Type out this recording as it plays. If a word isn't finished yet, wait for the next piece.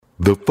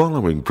The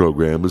following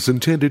program is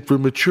intended for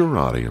mature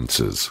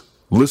audiences.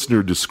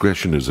 Listener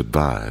discretion is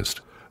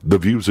advised. The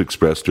views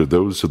expressed are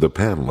those of the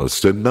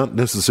panelists and not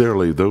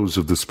necessarily those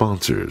of the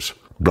sponsors,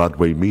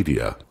 Broadway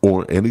Media,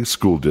 or any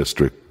school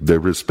district,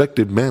 their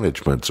respective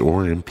managements,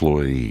 or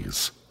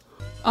employees.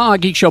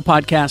 Geek Show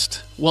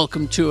Podcast.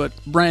 Welcome to a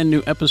brand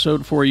new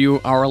episode for you,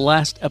 our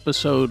last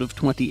episode of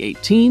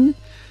 2018.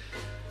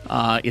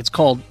 It's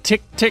called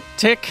Tick, Tick,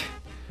 Tick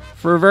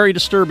for a very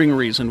disturbing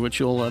reason, which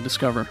you'll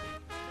discover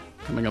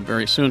coming up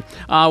very soon.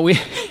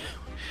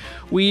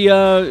 We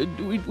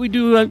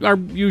do our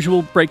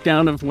usual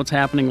breakdown of what's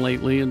happening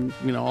lately and,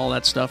 all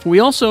that stuff. We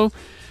also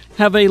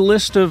have a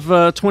list of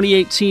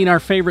 2018, our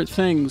favorite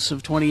things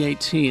of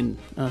 2018,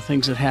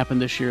 things that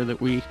happened this year that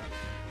we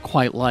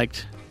quite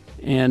liked.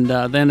 And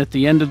then at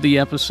the end of the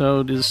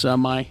episode is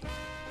my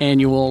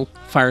annual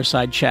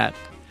fireside chat.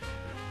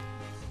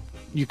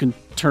 You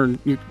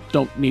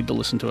don't need to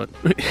listen to it.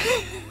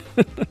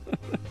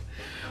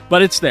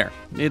 But it's there.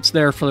 It's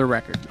there for the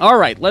record. All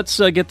right, let's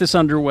get this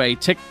underway.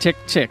 Tick, tick,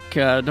 tick.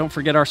 Don't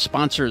forget our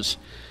sponsors.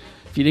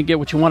 If you didn't get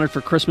what you wanted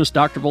for Christmas,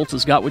 Dr. Volts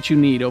has got what you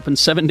need. Open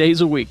 7 days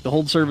a week. The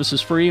hold service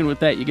is free, and with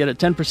that, you get a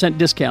 10%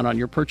 discount on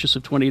your purchase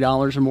of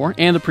 $20 or more,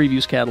 and the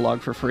previews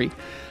catalog for free.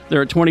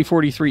 They're at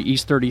 2043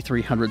 East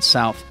 3300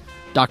 South.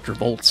 Dr.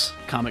 Volts,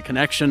 Comic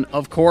Connection,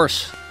 of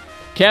course.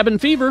 Cabin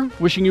Fever,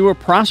 wishing you a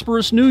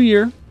prosperous new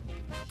year.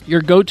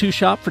 Your go-to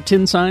shop for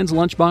tin signs,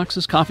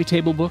 lunchboxes, coffee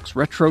table books,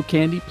 retro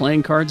candy,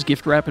 playing cards,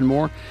 gift wrap, and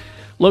more.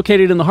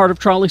 Located in the heart of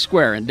Trolley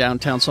Square in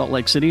downtown Salt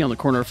Lake City on the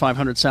corner of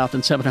 500 South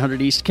and 700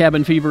 East,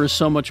 Cabin Fever is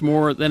so much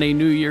more than a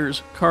New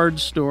Year's card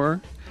store.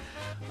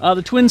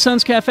 The Twin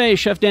Suns Cafe,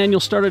 Chef Daniel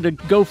started a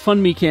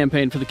GoFundMe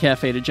campaign for the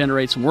cafe to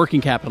generate some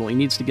working capital. He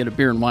needs to get a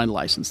beer and wine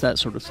license, that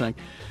sort of thing.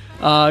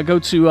 Go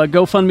to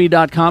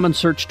GoFundMe.com and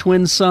search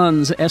Twin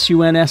Suns,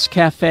 S-U-N-S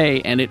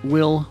Cafe, and it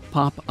will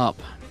pop up.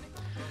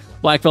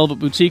 Black Velvet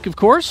Boutique, of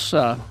course,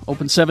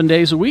 open 7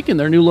 days a week in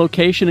their new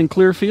location in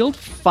Clearfield,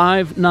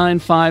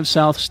 595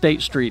 South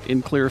State Street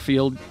in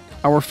Clearfield.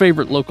 Our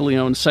favorite locally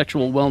owned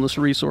sexual wellness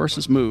resource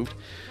has moved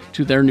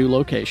to their new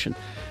location.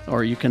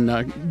 Or you can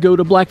go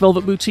to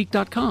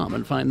blackvelvetboutique.com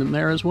and find them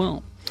there as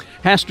well.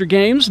 Haster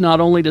Games, not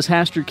only does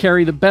Haster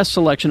carry the best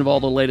selection of all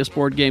the latest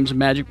board games and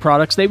Magic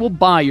products, they will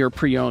buy your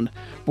pre-owned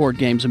board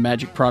games and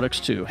Magic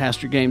products too.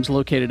 Haster Games,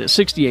 located at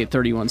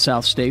 6831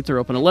 South State. They're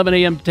open 11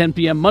 a.m. to 10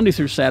 p.m. Monday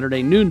through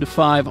Saturday, noon to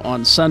 5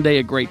 on Sunday.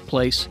 A great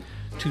place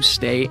to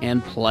stay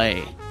and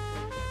play.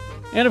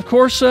 And of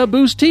course,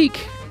 Booze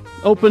Teak,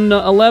 open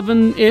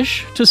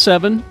 11-ish to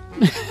 7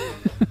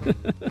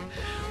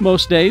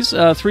 most days.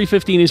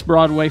 315 East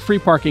Broadway, free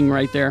parking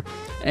right there.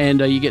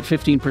 And you get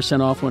 15%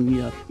 off when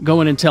you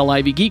go in and tell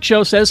Ivy Geek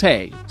Show says,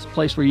 hey. It's a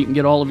place where you can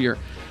get all of your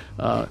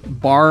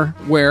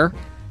barware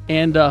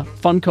and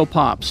Funko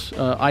Pops.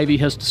 Ivy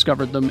has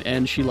discovered them,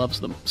 and she loves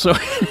them. So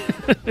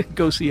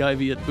go see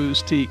Ivy at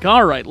Booze Teak.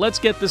 All right, let's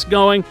get this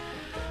going.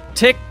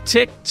 Tick,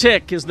 tick,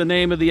 tick is the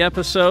name of the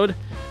episode.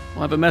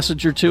 We'll have a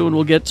message or two, and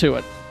we'll get to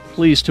it.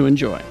 Please to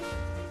enjoy.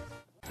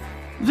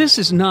 This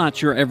is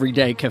not your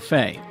everyday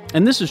cafe,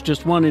 and this is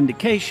just one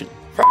indication.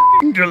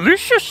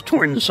 Delicious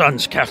Twin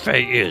Suns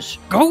Cafe is.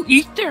 Go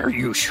eat there,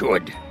 you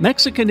should.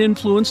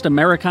 Mexican-influenced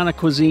Americana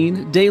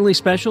cuisine, daily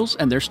specials,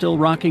 and they're still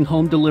rocking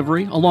home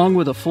delivery, along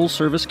with a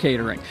full-service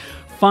catering.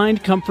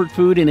 Find comfort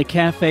food in a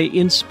cafe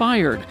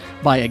inspired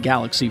by a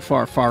galaxy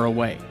far, far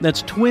away.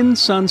 That's Twin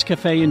Suns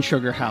Cafe and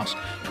Sugar House,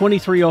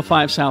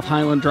 2305 South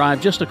Highland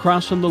Drive, just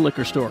across from the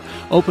liquor store.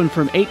 Open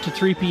from 8 to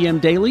 3 p.m.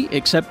 daily,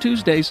 except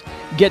Tuesdays.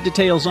 Get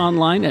details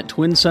online at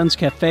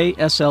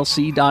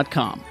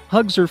TwinSunsCafeSLC.com.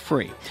 Hugs are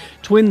free.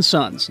 Twin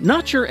Suns,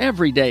 not your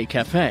everyday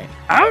cafe.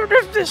 Out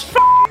of this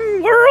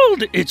f***ing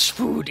world, its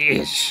food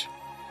is.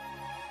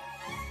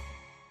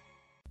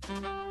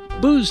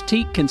 Booze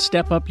Teak can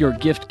step up your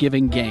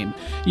gift-giving game.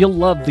 You'll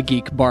love the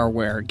geek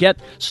barware. Get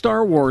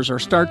Star Wars or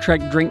Star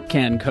Trek drink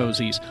can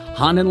cozies,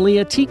 Han and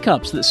Leia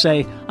teacups that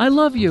say, I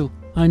love you,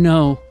 I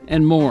know,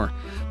 and more.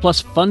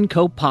 Plus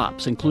Funko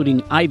Pops,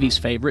 including Ivy's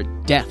favorite,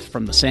 Death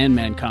from the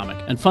Sandman comic,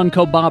 and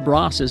Funko Bob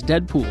Ross as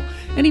Deadpool,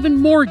 and even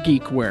more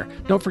geekware.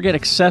 Don't forget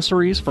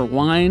accessories for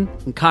wine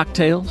and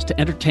cocktails to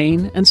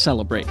entertain and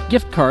celebrate.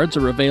 Gift cards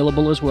are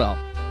available as well.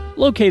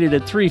 Located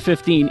at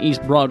 315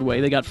 East Broadway,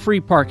 they got free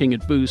parking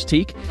at Booze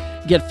Teak.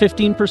 Get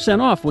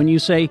 15% off when you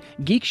say,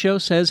 Geek Show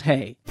says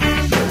hey. Geek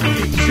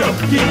Show,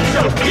 Geek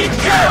Show, Geek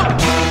Show!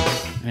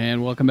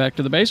 And welcome back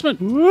to the basement.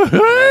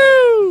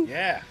 Woohoo!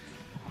 Yeah.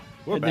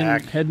 We're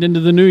back. Heading into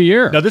the new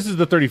year. Now, this is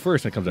the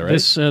 31st that comes out, right?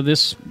 This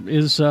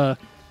is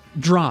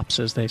drops,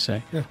 as they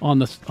say, on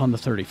the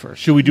 31st.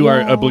 Should we do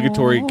our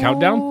obligatory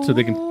countdown so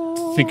they can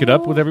sync it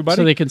up with everybody?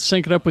 So they can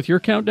sync it up with your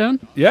countdown?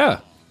 Yeah.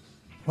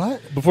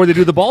 What? Before they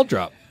do the ball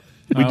drop.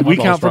 We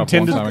count from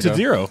 10 to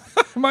 0.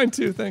 Mine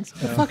too, thanks.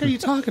 The fuck are you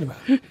talking about?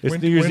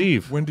 It's New Year's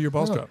Eve. When do your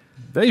balls drop?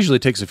 That usually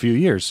takes a few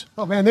years.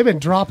 Oh, man, they've been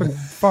dropping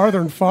farther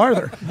and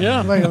farther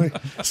lately.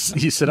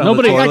 You sit on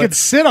the toilet. I could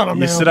sit on them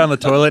now. You sit on the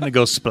toilet and it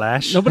goes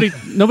splash.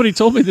 Nobody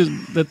told me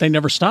that they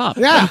never stop.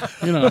 Yeah.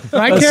 You know,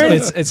 I carry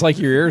it's like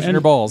your ears and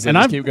your balls. They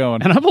just keep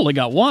going. And I've only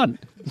got one.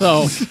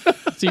 So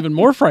it's even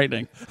more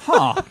frightening.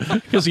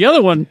 Because the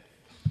other one,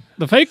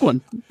 the fake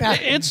one,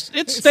 it's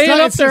staying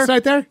up there. It's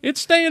right there? It's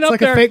staying It's up like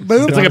there. a fake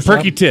boob? It's like a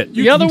perky tit.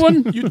 The other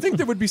one, You'd think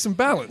there would be some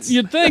balance.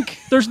 you'd think.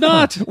 There's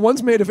not.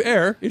 One's made of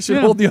air. It should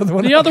Yeah. hold the other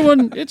one. The up. other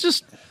one,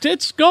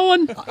 it's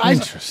going.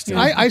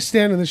 I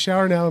stand in the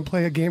shower now and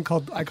play a game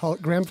I call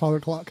it Grandfather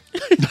Clock.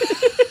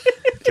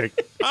 Tick,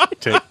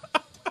 tick,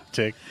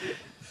 tick,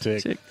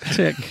 tick. Tick,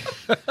 tick.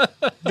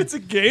 It's a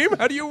game.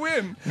 How do you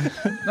win?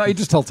 No, you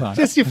just tell time.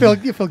 Just you feel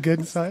good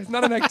inside. It's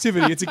not an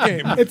activity. It's a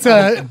game. It's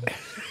a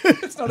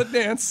It's not a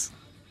dance.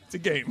 It's a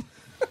game.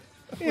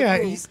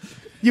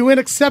 you win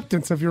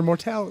acceptance of your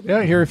mortality.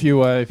 Yeah, here if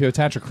you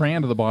attach a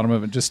crayon to the bottom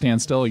of it, just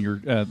stand still.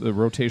 The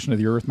rotation of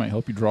the Earth might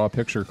help you draw a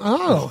picture.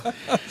 Oh,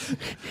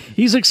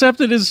 He's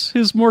accepted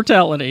his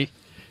mortality.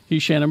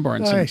 He's Shannon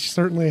Barneson. I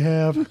certainly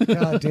have.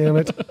 God damn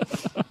it!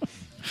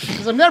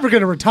 Because I'm never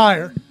going to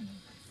retire.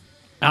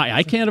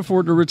 I can't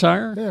afford to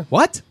retire. Yeah.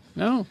 What?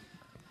 No.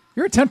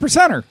 You're a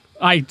 10%er.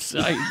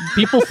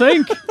 People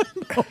think.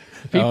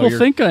 People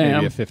think I maybe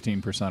am. a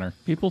 15%er.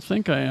 People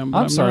think I am. But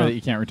I'm sorry not. that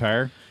you can't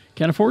retire.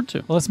 Can't afford to.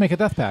 Well, let's make a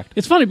death pact.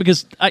 It's funny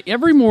because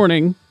every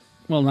morning,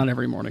 well, not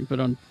every morning, but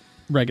on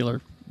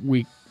regular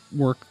week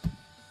work,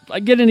 I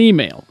get an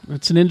email.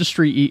 It's an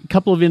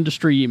couple of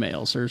industry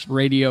emails. There's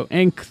Radio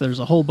Inc. There's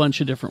a whole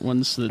bunch of different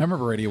ones I that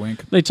remember Radio Inc.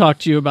 they talk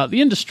to you about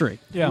the industry.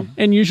 Yeah.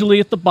 And usually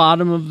at the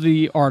bottom of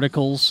the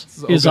articles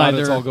It's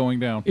all going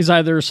down. is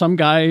either some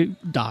guy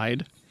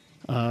died,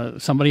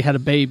 somebody had a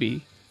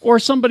baby, or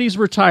somebody's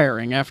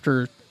retiring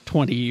after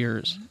 20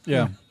 years.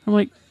 Yeah. I'm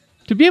like,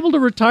 to be able to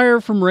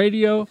retire from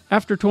radio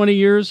after 20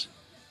 years,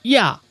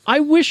 yeah,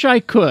 I wish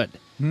I could.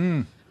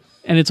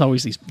 And it's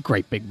always these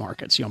great big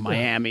markets,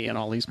 Miami and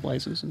all these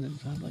places. And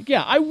I'm like,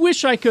 yeah, I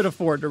wish I could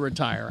afford to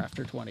retire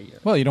after 20 years.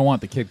 Well, you don't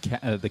want the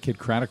Kid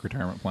Craddock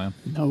retirement plan.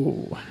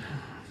 No.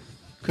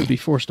 Could be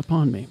forced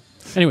upon me.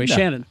 Anyway,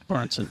 Shannon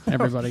Barneson,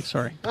 everybody,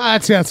 sorry.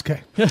 That's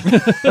okay.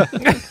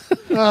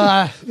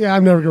 Yeah,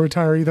 I'm never going to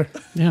retire either.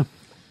 Yeah.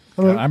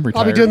 I'm I'll be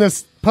retired. doing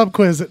this pub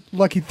quiz at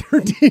Lucky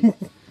 13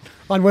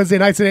 on Wednesday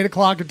nights at 8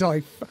 o'clock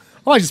until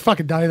I just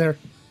fucking die there.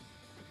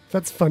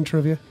 That's fun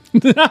trivia.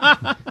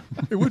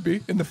 It would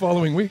be in the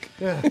following week.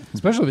 Yeah.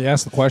 Especially if you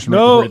ask the question right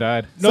No, before he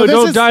died. no, So this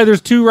don't is- die.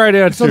 There's two right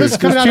answers. this is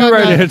There's coming two out on,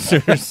 right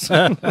answers.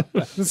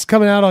 This is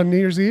coming out on New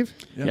Year's Eve.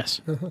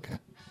 Yes. Okay.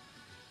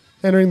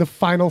 Entering the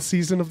final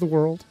season of the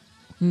world.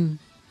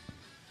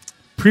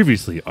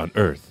 Previously on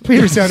Earth.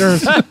 Peter's on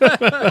Earth.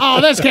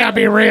 Oh, this can't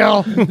be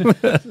real.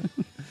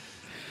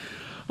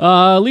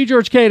 Lee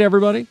George Cade,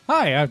 everybody.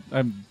 Hi,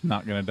 I'm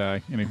not going to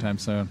die anytime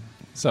soon.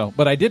 So,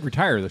 but I did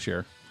retire this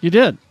year. You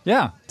did.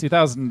 Yeah,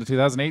 2000 to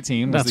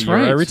 2018 was That's the year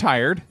I right.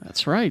 retired.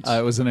 That's right.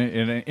 It was an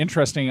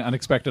interesting,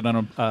 unexpected.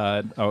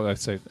 I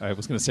was going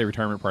to say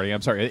retirement party.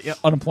 I'm sorry,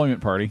 unemployment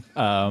party.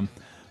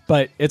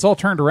 But it's all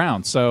turned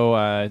around.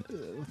 So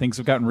things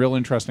have gotten real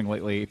interesting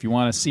lately. If you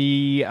want to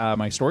see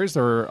my stories,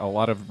 there are a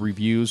lot of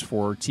reviews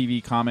for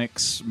TV,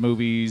 comics,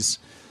 movies,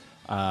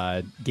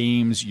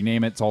 games, you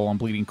name it. It's all on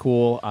Bleeding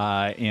Cool.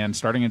 And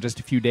starting in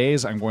just a few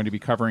days, I'm going to be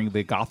covering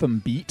the Gotham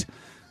Beat.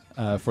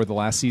 For the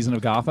last season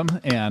of Gotham,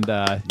 and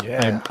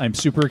I'm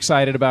super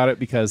excited about it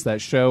because that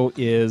show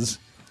is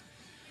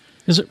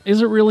it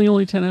really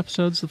only 10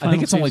 episodes? I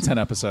think it's only 10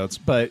 episodes,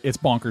 but it's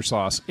bonkers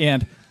sauce.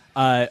 And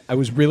I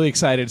was really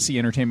excited to see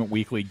Entertainment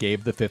Weekly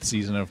gave the 5th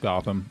season of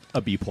Gotham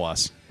a B+.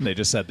 They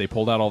just said they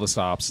pulled out all the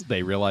stops,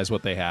 they realized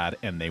what they had,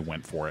 and they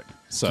went for it.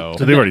 So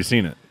So they've already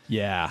seen it.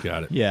 yeah,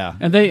 Got it. Yeah,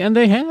 And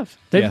they have.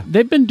 Yeah.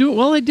 They've been doing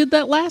well. They did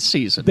that last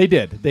season. they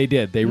did.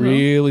 They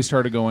really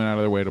started going out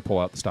of their way to pull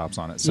out the stops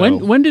on it. So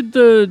When did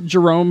the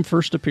Jerome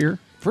first appear?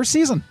 first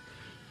season.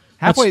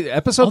 Halfway,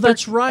 episode.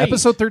 that's right.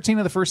 Episode 13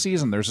 of the first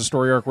season. There's a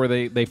story arc where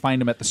they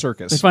find him at the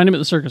circus. They find him at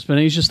the circus, but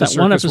he's just the that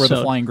one circus episode. where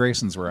the Flying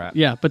Graysons were at.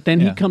 Yeah, but then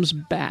he Yeah. comes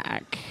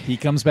back. He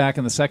comes back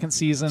in the second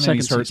season and he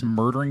Second starts season.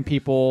 murdering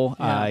people.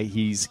 Yeah.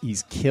 He's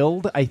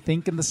killed, I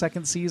think, in the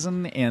second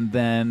season, and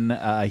then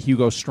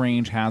Hugo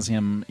Strange has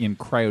him in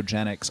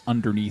cryogenics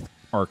underneath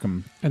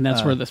Arkham. And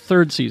that's where the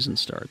third season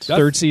starts.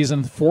 Third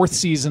season, fourth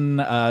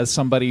season,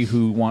 somebody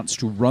who wants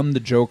to run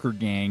the Joker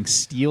gang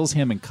steals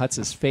him and cuts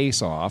his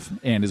face off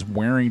and is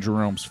wearing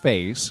Jerome's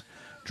face.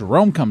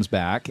 Jerome comes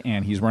back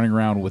and he's running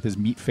around with his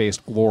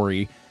meat-faced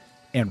glory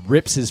and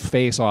rips his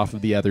face off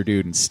of the other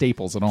dude and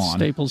staples it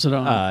on.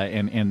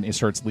 And it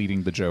starts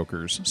leading the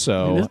Jokers.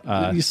 So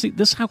you see,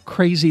 this is how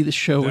crazy the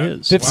show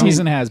is. fifth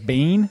season has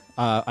Bane.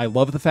 I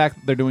love the fact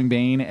that they're doing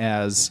Bane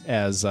as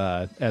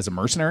a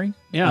mercenary.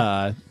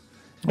 Yeah.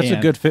 That's a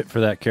good fit for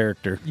that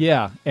character.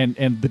 Yeah, and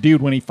the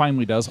dude, when he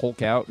finally does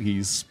Hulk out,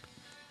 he's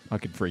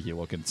fucking freaky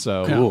looking.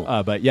 So,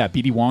 Cool. but yeah,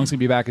 B.D. Wong's gonna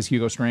be back as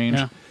Hugo Strange.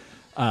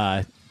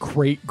 Yeah.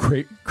 Great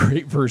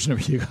version of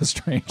Hugo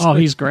Strange. Oh,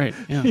 he's great.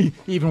 Yeah. He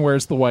even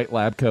wears the white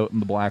lab coat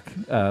and the black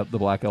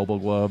elbow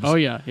gloves. Oh,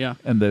 yeah.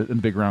 and the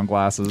big round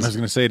glasses. I was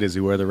going to say, does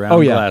he wear the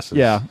round glasses?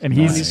 Yeah, and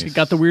He's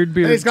got the weird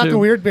beard. And he's got too. the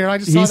weird beard. I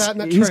just saw that in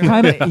that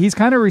trailer. he's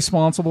kind of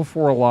responsible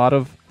for a lot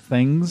of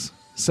things.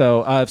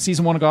 So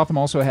season 1 of Gotham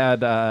also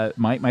had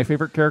my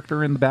favorite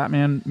character in the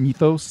Batman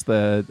mythos,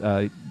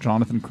 the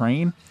Jonathan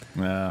Crane.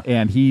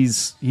 And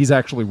he's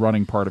actually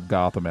running part of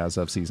Gotham as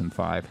of season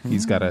 5.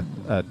 He's got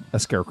a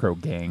Scarecrow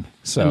gang.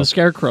 So And the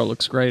Scarecrow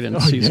looks great in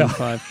season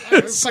 5.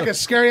 It's like a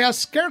scary ass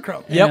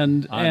scarecrow. Yep.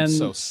 And I'm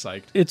so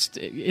psyched.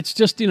 It's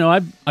just,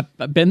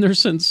 I've been there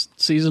since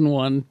season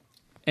 1,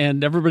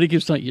 and everybody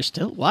keeps telling you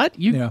still what?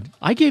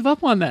 I gave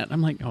up on that.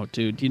 I'm like, oh,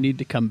 dude, you need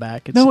to come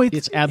back.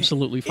 It's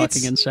absolutely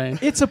fucking insane.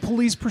 It's a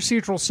police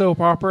procedural soap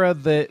opera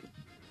that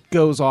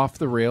goes off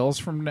the rails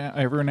from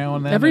every now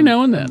and then. Every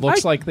now and then. It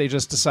looks like they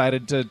just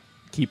decided to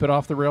keep it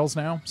off the rails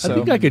now. So. I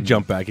think I could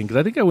jump back in because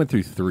I think I went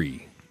through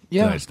 3.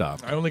 Yeah. And I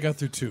stopped. I only got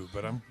through 2,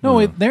 but I'm...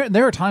 No,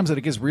 there are times that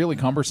it gets really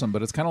cumbersome,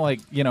 but it's kind of like,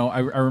 I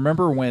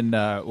remember when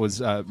it was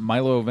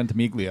Milo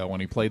Ventimiglia when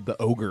he played the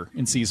ogre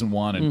in season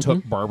 1 and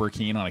took Barbara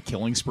Keene on a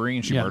killing spree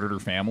and she murdered her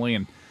family,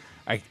 and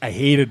I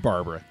hated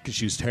Barbara because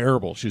she was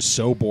terrible. She was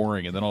so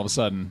boring, and then all of a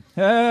sudden...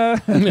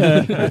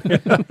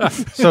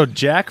 So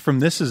Jack from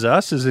This Is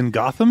Us is in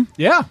Gotham?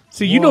 Yeah.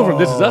 See, you know from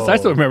This Is Us. I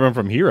still remember him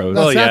from Heroes.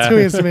 That's who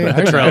he is to me.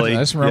 I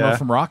just remember him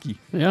from Rocky.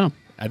 Yeah.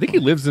 I think he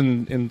lives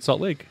in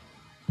Salt Lake.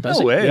 Does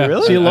No he? way, Yeah.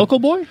 really? Is he a local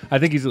boy? I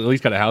think he's at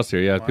least got a house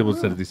here. Yeah, people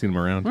said that they've seen him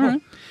around. All right.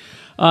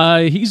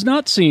 He's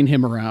not seen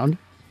him around.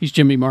 He's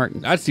Jimmy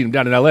Martin. I'd seen him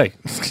down in L.A.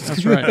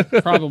 That's right.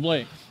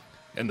 Probably.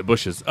 and the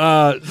bushes.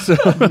 No,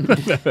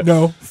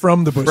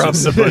 from the bushes. From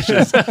the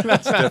bushes.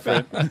 That's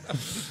different.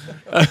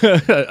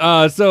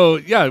 So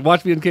yeah,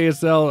 watch me on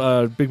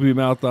KSL. Big Movie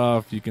Mouth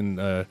Off. You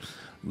can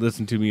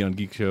listen to me on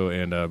Geek Show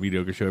and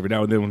Mediocre Show every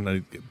now and then when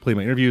I play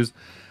my interviews.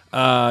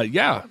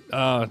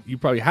 You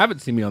probably haven't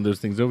seen me on those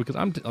things though because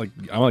I'm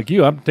like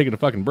you. I'm taking a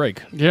fucking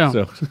break. Yeah.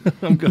 So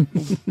I'm good.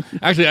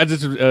 Actually, as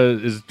this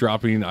is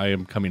dropping, I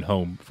am coming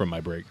home from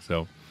my break.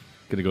 So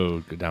gonna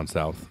go down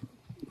south.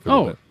 For a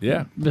little bit.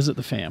 Yeah. Visit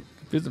the fam.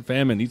 Visit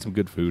fam and eat some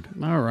good food.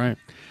 All right.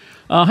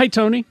 Hi,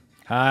 Tony.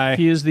 Hi.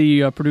 He is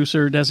the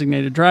producer,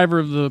 designated driver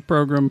of the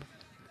program,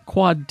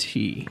 Quad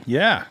T.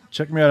 Yeah.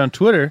 Check me out on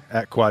Twitter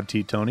at Quad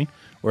T Tony,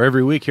 or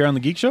every week here on the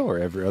Geek Show, or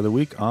every other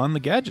week on the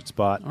Gadget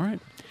Spot. All right.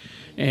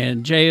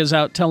 And Jay is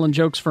out telling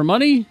jokes for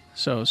money,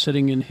 so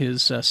sitting in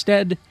his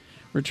stead,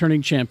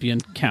 returning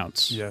champion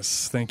counts.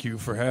 Yes, thank you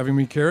for having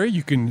me, Carrie.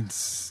 You can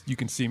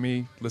see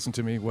me, listen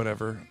to me,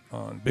 whatever,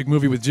 on Big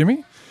Movie with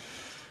Jimmy.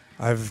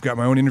 I've got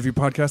my own interview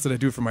podcast that I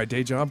do for my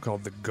day job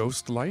called The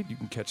Ghost Light. You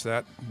can catch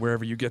that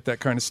wherever you get that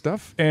kind of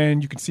stuff.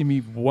 And you can see me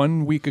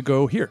 1 week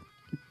ago here.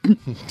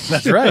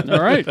 That's right.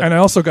 All right. And I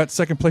also got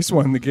second place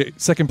once in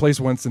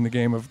the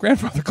game of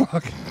Grandfather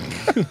Clock.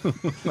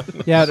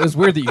 Yeah, it was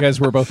weird that you guys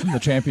were both in the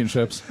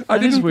championships.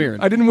 That is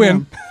weird. I didn't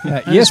win.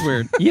 Yeah, is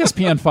weird.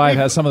 ESPN 5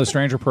 has some of the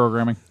stranger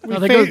programming.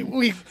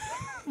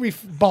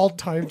 We've bald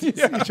timed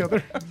each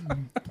other.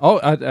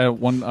 Oh,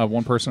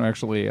 one person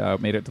actually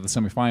made it to the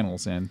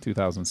semifinals in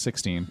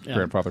 2016.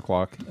 Grandfather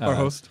Clock, Our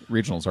host.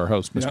 regionals. Our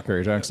host, Mr.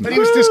 Kerry Jackson. But he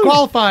was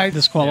disqualified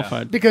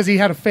Because he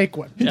had a fake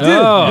one.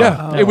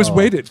 Yeah, it was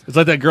weighted. It's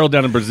like that girl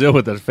down in Brazil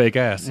with that fake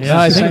ass. Yeah,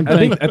 I same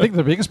think thing.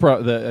 the biggest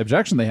the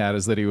objection they had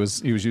is that he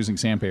was using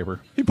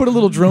sandpaper. He put a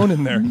little drone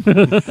in there.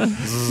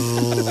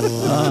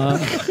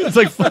 It's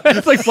like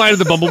flying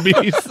to the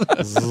bumblebees.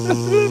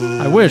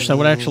 I wish that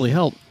would actually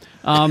help.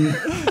 A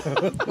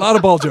lot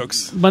of ball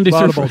jokes. Monday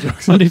through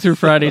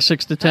Friday,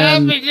 6 to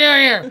 10. Monday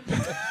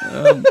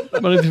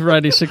through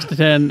Friday, 6 to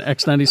 10,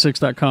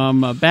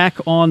 x96.com. Back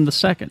on the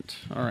 2nd.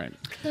 All right.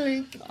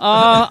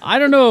 I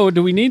don't know.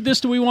 Do we need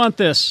this? Do we want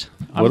this?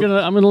 I'm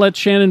gonna let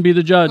Shannon be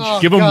the judge. Oh,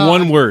 Give him God.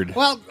 one word.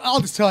 Well,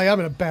 I'll just tell you, I'm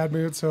in a bad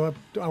mood, so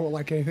I won't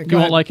like anything. You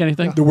won't like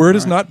anything? The word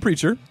is not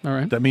preacher. All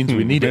right. That means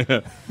we need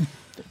it.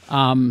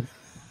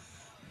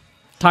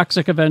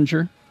 Toxic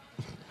Avenger.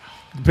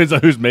 Depends on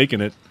who's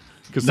making it.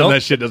 Because some of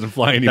that shit doesn't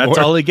fly anymore. That's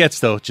all he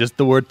gets, though. Just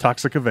the word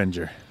Toxic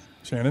Avenger.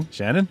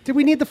 Shannon? Did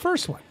we need the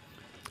first one?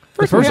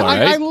 First one's all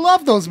right. I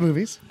love those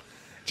movies.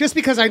 Just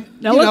because I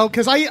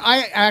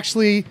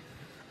actually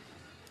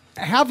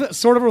have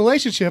sort of a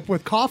relationship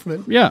with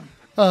Kaufman. Yeah.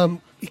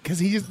 Because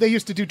they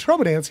used to do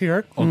Troba Dance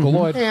here. Uncle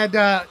Lloyd. And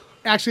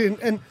actually,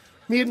 and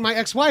me and my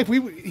ex-wife,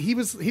 he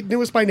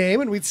knew us by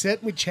name, and we'd sit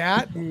and we'd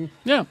chat. And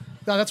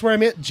that's where I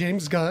met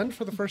James Gunn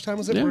for the first time.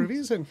 Was at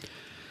movies, and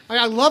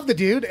I love the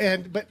dude.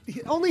 But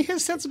only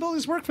his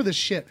sensibilities work for this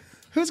shit.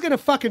 Who's gonna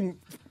fucking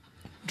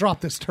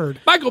drop this turd?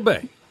 Michael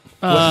Bay.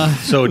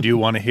 So do you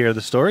want to hear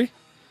the story?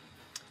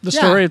 The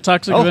story of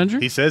Toxic Avenger?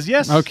 He says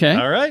yes. Okay.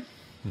 All right.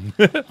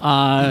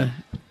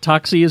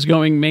 Toxie is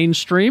going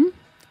mainstream.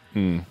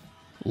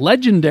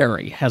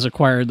 Legendary has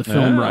acquired the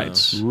film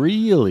rights,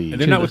 Really? And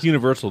they're not with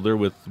Universal. They're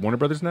with Warner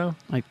Brothers now?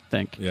 I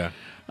think. Yeah.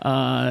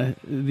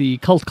 The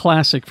cult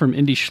classic from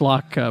indie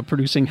schlock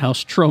producing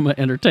house Troma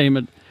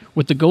Entertainment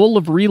with the goal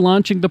of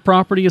relaunching the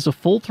property as a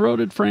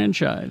full-throated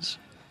franchise.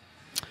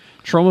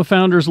 Troma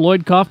founders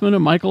Lloyd Kaufman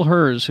and Michael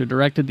Hers, who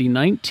directed the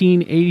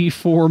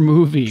 1984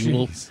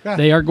 movie,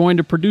 they are going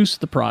to produce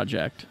the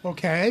project.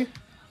 Okay.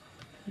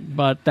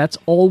 But that's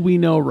all we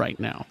know right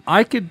now.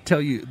 I could tell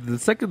you the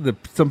second that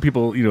some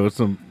people,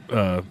 some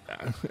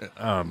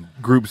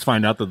groups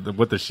find out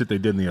what the shit they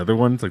did in the other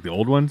ones, like the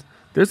old ones.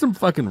 There's some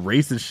fucking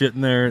racist shit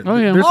in there. Oh,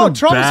 yeah. There's Oh, some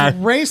Trump's bad.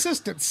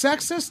 racist and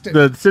sexist. And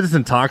The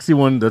Citizen Toxie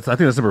one, I think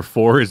that's number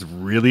 4, is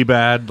really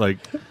bad. Like,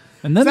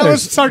 And then that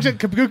was there's Sergeant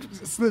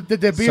Kabuki, the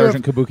debut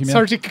Sergeant of Kabuki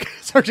Man?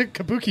 Sergeant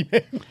Kabuki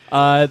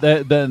Man.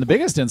 the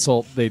biggest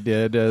insult they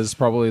did is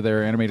probably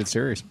their animated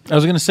series. I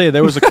was going to say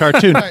there was a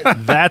cartoon.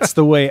 That's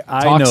the way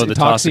I know the Toxie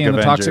Toxic and the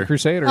Avenger. Toxic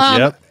Crusaders.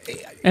 Yep.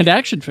 And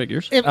action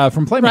figures.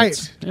 From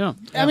Playmates. Right. Yeah.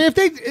 I mean,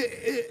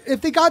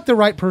 if they got the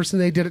right person,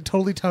 they did it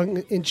totally tongue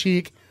in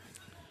cheek.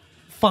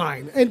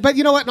 Fine, but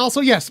you know what? And also,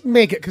 yes,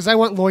 make it because I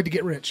want Lloyd to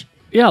get rich.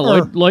 Yeah,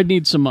 Lloyd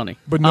needs some money.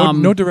 But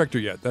no director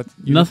yet.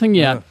 Nothing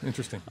yet.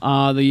 Interesting.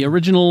 The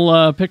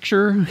original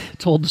picture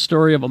told the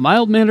story of a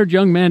mild-mannered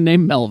young man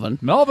named Melvin.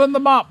 Melvin the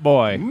Mop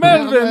Boy.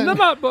 Melvin the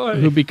Mop Boy.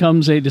 Who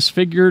becomes a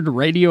disfigured,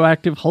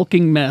 radioactive,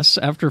 hulking mess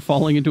after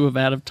falling into a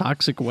vat of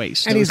toxic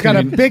waste. And he's got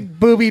a big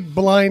boobied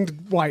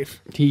blind wife.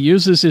 He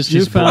uses his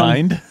She's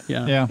newfound blind?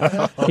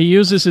 Yeah. He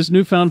uses his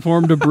newfound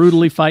form to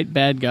brutally fight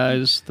bad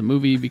guys. The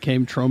movie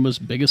became Troma's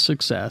biggest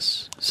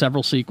success.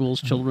 Several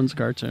sequels, children's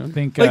cartoon. I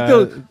think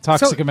Like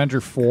Toxic Avenger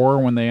 4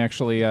 when they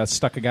actually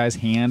stuck a guy's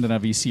hand in a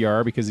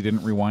VCR because he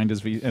didn't rewind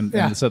his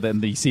and so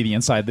then you see the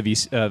inside the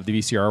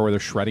VCR where they're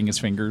shredding his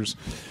fingers.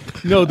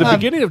 no, the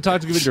beginning of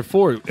Toxic Avenger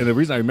 4, and the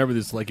reason I remember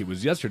this like it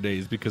was yesterday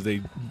is because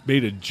they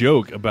made a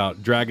joke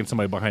about dragging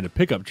somebody behind a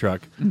pickup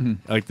truck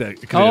like that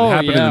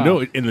because it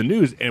happened in the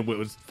news. And what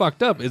was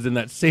fucked up is in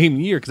that same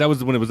year, because that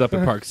was when it was up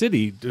at Park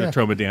City,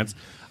 Troma Dance,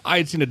 I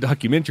had seen a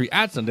documentary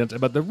at Sundance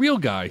about the real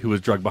guy who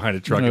was drugged behind a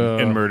truck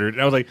and murdered.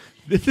 And I was like,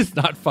 this is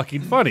not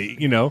fucking funny,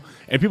 you know?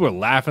 And people were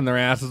laughing their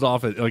asses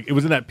off. Like, it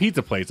was in that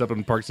pizza place up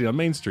in Park City on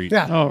Main Street.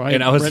 Yeah. Oh, right.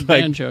 And I was Red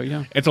like, Banjo,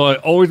 yeah. And so I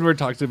always remember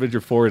Toxic Avenger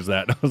 4 is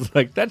that. And I was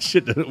like, that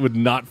shit would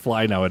not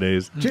fly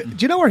nowadays. Do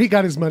you know where he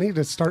got his money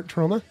to start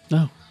Troma?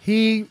 No.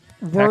 He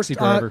worked. Taxi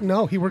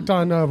driver. He worked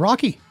on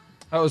Rocky.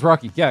 That was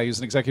Rocky. Yeah, he was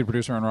an executive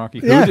producer on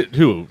Rocky. Yeah.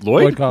 Who?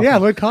 Lloyd? Kaufman. Yeah,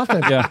 Lloyd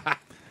Kaufman. Yeah.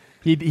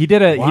 He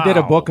did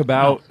a book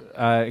about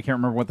I can't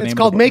remember what the It's name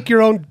called of the Make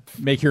Your Own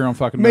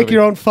fucking Make movie.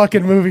 Your Own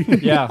Fucking Movie.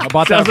 Yeah,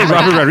 about that. Sounds like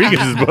Robert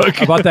Rodriguez's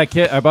book.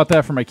 I bought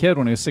that for my kid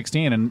when he was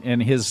 16,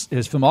 and his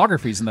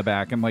filmography's in the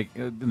back. And like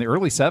in the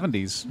early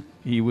 70s,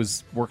 he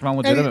was working on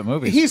legitimate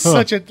movies. He's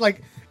such a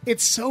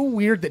it's so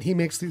weird that he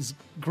makes these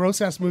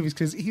gross ass movies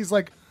because he's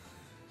like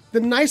the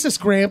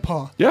nicest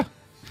grandpa Yeah.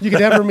 you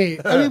could ever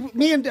meet. I mean,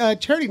 me and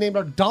Charity named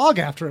our dog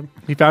after him.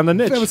 He found the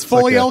niche. It was It's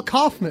like Foley a- L.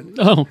 Kaufman.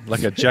 Oh.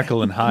 Like a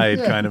Jekyll and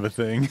Hyde kind of a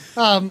thing.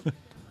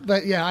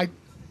 But yeah,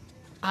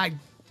 I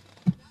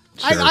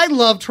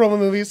love Troma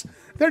movies.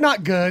 They're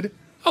not good.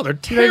 Oh, they're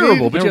You know what I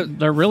mean? terrible. But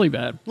They're really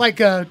bad. Like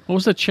What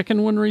was the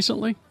chicken one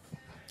recently?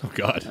 oh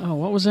god. Oh,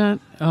 what was that?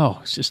 Oh,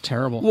 it's just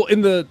terrible. Well,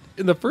 in the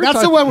first that's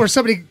time, the one where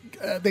somebody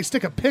they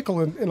stick a pickle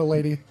in a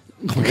lady.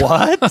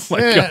 What?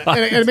 Yeah,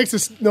 and it makes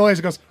this noise.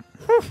 It goes.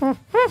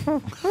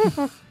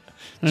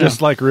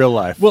 Just like real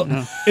life.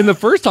 Well, in the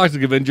first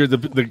Toxic Avenger,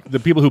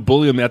 the people who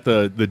bully him at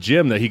the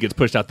gym, that he gets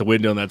pushed out the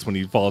window, and that's when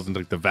he falls into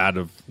like, the vat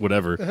of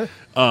whatever.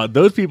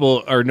 Those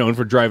people are known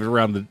for driving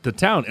around the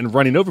town and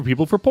running over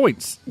people for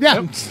points.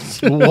 Yeah,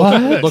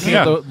 what? Looking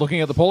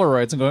at the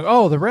Polaroids and going,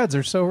 oh, the reds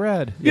are so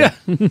red. Yeah,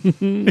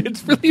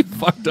 it's really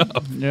fucked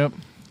up. Yep.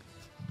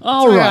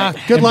 All right.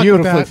 Good And luck with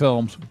beautifully that.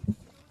 filmed.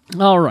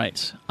 All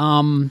right.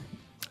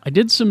 I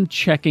did some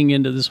checking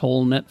into this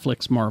whole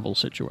Netflix Marvel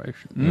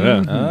situation.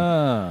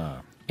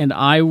 Yeah. And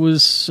I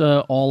was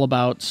all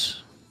about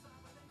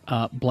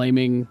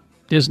blaming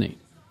Disney.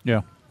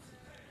 Yeah.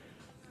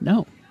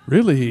 No.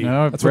 Really?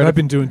 No, That's what I've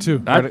been doing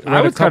too. I read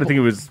a was kind couple- of thinking it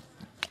was.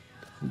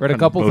 Read a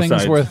couple both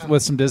things sides.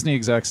 with some Disney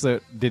execs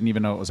that didn't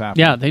even know it was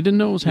happening. Yeah, they didn't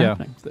know it was Yeah.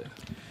 happening.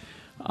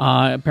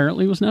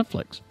 Apparently it was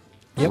Netflix.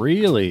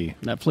 Really?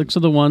 Netflix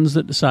are the ones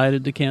that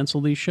decided to cancel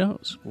these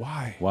shows.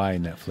 Why? Why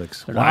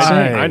Netflix? They're not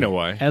saying. I know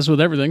why. As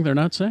with everything, they're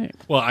not saying.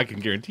 Well, I can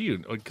guarantee you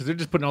because they're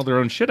just putting all their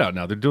own shit out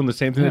now. They're doing the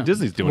same thing Yeah. that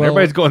Disney's doing. Well,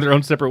 Everybody's going their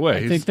own separate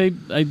ways. I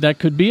think that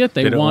could be it.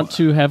 They don't want want-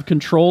 to have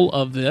control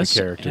of this,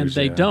 The characters, and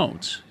they yeah.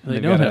 don't. They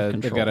They've don't got have a,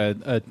 control. They've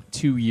got a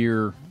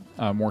 2-year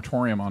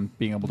moratorium on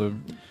being able to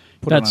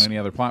put it That's- on any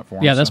other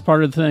platform. Yeah, that's so.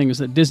 part of the thing is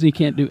that Disney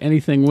can't do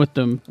anything with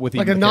them. With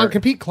like even a the char-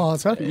 non-compete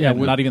clause, huh? Yeah,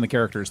 not even the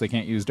characters. They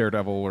can't use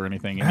Daredevil or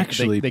anything. And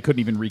Actually- they couldn't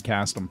even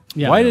recast them.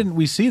 Yeah. Why didn't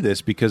we see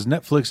this? Because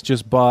Netflix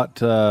just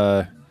bought,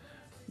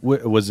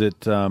 was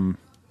it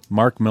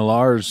Mark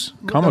Millar's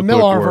comic book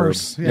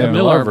Millarverse, world? yeah.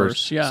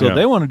 Millarverse, yeah. So Yeah.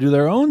 they want to do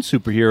their own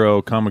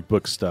superhero comic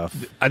book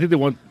stuff. I think they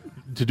want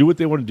to do what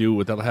they want to do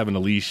without having a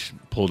leash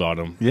pulled on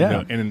them.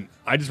 Yeah. And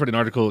I just read an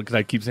article because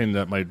I keep saying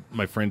that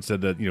my friend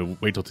said that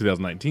wait till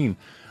 2019.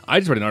 I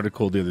just read an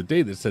article the other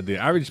day that said the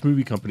average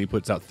movie company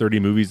puts out 30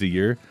 movies a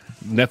year.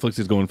 Netflix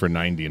is going for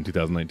 90 in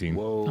 2019.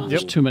 Oh,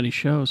 there's too many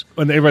shows.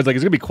 And everybody's like,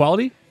 "Is it gonna be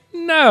quality?"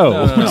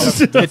 No. I'm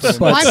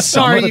sorry,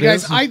 some you of it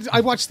guys. is.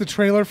 I watched the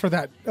trailer for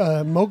that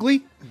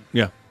Mowgli.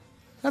 Yeah.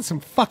 That's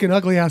some fucking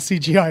ugly ass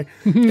CGI.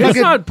 It's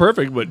not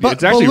perfect, but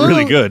it's actually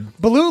really good.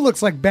 Baloo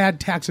looks like bad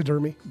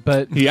taxidermy.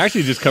 But he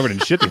actually just covered in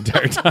shit the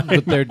entire time.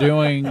 But they're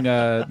doing.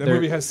 That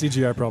movie has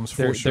CGI problems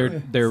for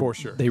sure. For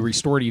sure. They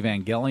restored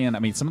Evangelion. I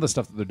mean, some of the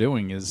stuff that they're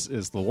doing is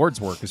the Lord's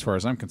work, as far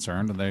as I'm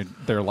concerned. And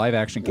their live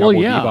action Cowboy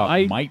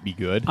Bebop might be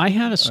good. I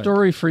had a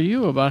story for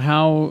you about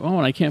how. Oh,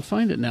 and I can't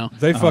find it now.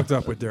 They fucked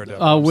up with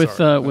Daredevil. With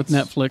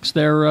Netflix,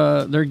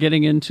 they're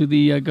getting into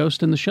the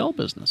Ghost in the Shell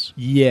business.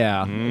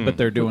 Yeah, but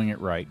they're doing it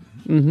right.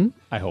 Mm-hmm.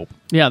 I hope.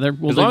 Yeah, they're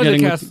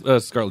getting cast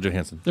Scarlett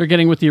Johansson. They're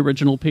getting with the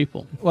original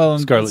people. Well,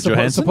 Scarlett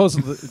Johansson.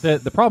 Supposedly,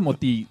 the problem with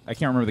I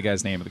can't remember the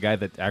guy's name, but the guy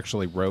that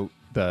actually wrote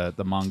the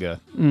manga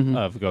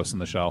of Ghost in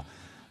the Shell,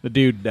 the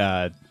dude.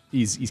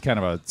 He's kind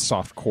of a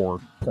soft core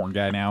porn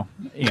guy now,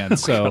 and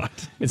so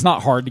it's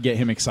not hard to get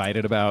him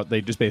excited about.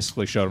 They just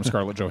basically showed him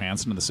Scarlett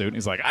Johansson in the suit, and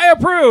he's like, "I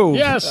approve."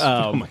 Yes.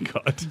 Oh my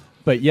god.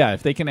 But yeah,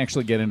 if they can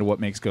actually get into what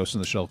makes Ghost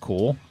in the Shell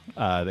cool,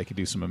 they could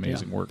do some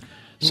amazing work.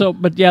 So,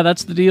 but yeah,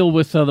 that's the deal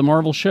with the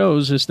Marvel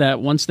shows is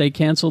that once they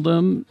cancel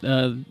them,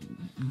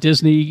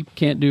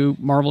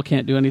 Marvel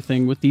can't do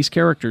anything with these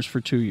characters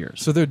for 2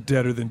 years. So they're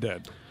deader than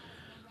dead.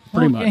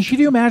 Pretty much. And could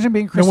you imagine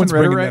being Kristen one's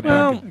Ritter bringing right that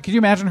now? back. Could you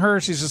imagine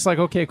her? She's just like,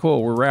 okay,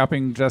 cool. We're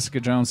wrapping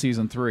Jessica Jones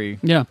season 3.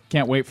 Yeah.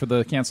 Can't wait for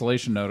the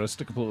cancellation notice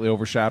to completely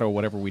overshadow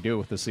whatever we do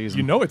with this season.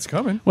 You know it's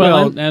coming.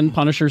 Well, and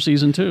Punisher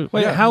season 2.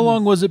 Wait, how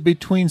long was it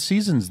between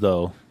seasons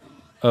though?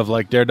 Of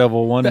like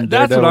Daredevil 1 and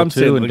That's what Daredevil I'm 2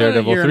 saying, and like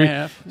Daredevil a year and 3. a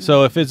half.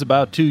 So if it's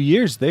about 2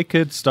 years, they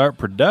could start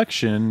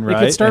production, right?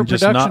 They could start and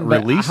just production, not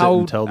but release it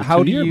until the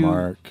 2-year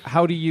mark.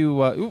 How do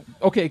you?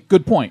 Okay,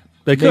 good point.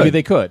 They Maybe could.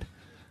 they could.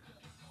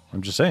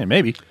 I'm just saying,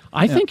 maybe.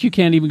 I think you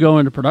can't even go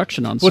into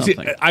production on Well, see,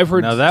 something. I've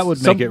heard Now that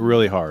would make it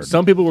really hard.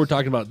 Some people were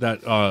talking about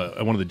that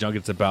at one of the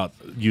junkets about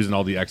using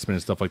all the X-Men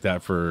and stuff like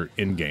that for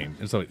in-game.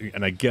 And so,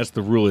 and I guess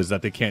the rule is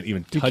that they can't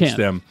even touch can't.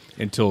 them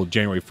until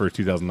January 1st,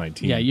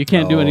 2019. Yeah, you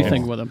can't do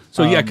anything with them.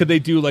 So could they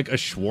do like a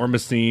shawarma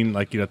scene,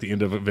 like at the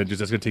end of Avengers?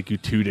 That's going to take you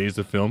 2 days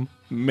to film,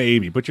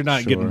 maybe. But you're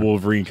not getting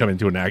Wolverine coming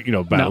to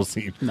an battle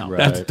scene. No.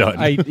 That's done.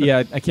 I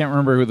can't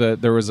remember who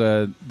there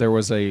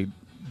was a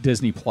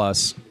Disney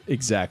Plus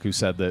exec who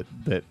said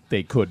that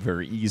they could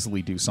very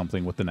easily do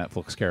something with the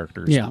Netflix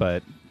characters,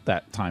 but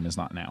that time is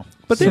not now.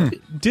 But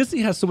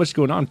Disney has so much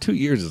going on. 2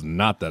 years is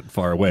not that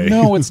far away.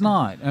 No, it's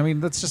not. I mean,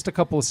 that's just a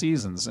couple of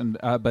seasons, and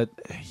but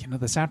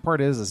the sad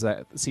part is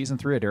that season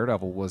 3 of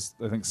Daredevil was,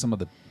 I think, some of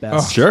the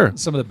best.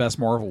 Some of the best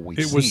Marvel we've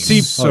It seen.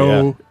 was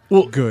so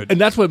good. And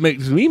that's what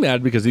makes me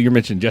mad because you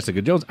mentioned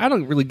Jessica Jones. I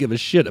don't really give a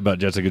shit about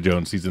Jessica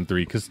Jones season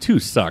 3 because 2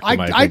 sucked. In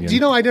my opinion. Do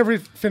you know I never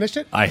finished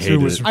it? I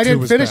hated it. I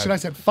didn't finish it. I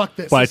said, "Fuck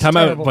this." By This the is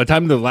time terrible. by the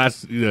time the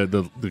last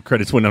the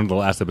credits went on to the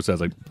last episode, I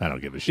was like, I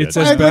don't give a shit. It's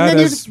as bad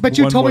as but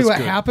you one told me was what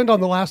good. happened on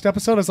the last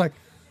episode. I was like,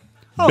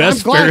 "Oh, Best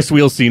I'm glad, Ferris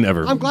wheel scene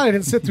ever. I'm glad I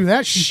didn't sit through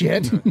that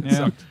shit."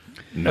 Yeah.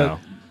 No,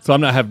 so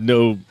I'm not have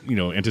no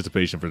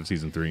anticipation for the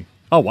season 3.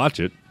 I'll watch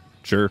it,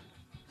 sure,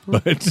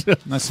 but I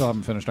still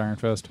haven't finished Iron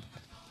Fist.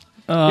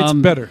 It's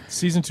better.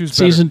 Season 2's better.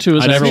 Season 2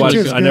 is I never actually watched.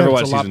 Season two's I never good.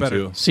 watched It's a lot season better.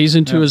 2.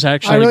 Season 2 is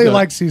actually I really good.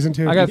 like season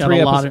 2. I got got three.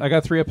 a lot of- I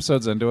got 3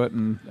 episodes into it,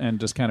 and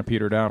just kind of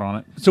petered out on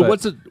it. So But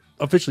what's it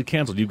officially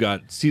canceled? You've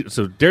got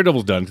so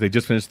Daredevil's done. 'Cause they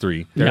just finished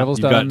 3. Daredevil's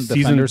You've done, got season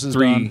Defenders is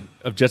 3 done.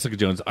 of Jessica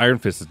Jones. Iron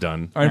Fist is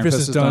done. Iron Fist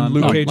is done.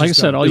 Luke Cage like I is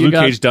said, done. all Is you Luke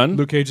got. Cage done?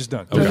 Luke Cage is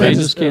done. Okay. Cage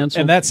is canceled.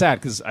 and that's sad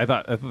because I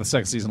thought the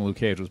second season of Luke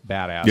Cage was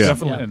badass. Yeah.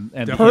 Definitely.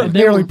 And Definitely. they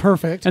Nearly were-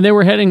 perfect. And they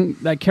were heading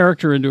that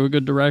character into a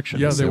good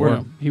direction. Yeah, they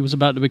were. He was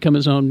about to become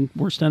his own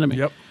worst enemy.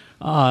 Yep.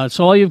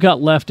 So all you've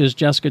got left is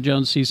Jessica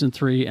Jones season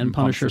 3 and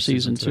Punisher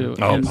season 2.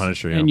 Oh, and,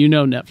 Punisher, yeah. And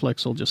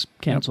Netflix will just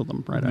cancel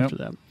them right after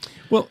that.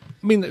 Well,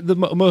 I mean,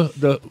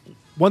 the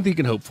one thing you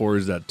can hope for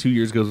is that 2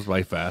 years goes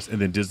by fast,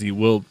 and then Disney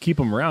will keep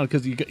them around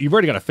because you've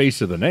already got a face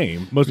to the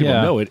name. Most people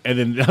Yeah. know it, and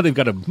then now they've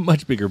got a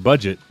much bigger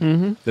budget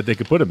that they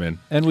could put them in.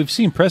 And we've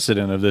seen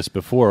precedent of this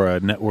before: a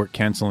network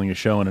canceling a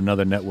show and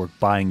another network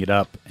buying it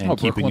up and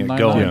keeping Brooklyn it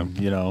going.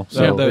 Nine-Nine.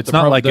 So Yeah, it's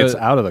not like it's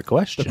the- out of the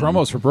question. The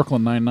promos for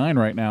Brooklyn Nine-Nine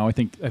right now, I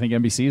think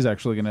NBC is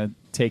actually going to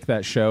take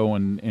that show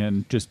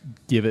and just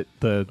give it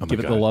the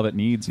God. love it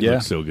needs. It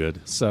looks so good.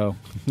 So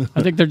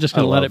I think they're just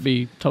going to let love- it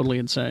be totally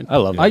insane. I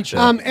love that show.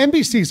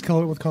 NBC's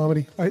killing it with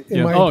comedy.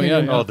 In my Oh,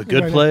 opinion. yeah. Oh, The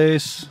Good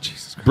Place.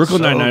 Brooklyn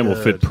So Nine-Nine will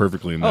good. fit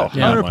perfectly in that. Oh,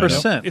 Yeah.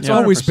 100%. It's Yeah.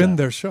 always 100%. been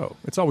their show.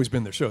 It's always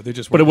been their show. They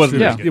just But it weren't wasn't.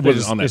 distributing It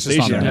wasn't on that it's just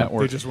on station. the Yeah,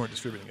 network. they just weren't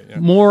distributing it. Yeah.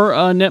 More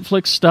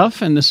Netflix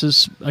stuff, and this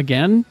is,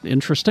 again,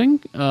 interesting.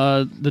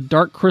 The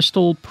Dark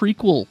Crystal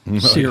prequel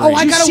series. Oh,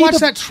 I gotta see watch the-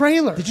 that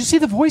trailer. Did you see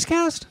the voice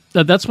cast?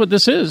 That's what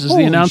this is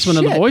Holy the announcement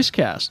of the shit. voice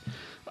cast.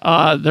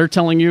 They're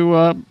telling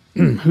you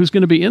who's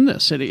going to be in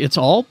this. It's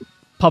all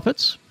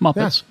puppets,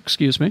 Muppets,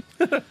 excuse me.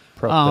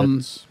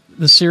 Puppets.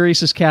 The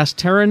series has cast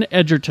Taron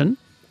Egerton,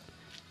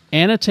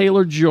 Anna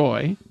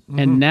Taylor-Joy,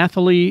 and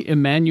Nathalie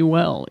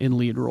Emmanuel in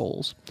lead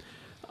roles.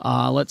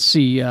 Let's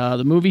see.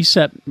 The movie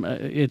set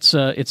it's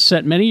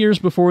set many years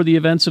before the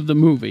events of the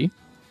movie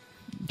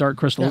Dark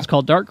Crystal. Yeah. It's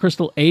called Dark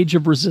Crystal: Age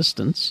of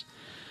Resistance.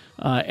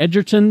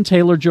 Edgerton,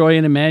 Taylor-Joy,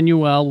 and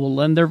Emmanuel will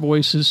lend their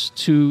voices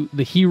to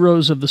the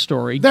heroes of the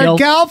story. They're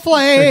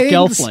Gelflings! They're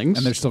Gelflings.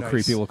 And they're still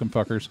creepy-looking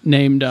fuckers.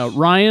 Named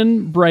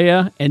Ryan,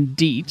 Brea, and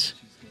Deet.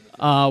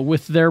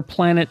 With their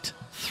planet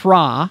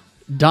Thra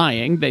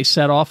dying, they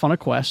set off on a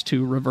quest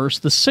to reverse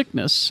the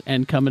sickness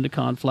and come into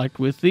conflict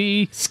with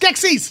the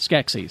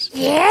Skeksis.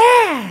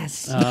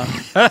 Yes!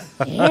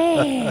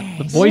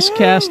 The voice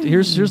cast,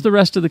 here's the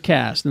rest of the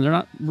cast, and they're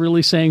not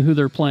really saying who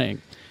they're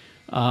playing.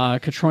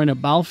 Katrina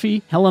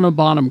Balfe, Helena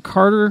Bonham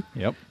Carter,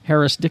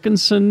 Harris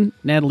Dickinson,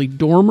 Natalie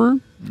Dormer,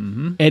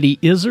 Eddie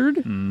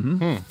Izzard,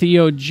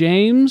 Theo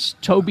James,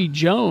 Toby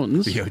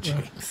Jones,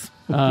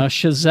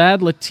 Shazad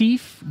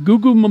Latif,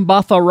 Gugu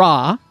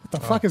Mbatha-Raw. What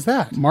the fuck is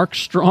that? Mark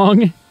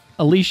Strong,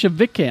 Alicia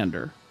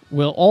Vikander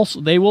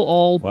they will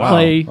all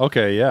play.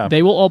 Okay, yeah.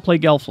 They will all play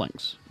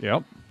Gelflings.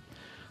 Yep.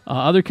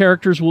 Other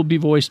characters will be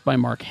voiced by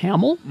Mark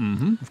Hamill.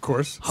 Of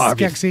course.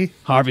 Skeksy.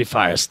 Harvey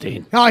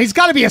Firestein. Oh, he's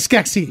got to be a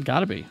Skeksy.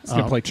 Got to be. He's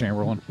going to play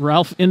Chamberlain.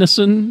 Ralph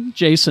Ineson,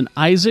 Jason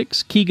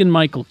Isaacs,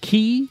 Keegan-Michael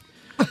Key,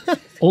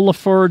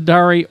 Olafur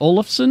Dari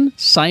Olafsson,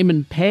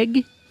 Simon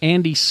Pegg,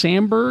 Andy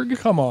Samberg.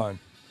 Come on.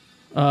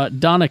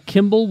 Donna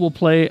Kimball will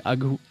play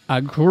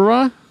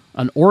Agura,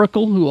 an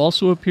oracle who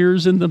also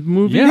appears in the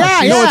movie.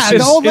 Yeah,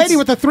 the old lady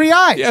with the 3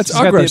 eyes. Yeah, it's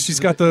Agra. She's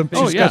got the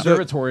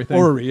observatory thing.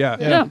 orrery,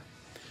 yeah.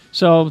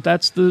 So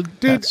that's Dude,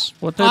 that's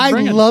what they're I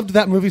bringing. loved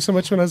that movie so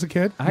much when I was a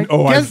kid.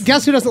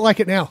 Guess who doesn't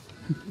like it now?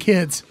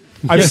 Kids.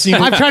 I've seen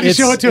it. I've tried to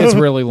show it to It's him.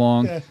 really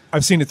long.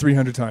 I've seen it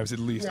 300 times at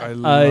least. I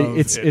love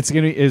It's it.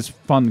 gonna is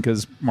fun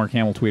because Mark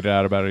Hamill tweeted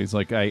out about it. He's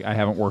like, I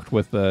haven't worked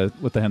with the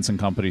Henson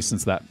Company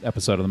since that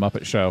episode of the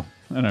Muppet Show,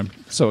 and I'm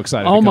so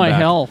excited. Oh to come my back.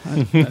 hell!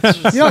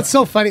 You know, it's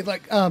so funny.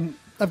 Like,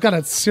 I've got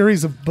a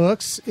series of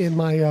books in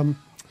my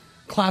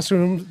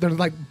classroom. They're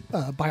like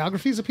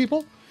biographies of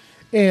people,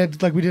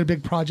 and like we did a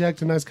big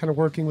project, and I was kind of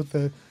working with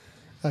the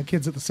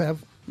kids at the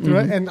Sev,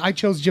 and I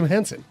chose Jim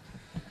Henson,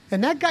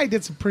 and that guy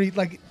did some pretty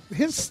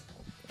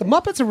the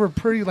Muppets were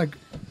pretty like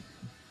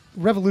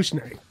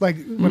revolutionary, like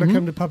when it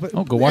came to puppet.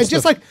 Oh, go watch and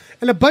just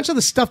and a bunch of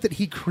the stuff that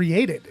he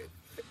created,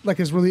 like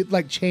has really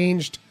like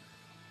changed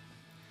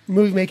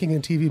movie making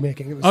and TV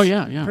making. It was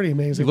pretty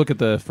amazing. You look at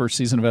the first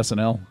season of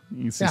SNL,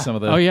 you can see some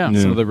of the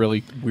some of the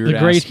really weird The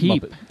Great ass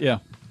Heap. Muppet. Yeah.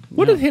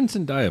 What did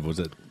Henson die of? Was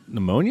it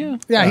pneumonia?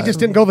 Yeah, he just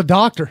didn't go to the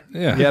doctor.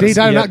 Yeah. He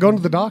died of not going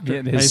to the doctor.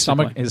 Yeah, his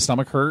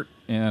stomach hurt,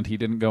 and he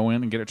didn't go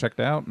in and get it checked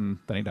out, and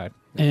then he died.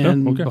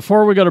 And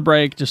before we go to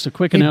break, just a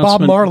quick Bob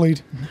announcement.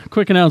 Marley'd.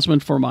 Quick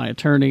announcement for my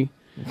attorney,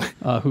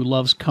 who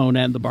loves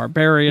Conan the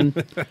Barbarian.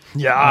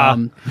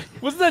 Wasn't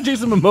that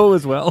Jason Momoa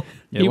as well?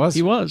 Yeah, it was.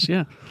 He was,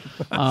 yeah.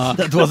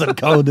 That wasn't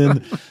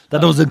Conan.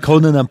 That wasn't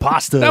Conan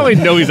Imposter. Now I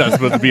know he's not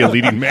supposed to be a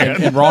leading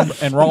man. and Ron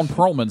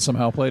Perlman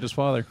somehow played his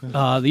father.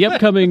 The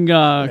upcoming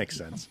Makes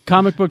sense.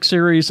 comic book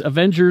series,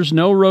 Avengers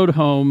No Road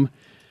Home,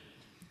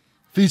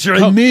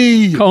 Featuring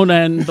me.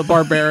 Conan the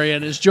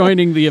Barbarian is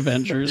joining the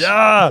Avengers.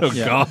 God.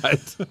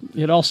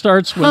 It all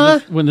starts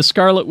when the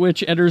Scarlet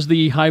Witch enters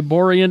the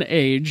Hyborian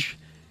Age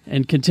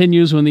and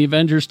continues when the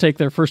Avengers take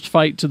their first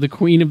fight to the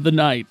Queen of the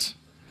Night.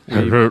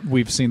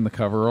 We've seen the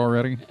cover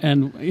already.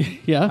 And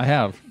I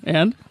have.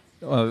 And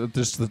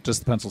just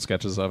the pencil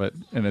sketches of it,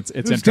 and it's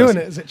Who's interesting. doing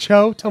it? Is it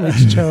Cho? Tell me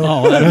it's Cho.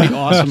 oh, that'd be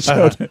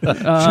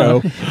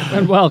awesome.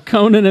 And while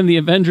Conan and the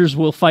Avengers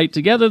will fight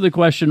together, the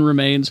question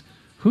remains: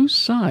 whose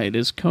side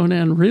is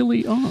Conan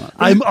really on?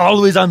 I'm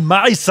always on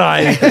my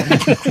side.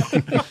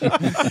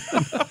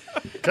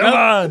 Come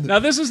on. Now,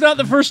 this is not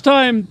the first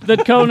time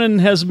that Conan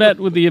has met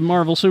with the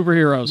Marvel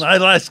superheroes.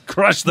 I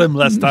crushed them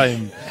last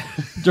time.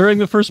 During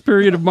the first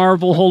period of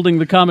Marvel holding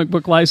the comic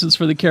book license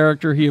for the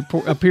character, he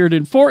appeared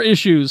in 4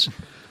 issues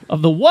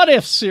of the What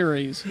If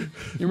series.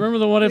 You remember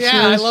the What If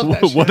Yeah, series? I love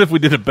that What if we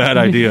did a bad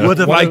idea? What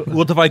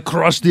if I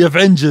crushed the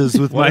Avengers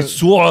with my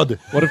sword?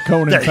 What if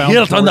Conan The found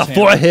hilt on the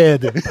Thor's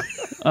hammer?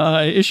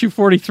 forehead. Issue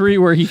 43,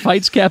 where he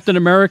fights Captain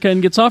America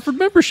and gets offered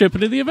membership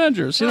into the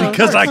Avengers. You know?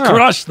 Because I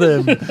crushed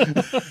them.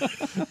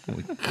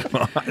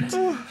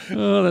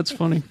 Oh, that's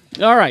funny.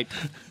 All right.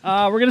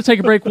 We're going to take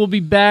a break. We'll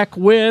be back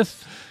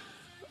with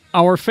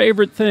our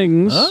favorite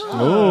things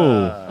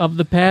of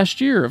the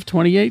past year of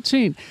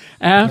 2018.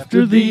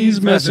 After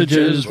these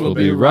messages, we'll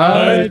be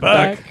right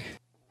back.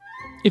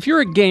 If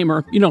you're a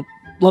gamer,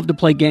 love to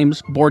play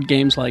games, board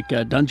games like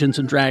Dungeons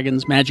 &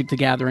 Dragons, Magic the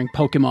Gathering,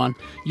 Pokemon,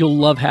 you'll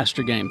love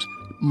Haster Games.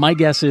 My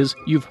guess is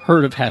you've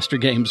heard of Haster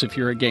Games if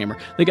you're a gamer.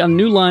 They got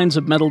new lines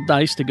of metal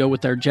dice to go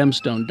with their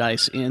gemstone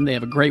dice in. They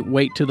have a great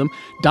weight to them.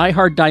 Die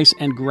Hard dice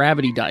and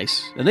Gravity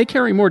dice. And they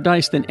carry more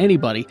dice than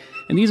anybody,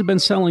 and these have been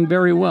selling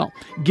very well.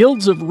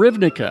 Guilds of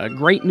Ravnica, a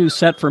great new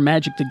set for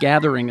Magic the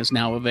Gathering, is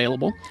now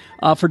available.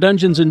 For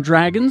Dungeons &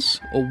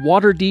 Dragons, a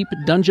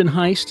Waterdeep Dungeon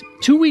Heist,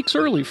 2 weeks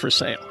early for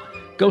sale.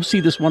 Go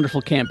see this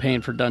wonderful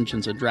campaign for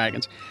Dungeons &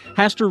 Dragons.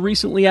 Haster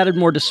recently added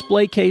more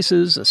display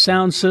cases, a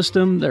sound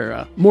system,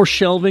 more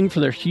shelving for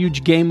their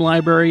huge game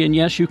library, and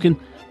yes, you can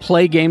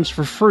play games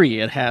for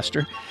free at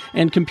Haster,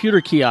 and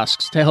computer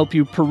kiosks to help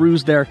you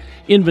peruse their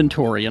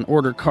inventory and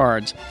order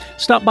cards.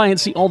 Stop by and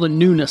see all the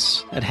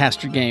newness at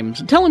Haster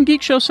Games. And tell them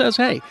Geek Show says,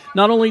 hey,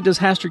 not only does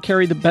Haster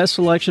carry the best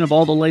selection of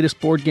all the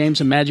latest board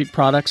games and Magic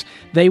products,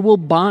 they will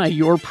buy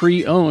your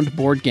pre-owned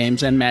board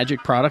games and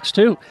Magic products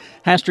too.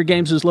 Haster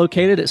Games is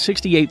located at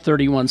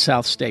 6831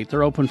 South State.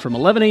 They're open from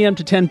 11 a.m.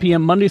 to 10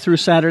 p.m. Monday through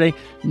Saturday,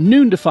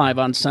 noon to 5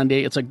 on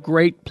Sunday. It's a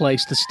great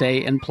place to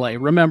stay and play.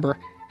 Remember,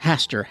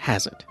 Haster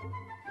has it.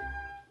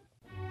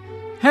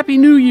 Happy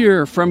New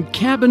Year from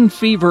Cabin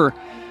Fever,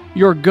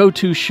 your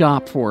go-to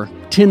shop for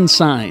tin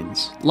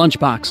signs,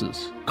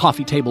 lunchboxes,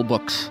 coffee table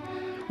books,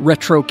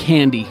 retro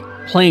candy,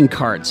 playing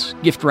cards,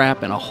 gift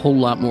wrap, and a whole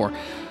lot more.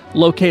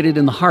 Located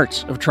in the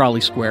heart of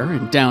Trolley Square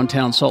in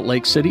downtown Salt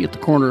Lake City at the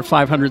corner of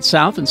 500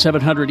 South and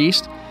 700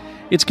 East,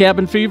 it's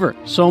Cabin Fever,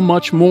 so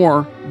much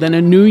more than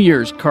a New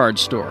Year's card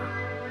store.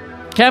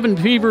 Cabin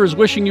Fever is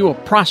wishing you a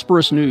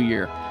prosperous New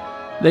Year.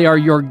 They are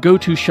your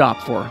go-to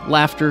shop for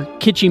laughter,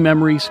 kitschy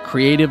memories,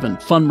 creative and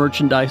fun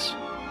merchandise.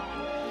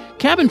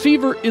 Cabin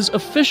Fever is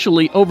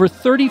officially over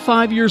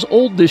 35 years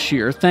old this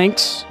year,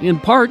 thanks, in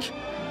part,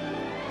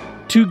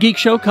 to Geek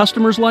Show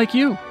customers like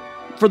you.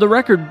 For the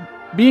record,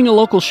 being a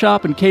local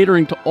shop and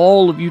catering to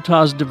all of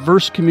Utah's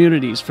diverse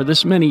communities for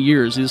this many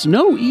years is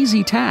no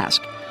easy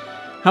task.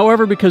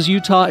 However, because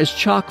Utah is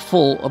chock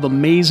full of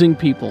amazing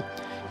people,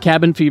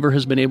 Cabin Fever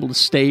has been able to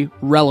stay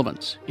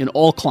relevant in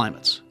all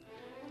climates.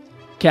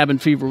 Cabin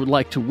Fever would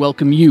like to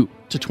welcome you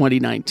to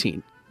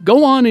 2019.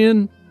 Go on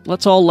in.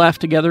 Let's all laugh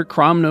together.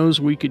 Crom knows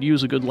we could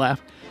use a good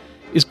laugh.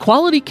 Is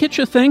quality kitsch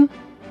a thing?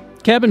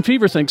 Cabin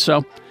Fever thinks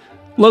so.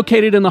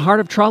 Located in the heart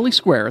of Trolley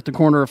Square at the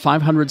corner of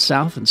 500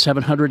 South and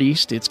 700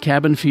 East, it's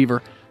Cabin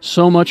Fever.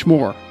 So much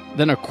more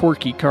than a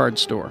quirky card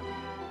store.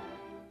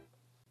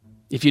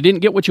 If you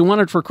didn't get what you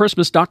wanted for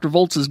Christmas, Dr.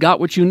 Volts has got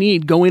what you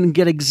need. Go in and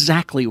get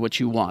exactly what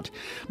you want.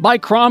 By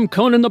Crom,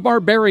 Conan the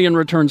Barbarian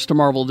returns to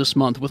Marvel this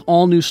month with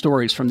all new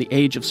stories from the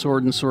Age of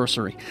Sword and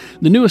Sorcery.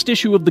 The newest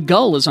issue of The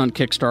Gull is on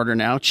Kickstarter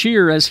now.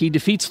 Cheer as he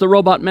defeats the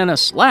robot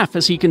menace, laugh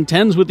as he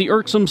contends with the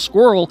irksome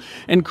squirrel,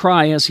 and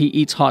cry as he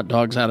eats hot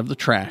dogs out of the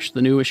trash.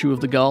 The new issue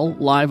of The Gull,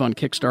 live on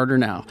Kickstarter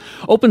now.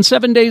 Open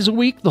 7 days a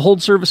week. The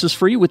hold service is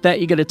free. With that,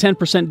 you get a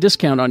 10%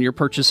 discount on your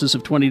purchases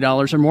of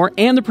 $20 or more,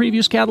 and the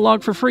previews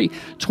catalog for free.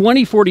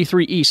 2043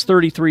 East,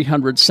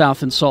 3300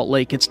 South in Salt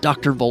Lake. It's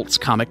Dr. Volt's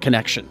Comic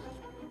Connection.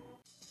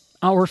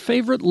 Our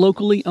favorite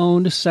locally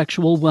owned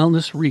sexual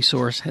wellness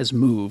resource has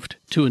moved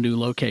to a new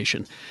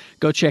location.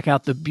 Go check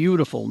out the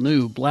beautiful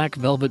new Black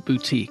Velvet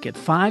Boutique at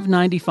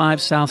 595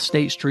 South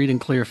State Street in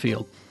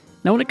Clearfield.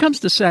 Now, when it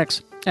comes to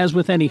sex, as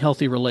with any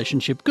healthy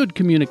relationship, good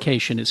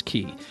communication is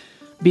key.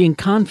 Being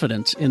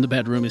confident in the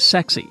bedroom is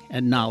sexy,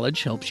 and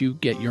knowledge helps you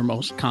get your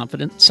most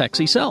confident,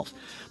 sexy self.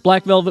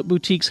 Black Velvet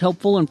Boutique's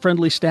helpful and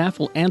friendly staff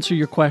will answer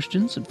your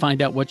questions and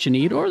find out what you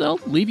need, or they'll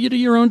leave you to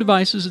your own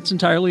devices. It's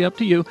entirely up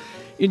to you.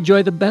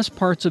 Enjoy the best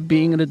parts of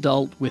being an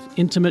adult with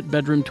intimate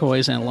bedroom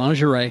toys and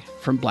lingerie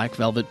from Black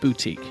Velvet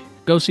Boutique.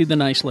 Go see the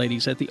nice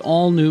ladies at the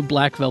all-new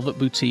Black Velvet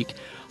Boutique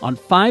on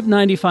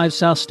 595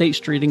 South State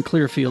Street in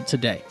Clearfield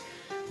today.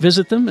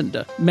 Visit them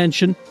and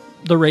mention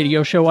the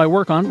radio show I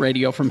work on,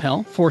 Radio from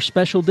Hell, for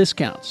special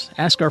discounts.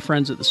 Ask our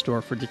friends at the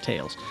store for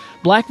details.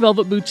 Black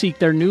Velvet Boutique,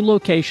 their new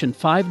location,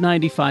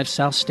 595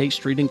 South State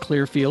Street in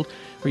Clearfield,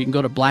 or you can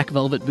go to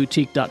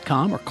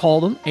blackvelvetboutique.com or call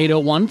them,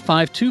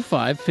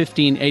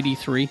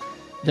 801-525-1583.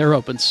 They're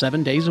open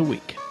 7 days a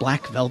week.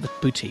 Black Velvet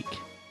Boutique.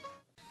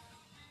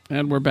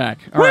 And we're back.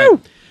 All right.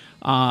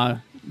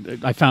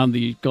 I found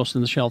the Ghost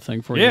in the Shell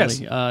thing for you.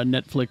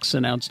 Netflix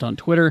announced on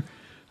Twitter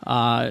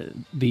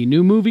the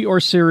new movie or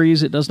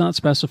series, it does not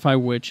specify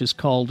which, is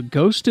called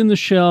Ghost in the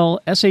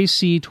Shell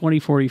SAC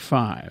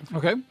 2045.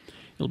 Okay.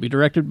 It'll be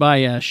directed by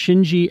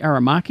Shinji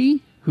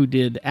Aramaki, who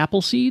did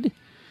Appleseed,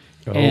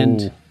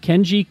 and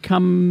Kenji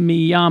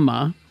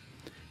Kamiyama,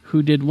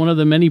 who did one of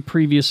the many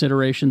previous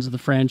iterations of the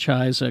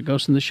franchise,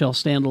 Ghost in the Shell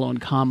Standalone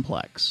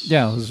Complex.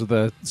 Yeah, those are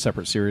the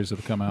separate series that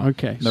have come out.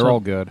 Okay. They're all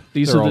good.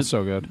 They're all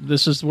so good.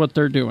 This is what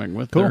they're doing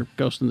with their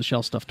Ghost in the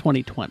Shell stuff.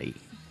 2020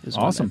 is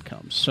awesome. when that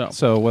comes.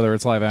 So whether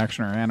it's live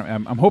action or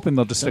I'm hoping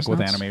they'll just stick with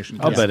animation.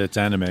 I'll bet it's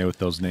anime with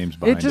those names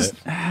behind it.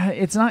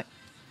 It's not.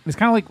 It's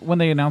kind of like when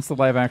they announced the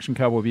live action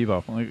Cowboy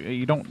Bebop. Like,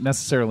 you don't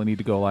necessarily need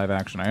to go live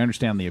action. I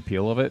understand the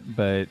appeal of it,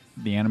 but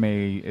the anime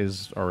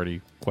is already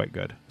quite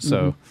good.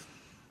 So,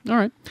 all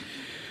right.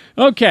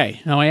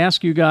 Okay, now I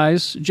ask you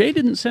guys. Jay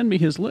didn't send me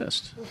his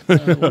list.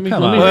 Let me then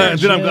I'm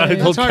glad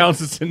it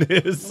counts in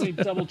his. Let me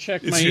double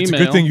check my It's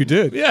email. a good thing you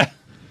did. Yeah.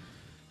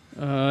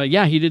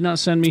 Yeah, he did not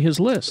send me his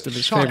list of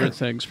his favorite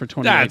things for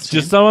 2018. That's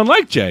just so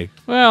unlike Jay.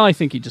 Well, I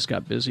think he just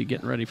got busy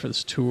getting ready for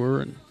this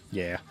tour, and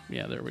Yeah.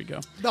 there we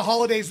go. The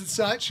holidays and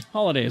such.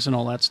 Holidays and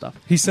all that stuff.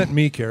 He sent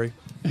me, Carrie.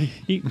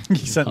 He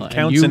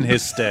Counts you- in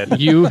his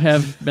stead. You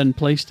have been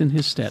placed in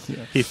his stead.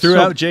 He threw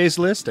So- out Jay's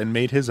list and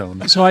made his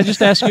own. So I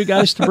just asked you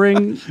guys to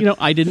bring,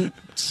 I didn't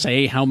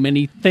say how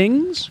many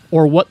things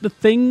or what the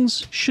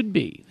things should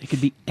be. They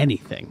could be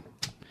anything.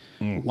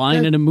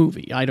 Line in a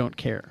movie. I don't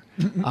care.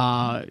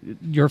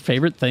 Your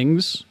favorite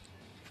things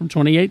from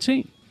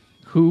 2018.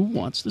 Who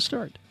wants to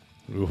start?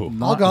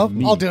 I'll go.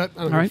 me. I'll do it.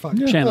 I don't All right. give a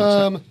fuck.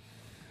 Chandler,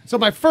 So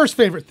my first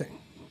favorite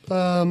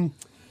thing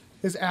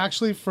is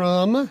actually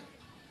from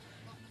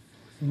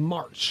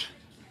March.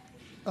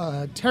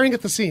 Tearing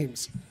at the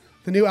Seams,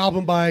 the new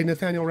album by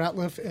Nathaniel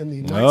Rateliff and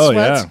the Night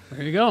Sweats.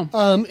 there you go.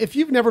 If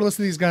you've never listened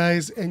to these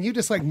guys and you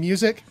just like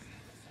music,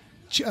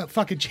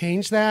 fucking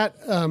change that.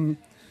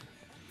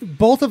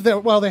 Both of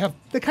them,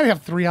 they kind of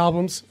have 3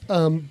 albums,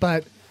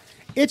 but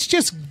it's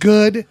just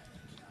good,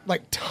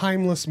 like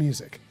timeless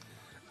music.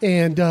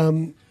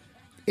 And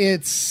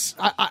it's,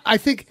 I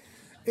think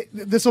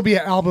this will be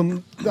an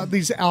album,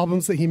 these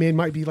albums that he made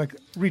might be like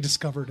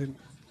rediscovered and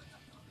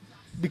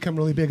become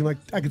really big. And like,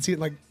 I could see it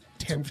like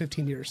 10,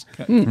 15 years.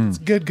 It's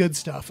good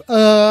stuff. Kind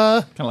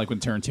of like when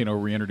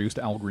Tarantino reintroduced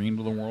Al Green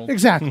to the world.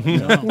 Exactly.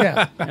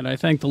 Yeah. And I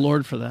thank the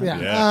Lord for that.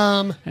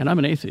 Yeah. And I'm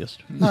an atheist.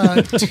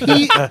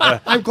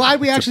 I'm glad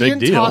we actually big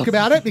didn't deal. talk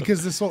about it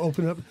because this will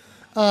open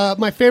up.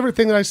 My favorite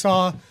thing that I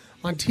saw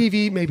on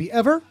TV, maybe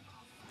ever,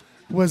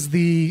 was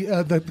the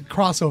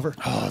crossover.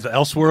 Oh, the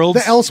Elseworlds. The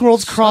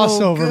Elseworlds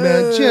crossover,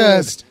 man.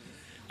 Just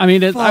I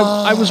mean,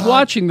 I was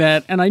watching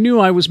that, and I knew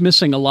I was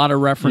missing a lot of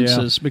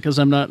references because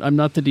I'm not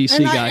the DC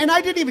guy. and I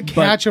didn't even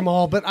catch them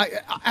all, but I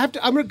have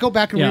to. I'm going to go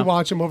back and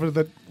rewatch them over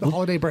the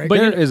holiday break. But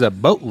There is a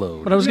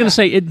boatload. But I was going to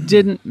say it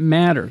didn't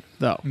matter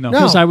though, No.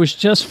 because I was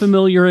just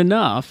familiar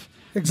enough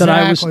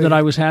Exactly. that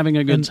I was having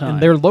a good time.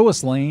 And their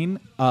Lois Lane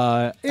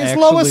Is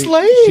Lois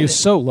Lane. She's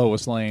so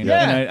Lois Lane.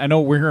 Yeah. And I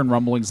know we're hearing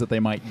rumblings that they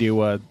might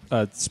do a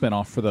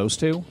spinoff for those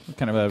two.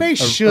 Kind of They a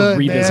should,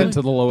 revisit man.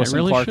 to the Lois They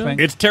really and Clark should. thing.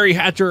 It's Terry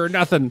Hatcher or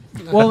nothing.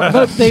 Well,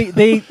 but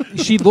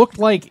she looked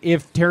like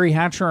if Terry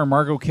Hatcher and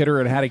Margot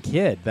Kidder had a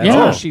kid. That's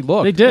Yeah. how she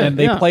looked. They did, and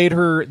they yeah. played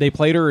her. They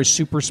played her as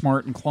super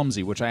smart and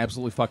clumsy, which I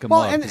absolutely fucking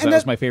Well, love. and- Because and that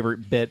was that- my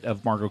favorite bit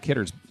of Margot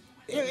Kidder's.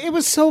 it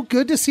was so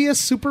good to see a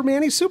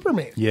Superman-y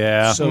Superman.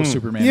 Yeah. So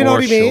Superman. You know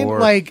what I mean? sure.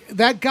 Like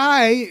that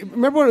guy.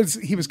 Remember when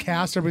he was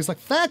cast? Everybody's like,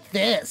 "Fuck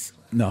this."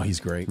 No, he's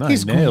great. No,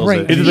 He's he nails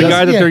great. it. Is it He the does-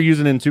 guy that yeah. they're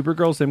using in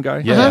Supergirl? Same guy?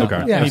 Yeah.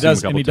 Okay. Yeah. And he I've seen him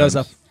does. a And he couple does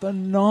a times.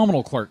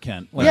 phenomenal Clark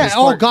Kent. Like Yeah. his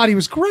Oh Clark- God, he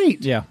was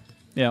great. Yeah.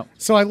 Yeah.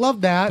 So I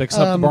love that.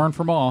 Fixing up the barn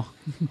for Ma.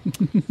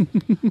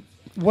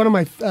 One of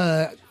my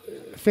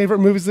favorite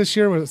movies this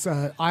year was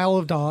Isle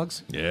of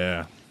Dogs.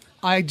 Yeah.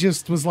 I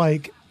just was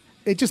like,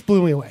 it just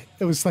blew me away.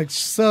 It was like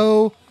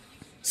so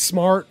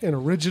smart and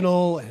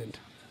original and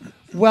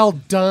well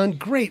done.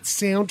 Great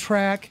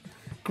soundtrack,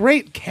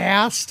 great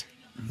cast,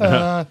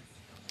 and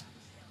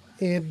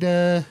is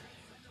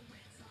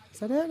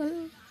that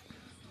it?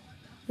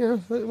 Yeah,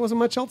 there wasn't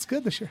much else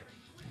good this year.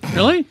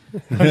 really?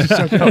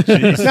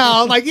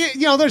 No, like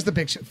you know, there's the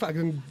big shit,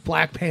 fucking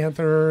Black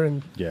Panther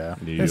and Yeah.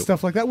 and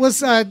stuff like that.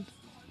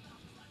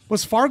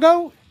 Was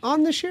Fargo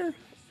on this year?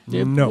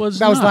 It No. was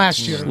That was not. last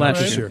year,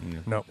 Last right? year.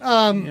 No.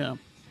 Yeah.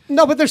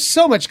 No, but there's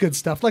so much good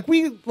stuff.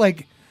 We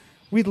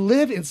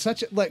live in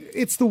such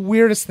it's the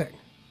weirdest thing.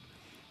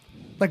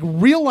 Like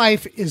real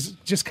life is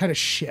just kind of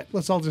shit.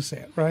 Let's all just say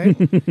it,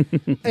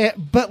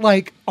 right? But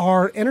like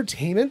our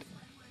entertainment,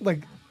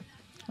 like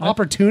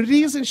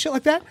opportunities and shit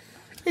like that,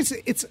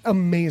 it's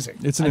amazing.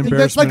 It's an I think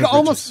that's embarrassment like of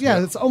almost riches.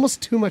 Yeah. it's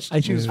almost too much to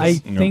choose from.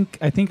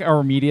 I think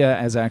our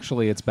media is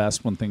actually its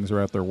best when things are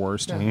at their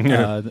worst.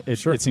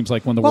 It seems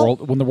like when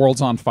the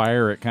world's on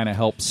fire, it kind of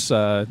helps.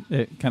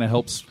 It kind of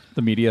helps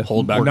the media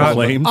Hold back work the out.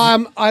 flames.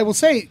 I will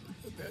say,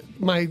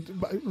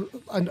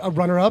 a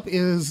runner-up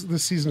is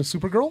this season of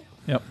Supergirl,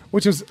 Yep.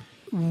 which is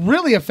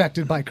really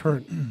affected by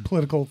current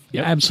political.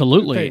 Yeah,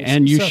 absolutely. things.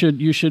 And you So-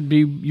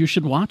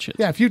 should watch it.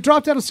 Yeah, if you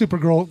dropped out of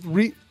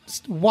Supergirl,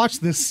 watch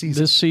this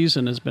season. This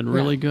season has been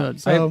really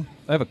good. So-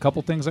 I have a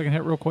couple things I can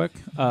hit real quick.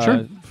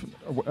 Sure.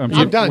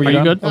 I'm done. Were Are you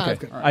you done? good? Okay.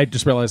 Okay. I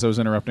just realized I was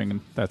interrupting,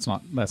 and that's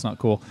not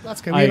cool.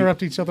 That's okay. We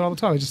interrupt each other all the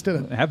time. I just did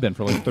it. I have been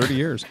for like 30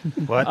 years.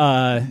 What?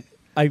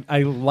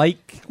 I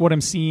like what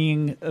I'm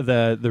seeing,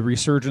 the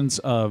resurgence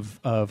of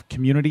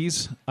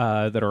communities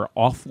that are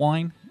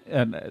offline,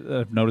 and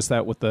I've noticed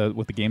that with the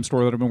game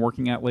store that I've been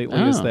working at lately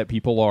is Oh. that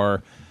people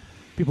are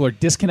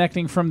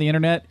disconnecting from the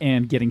internet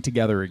and getting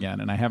together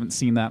again, and I haven't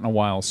seen that in a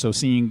while. So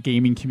seeing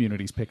gaming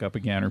communities pick up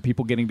again, or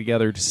people getting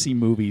together to see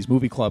movies,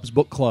 movie clubs,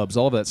 book clubs,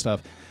 all of that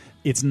stuff.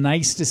 It's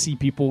nice to see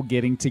people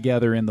getting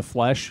together in the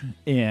flesh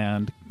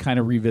and kind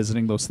of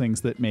revisiting those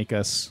things that make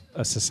us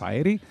a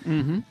society,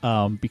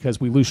 because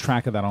we lose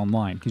track of that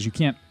online. Because you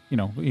can't,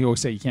 you always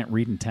say you can't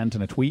read intent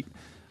in a tweet.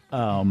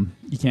 You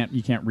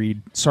can't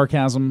read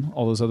sarcasm,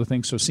 all those other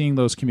things. So seeing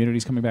those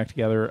communities coming back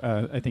together,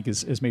 I think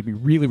has made me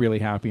really, really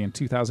happy. And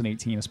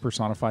 2018 has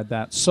personified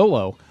that.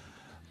 Solo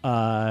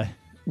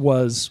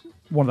was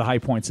one of the high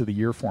points of the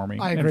year for me.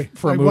 I And agree.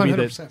 for a I movie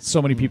 100%. that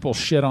so many people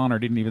shit on or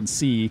didn't even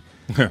see,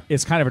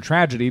 it's kind of a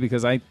tragedy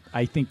because I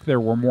think there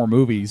were more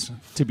movies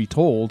to be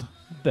told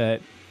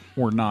that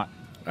were not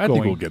I going.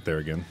 think we'll get there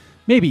again.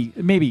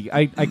 Maybe.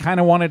 I kind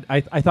of wanted.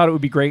 I thought it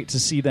would be great to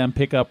see them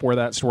pick up where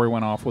that story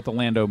went off with the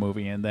Lando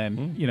movie, and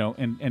then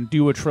and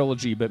do a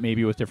trilogy, but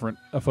maybe with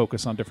a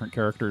focus on different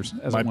characters.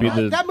 As Might it be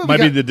went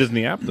on. the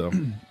Disney app though.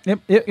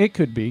 It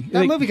could be.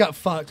 That movie got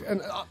fucked,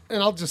 and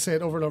I'll just say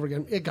it over and over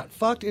again. It got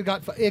fucked.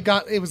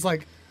 It was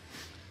like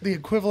the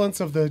equivalence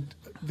of the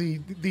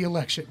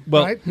election,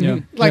 right?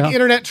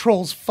 Internet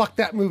trolls fucked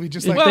that movie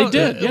just like they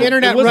did. The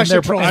internet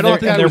Russia trolls. I don't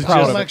think they're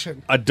proud of it.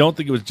 election. I don't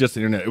think it was just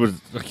the internet. It was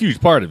a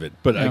huge part of it.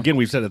 But again,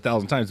 we've said it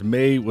 1,000 times.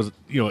 May was,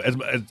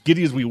 as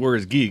giddy as we were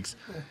as geeks,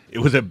 it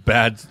was a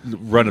bad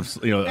run of,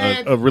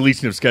 a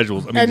releasing of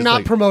schedules. I mean, And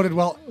not promoted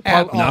well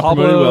at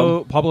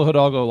all. Pablo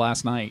Hidalgo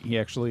last night, he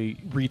actually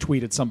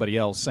retweeted somebody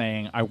else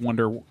saying, "I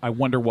wonder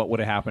what would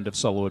have happened if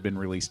Solo had been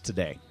released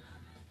today."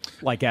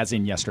 Like as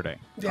in yesterday.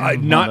 I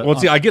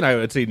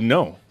would say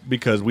no,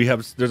 because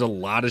there's a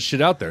lot of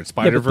shit out there.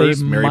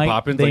 Spider-Verse, Mary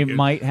Poppins. They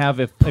might have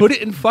put it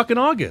in fucking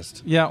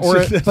August. Yeah,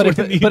 but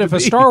if a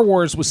Star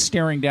Wars was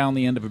staring down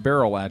the end of a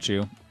barrel at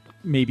you,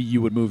 maybe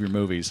you would move your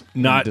movies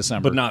in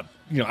December. But not.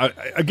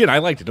 I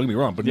liked it. Don't get me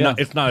wrong, but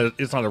it's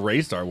not a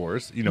Ray Star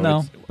Wars.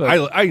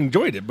 I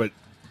enjoyed it, but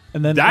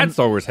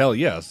Star Wars, hell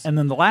yes. And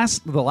then the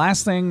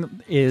last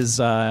thing is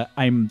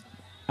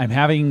I'm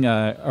having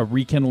a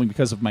rekindling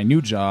because of my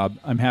new job.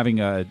 I'm having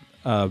a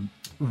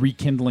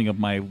rekindling of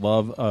my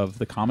love of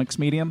the comics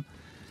medium,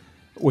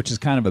 which is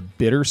kind of a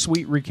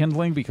bittersweet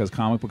rekindling because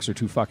comic books are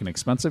too fucking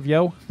expensive,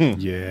 yo.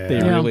 Yeah.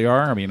 They really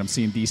are. I mean, I'm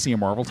seeing DC and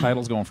Marvel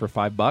titles going for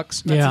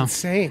 $5. That's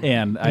insane.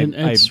 And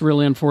it's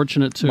really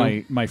unfortunate,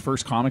 too. My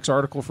first comics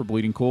article for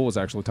Bleeding Cool was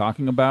actually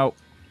talking about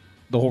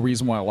the whole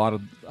reason why a lot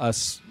of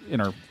us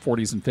in our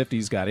 40s and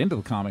 50s got into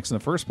the comics in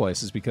the first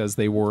place is because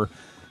they were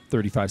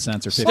 35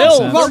 cents or 50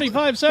 cents.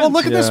 35 cents. Well,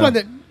 look at this one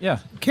that Yeah.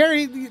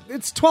 Carrie,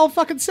 it's 12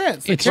 fucking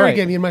cents. That It's Carrie right.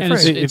 gave me and my And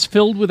friend. it's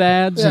filled with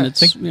ads, Yeah. and it's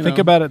Think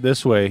about it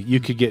this way: you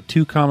could get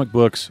 2 comic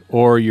books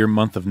or your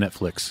month of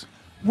Netflix.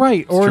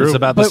 Right, It's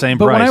about the same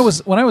but price.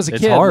 when I was a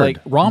It's kid, hard. like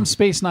ROM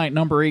Space Knight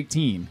number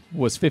 18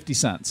 was 50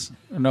 cents.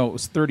 No, it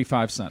was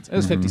 35 cents. It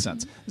was 50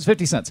 cents. It was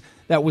 50 cents.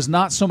 That was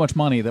not so much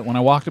money that when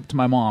I walked up to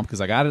my mom, because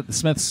I got it at the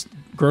Smith's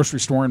grocery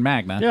store in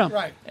Magna. Yeah.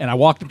 Right. And I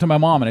walked up to my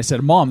mom and I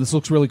said, "Mom, this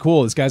looks really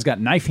cool. This guy's got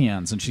knife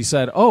hands." And she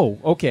said, "Oh,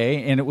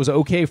 okay." And it was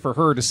okay for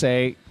her to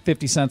say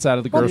 50 cents out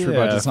of the grocery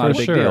budget. It's not a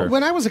big deal.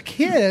 When I was a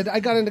kid, I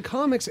got into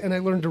comics and I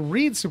learned to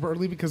read super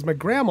early because my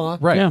grandma,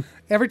 Right. Yeah.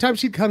 every time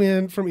she'd come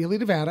in from Ely,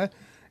 Nevada,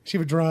 she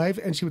would drive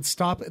and she would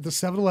stop at the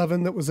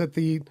 7-Eleven that was at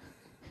the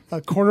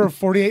corner of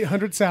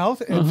 4800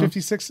 South and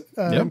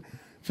 5600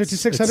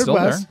 It's still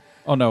West. there.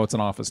 Oh, no, it's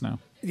an office now.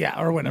 Yeah,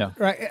 or whatever.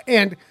 Yeah. Right.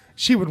 And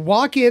she would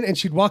walk in and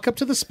she'd walk up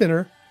to the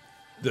spinner.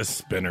 The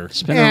spinner.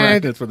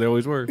 And- That's what they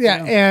always were.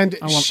 Yeah, and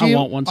I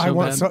want one so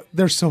bad.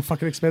 they're so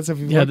fucking expensive.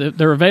 Yeah,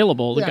 they're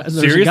available. Yeah.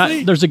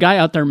 There's a guy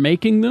out there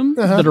making them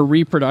that are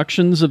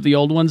reproductions of the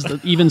old ones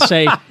that even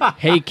say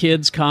 "Hey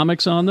Kids"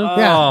 comics on them.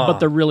 Yeah. but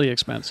they're really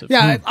expensive.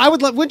 Yeah, I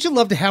would love. Wouldn't you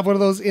love to have one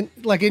of those in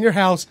your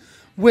house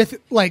with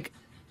like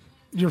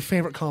your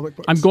favorite comic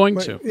books? I'm going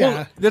Like, to.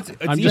 Yeah,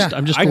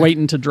 I'm just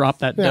waiting to drop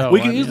that Yeah. dough.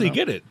 We can easily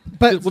get it.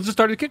 But- we'll just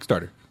start a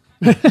Kickstarter.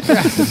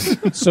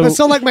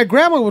 so like my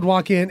grandma would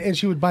walk in and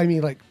she would buy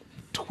me like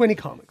 20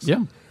 comics.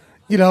 Yeah.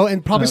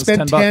 And probably And that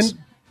spend was $10.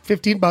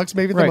 10, $15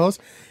 maybe Right. the most.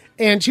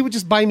 And she would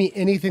just buy me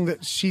anything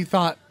that she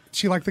thought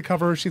she liked the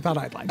cover, she thought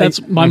I'd like.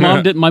 That's my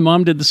mom did. My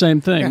mom did the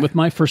same thing Yeah. with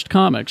my first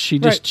comics. She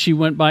Right. she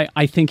went by.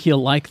 I think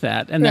he'll like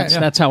that, and Yeah.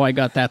 that's how I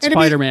got that And it'd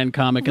be- Spider-Man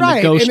comic and Right,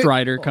 the Ghost and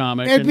Rider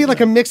comic. It'd be and- like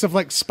a mix of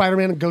like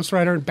Spider-Man and Ghost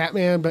Rider and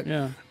Batman, but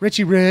Yeah.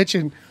 Richie Rich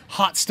and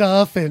Hot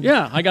Stuff and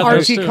Yeah, I got those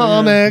Archie too, yeah.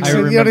 comics. I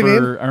and, you know what I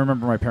mean?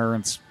 remember my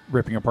parents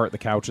ripping apart the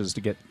couches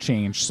to get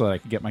change so that I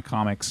could get my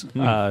comics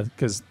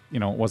because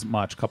it wasn't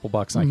much, a couple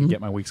bucks, and I could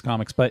get my week's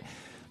comics. But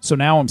so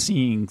now I'm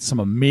seeing some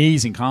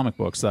amazing comic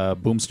books.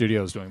 Boom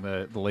Studios doing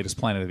the latest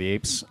Planet of the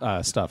Apes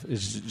stuff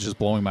is just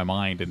blowing my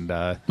mind. And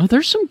Oh,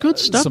 there's some good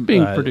stuff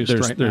being produced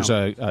right there's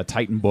now.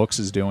 Titan Books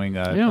is doing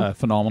Yeah. a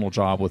phenomenal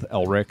job with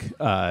Elric.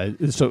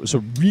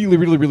 So really,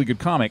 really, really good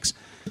comics.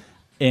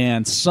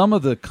 And some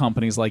of the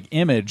companies like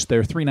Image,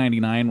 they're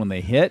 $3.99 when they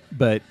hit,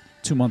 but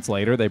 2 months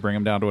later they bring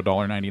them down to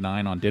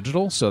 $1.99 on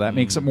digital. So that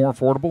makes it more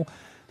affordable.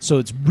 So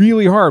it's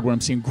really hard when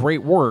I'm seeing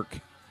great work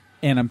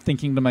and I'm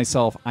thinking to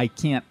myself, I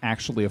can't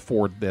actually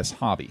afford this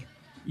hobby.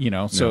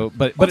 So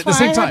but That's at the why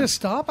same I had time, to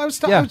stop. I was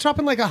Yeah.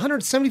 dropping like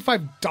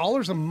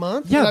 $175 a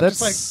month. yeah, and I'm that's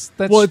just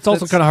Well, it's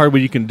also kind of hard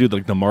when you can do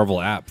like the Marvel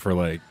app for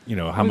like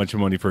how much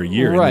money for a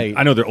year. Right. And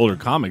I know they're older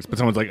comics, but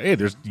someone's like, hey,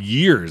 there's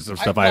years of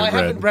stuff I've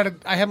read.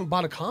 I haven't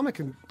bought a comic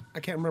and I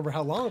can't remember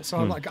how long. So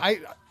I'm like,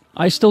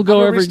 I still go I'm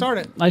gonna every. restart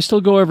it. I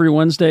still go every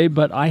Wednesday,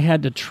 but I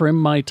had to trim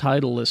my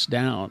title list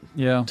down.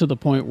 Yeah. To the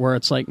point where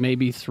it's like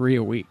maybe 3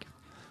 a week.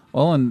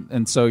 Well,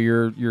 and so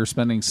you're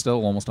spending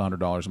still almost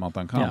 $100 a month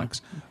on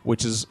comics,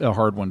 which is a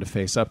hard one to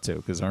face up to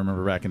because I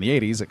remember back in the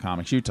 80s at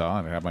Comics Utah,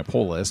 I'd have my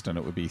pull list and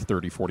it would be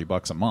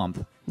 $30-$40 a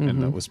month,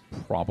 and that was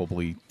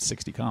probably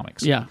 60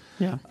 comics. Yeah.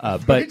 Yeah.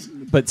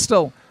 But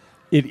still,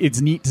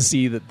 it's neat to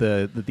see that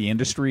the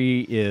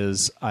industry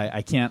is.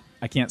 I can't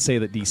say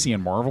that DC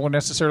and Marvel are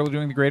necessarily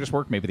doing the greatest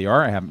work. Maybe they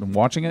are. I haven't been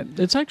watching it.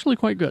 It's actually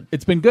quite good.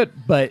 It's been good,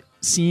 but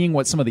seeing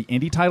what some of the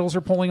indie titles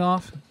are pulling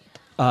off,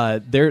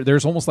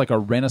 there's almost like a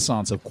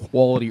renaissance of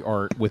quality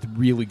art with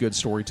really good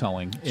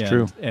storytelling. It's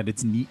true, and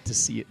it's neat to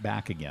see it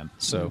back again.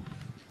 So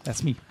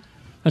that's me.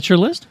 That's your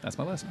list? That's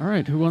my list. All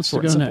right, who wants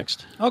Short to go and simple.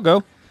 next? I'll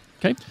go.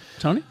 Okay,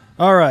 Tony?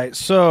 All right,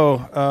 so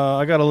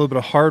I got a little bit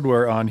of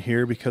hardware on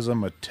here because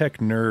I'm a tech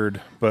nerd,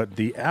 but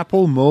the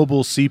Apple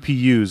mobile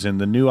CPUs in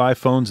the new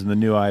iPhones and the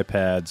new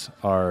iPads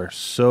are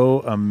so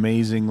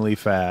amazingly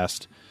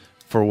fast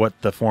for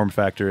what the form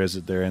factor is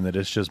that they're in that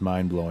it's just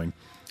mind-blowing.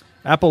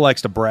 Apple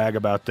likes to brag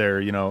about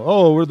their,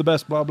 oh, we're the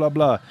best, blah, blah,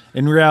 blah.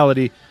 In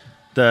reality,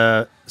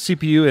 the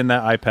CPU in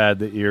that iPad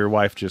that your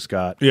wife just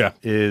got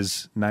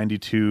is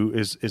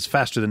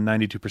faster than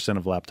 92%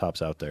 of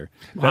laptops out there.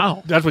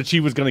 Wow. That's what she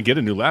was going to get,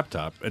 a new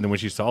laptop. And then when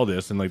she saw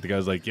this, and like the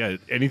guy's like, yeah,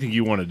 anything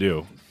you want to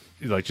do.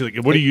 She's like,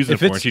 what are you using it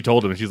for? And she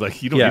told him, and she's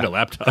like, you don't need a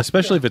laptop.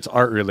 Especially if it's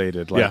art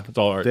related. Like, it's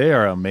all art. They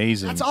are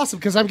amazing. That's awesome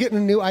because I'm getting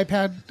a new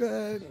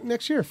iPad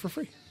next year for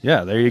free.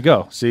 Yeah, there you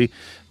go. See,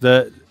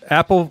 the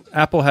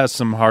Apple has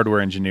some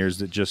hardware engineers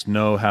that just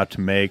know how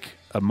to make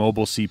a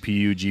mobile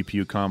CPU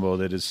GPU combo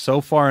that is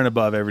so far and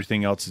above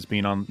everything else that's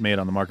being made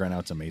on the market right now.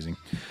 It's amazing.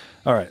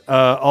 All right.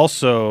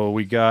 Also,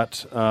 we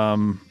got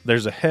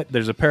there's a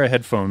pair of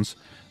headphones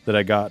that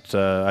I got.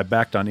 I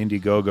backed on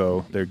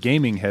Indiegogo. They're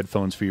gaming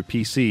headphones for your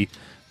PC.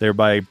 They're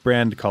by a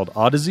brand called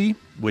Odyssey,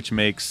 which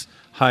makes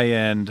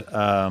high-end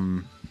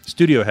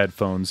studio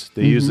headphones.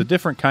 They use a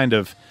different kind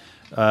of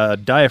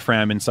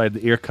diaphragm inside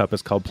the ear cup.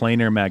 It's called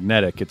planar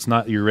magnetic. It's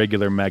not your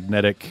regular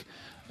magnetic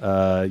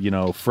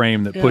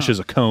frame that pushes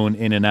a cone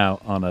in and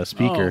out on a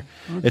speaker.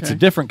 Oh, okay. It's a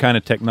different kind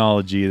of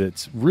technology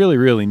that's really,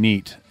 really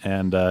neat,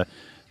 and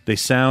they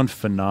sound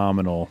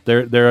phenomenal.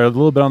 They're a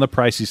little bit on the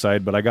pricey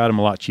side, but I got them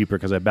a lot cheaper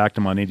because I backed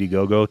them on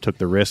Indiegogo, took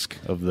the risk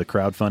of the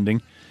crowdfunding.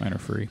 Mine are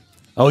free.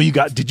 Oh,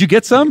 did you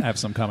get some? I have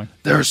some coming.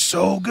 They're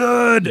so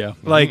good. Yeah.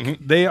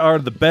 Like, they are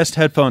the best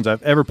headphones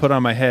I've ever put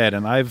on my head,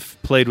 and I've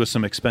played with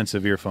some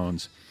expensive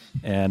earphones.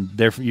 And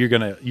you're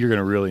gonna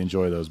really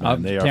enjoy those,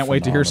 man. They can't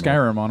wait to hear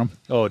Skyrim on them.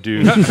 Oh,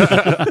 dude,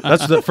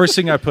 that's the first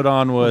thing I put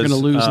on was. We're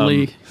gonna lose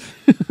Lee.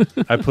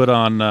 I put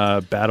on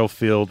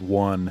Battlefield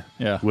 1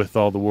 Yeah. with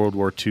all the World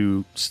War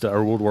II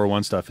or World War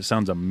I stuff. It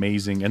sounds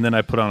amazing. And then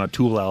I put on a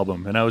Tool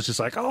album, and I was just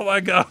like, oh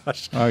my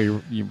gosh! Oh,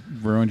 you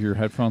ruined your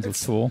headphones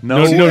with Tool?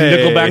 No way.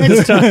 Nickelback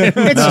this time.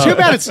 It's too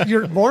bad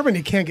you're Mormon.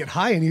 You can't get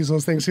high and use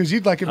those things because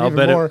you'd like it even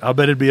more. I'll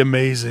bet it'd be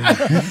amazing.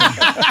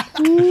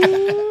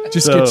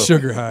 Just get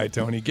sugar high,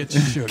 Tony. Get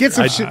your sugar. Get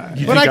some high.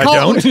 shit. When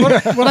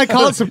I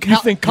call it some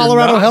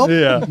Colorado help.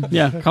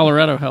 Yeah,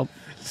 Colorado help.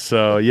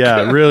 So,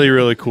 yeah, really,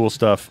 really cool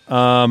stuff.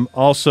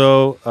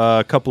 Also,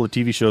 a couple of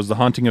TV shows. The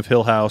Haunting of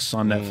Hill House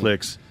on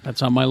Netflix.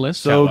 That's on my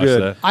list. So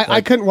good.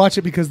 I couldn't watch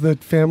it because the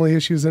family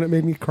issues in it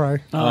made me cry.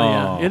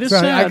 Oh, yeah. It is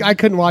So sad. I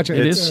couldn't watch it.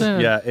 It is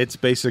sad. Yeah, it's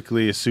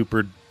basically a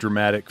super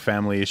dramatic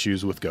family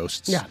issues with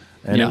ghosts. Yeah.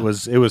 And it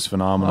was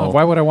phenomenal.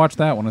 Why would I watch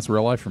that when it's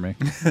real life for me?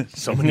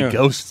 So many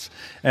ghosts.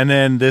 And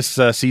then this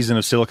season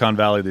of Silicon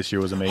Valley this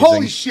year was amazing.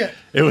 Holy shit.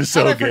 It was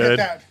How so did I forget good.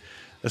 that?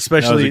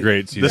 Especially That was a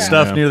great season, the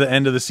stuff yeah. near the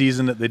end of the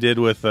season that they did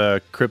with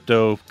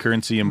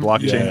cryptocurrency and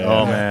blockchain. Yeah.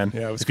 Oh, man.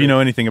 Yeah, it was if you know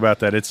anything about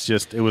that,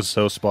 it was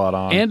so spot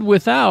on. And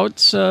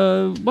without,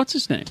 what's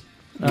his name?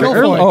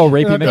 Guilfoyle. Oh,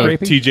 Rapey McRapey?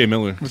 TJ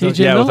Miller.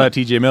 Without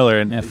TJ Miller.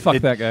 And Yeah, fuck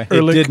that guy.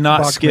 Ehrlich It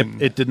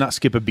did not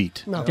skip a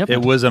beat. No. Yep.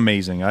 It was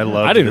amazing. I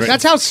loved didn't it.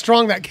 That's how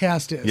strong that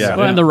cast is. Yeah.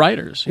 Well, and the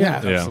writers.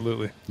 Yeah.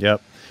 Absolutely.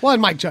 Yep. Well,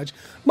 and Mike Judge.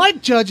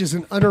 Mike Judge is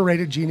an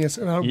underrated genius,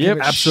 and I don't give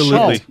a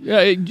absolutely. shit.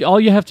 Yeah, all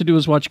you have to do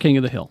is watch King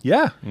of the Hill.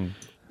 Yeah.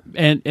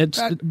 And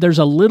there's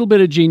a little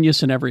bit of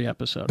genius in every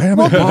episode.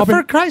 Well,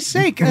 for Christ's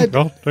sake,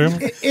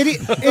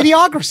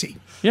 Idiocracy.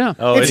 Yeah.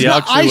 Oh, It's it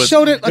not- actually was,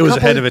 showed it. it was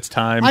ahead of its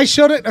time. I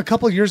showed it a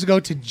couple of years ago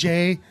to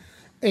Jay,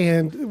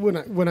 and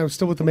when I was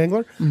still with the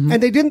Mangler, Mm-hmm.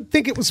 and they didn't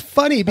think it was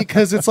funny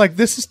because it's like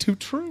this is too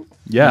true,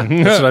 yeah,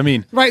 that's what I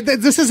mean. right?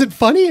 This isn't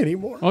funny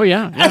anymore. Oh,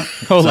 yeah. yeah.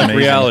 Like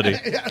reality.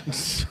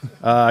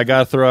 I got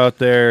to throw out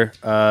there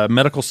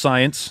medical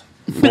science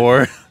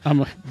for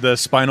I'm the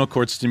spinal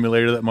cord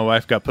stimulator that my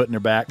wife got put in her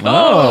back.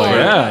 Oh,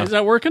 yeah. Is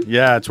that working?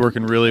 Yeah, it's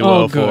working really Oh,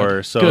 well good. for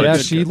her. So Good. Yeah,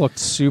 it's- she looked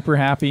super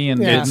happy and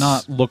Yes. did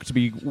not look to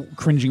be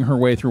cringing her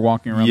way through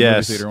walking around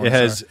yes, the movie theater. it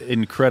has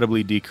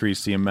incredibly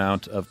decreased the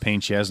amount of pain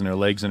she has in her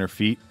legs and her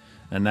feet.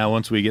 And now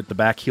once we get the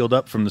back healed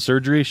up from the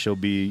surgery, she'll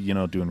be,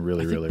 doing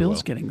really, I think really Bill's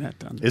well. getting that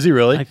done. Is he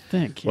really? I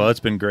think. Well,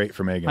 it's been great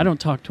for Megan. I don't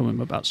talk to him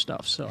about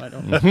stuff, so I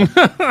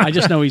don't. I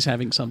just know he's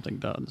having something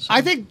done. So. I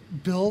think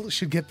Bill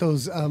should get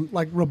those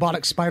like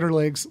robotic spider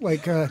legs,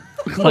 like Like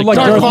Darth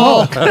Darth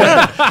Maul.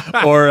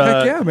 Or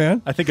Heck yeah,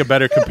 man. I think a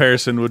better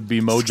comparison would be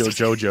Mojo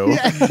Jojo.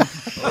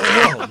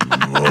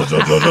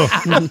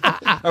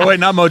 Oh wait,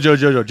 not Mojo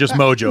Jojo, just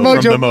Mojo,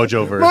 from the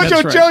Mojoverse. Mojo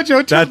That's right.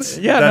 Jojo. That's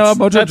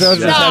Mojo Jojo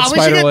just had we should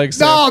spider get, legs.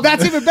 No,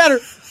 that's even better.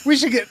 We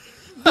should get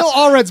Bill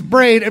Allred's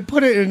brain and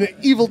put it in an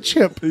evil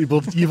chimp.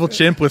 evil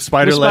chimp with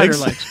spider With legs.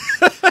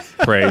 spider legs.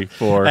 pray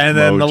for. And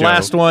then the Mojo.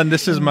 last one.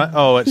 This is my.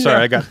 Oh,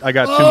 sorry. I got two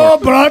Oh, more.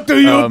 brought to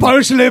you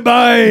partially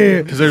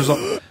by Because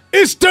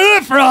there's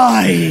Stir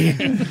Fry.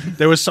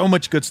 there was so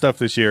much good stuff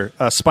this year.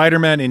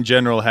 Spider-Man in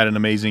general had an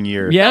amazing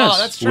year. Yes. Oh,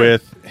 that's true.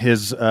 With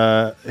his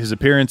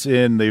appearance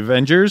in the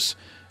Avengers,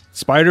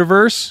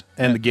 Spider-Verse,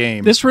 and the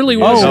game. This really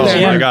was. Oh,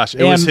 yeah. my gosh,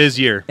 it was his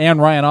year.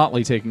 And Ryan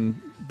Otley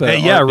taking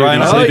the art Ryan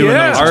duties Otley of doing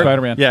art the for art.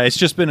 Spider-Man. Yeah, it's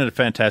just been a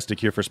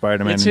fantastic year for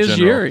Spider-Man. It's in his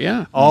general. year,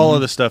 yeah. All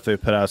of the stuff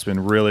they've put out has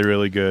been really,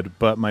 really good.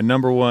 But my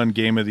number one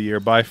game of the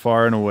year, by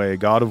far and away,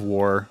 God of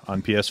War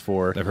on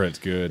PS4, I've heard it's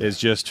good. is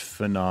just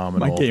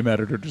phenomenal. My game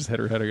editor just hit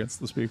her head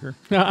against the speaker.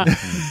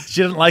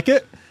 She didn't like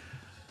it.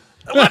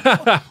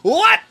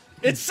 What?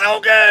 It's so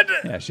good.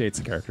 Yeah, she hates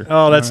the character.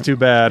 Oh, that's too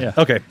bad. Yeah.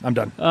 Okay, I'm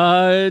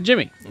done.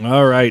 Jimmy.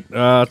 All right.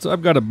 So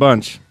I've got a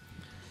bunch.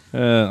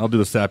 I'll do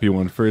the sappy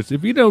one first.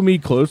 If you know me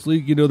closely,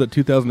 you know that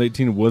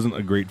 2018 wasn't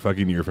a great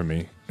fucking year for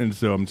me. And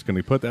so I'm just going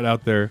to put that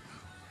out there.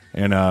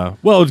 And,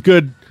 well, it's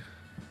good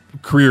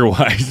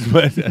career-wise,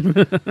 but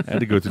I had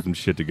to go through some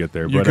shit to get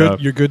there. You're but,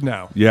 good. You're good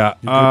now. Yeah.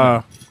 You're good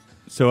now.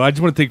 So I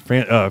just want to thank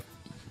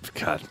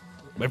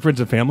my friends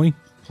and family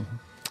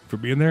for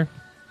being there.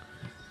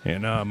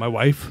 And my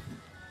wife.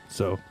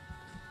 So,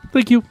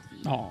 thank you.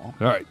 Oh, All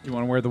right. You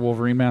want to wear the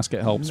Wolverine mask?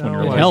 It helps when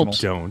No, you're it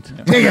emotional. helps.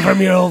 Don't. Take it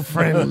from your old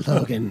friend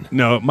Logan.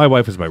 No, my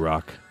wife is my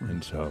rock.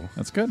 And so,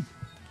 That's good.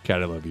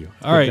 Kat, I love you. Good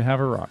All right. to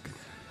have a rock.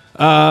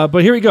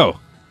 But here we go.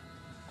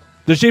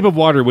 The Shape of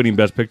Water winning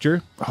Best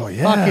Picture. Oh,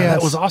 yeah. Fuck yes.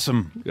 That was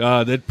awesome.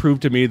 That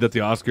proved to me that the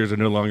Oscars are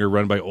no longer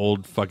run by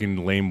old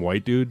fucking lame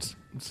white dudes.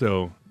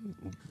 So,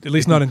 At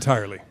least not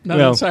entirely. not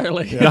Well,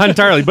 entirely. not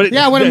entirely. But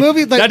Yeah, when a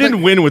movie like that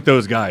didn't win with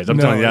those guys. I'm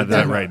No, telling you it that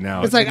didn't. right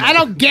now. It's like, I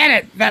don't get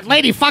it. That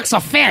lady fucks a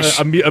fish.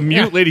 a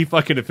mute lady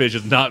fucking a fish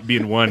is not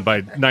being won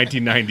by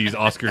 1990s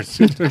Oscars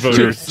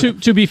voters.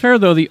 To be fair,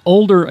 though, the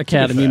older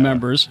Academy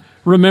members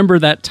remember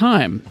that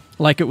time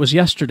like it was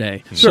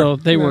yesterday. So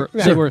they were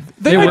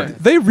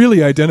They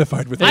really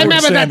identified with. I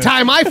remember that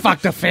Shannon. time I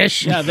fucked a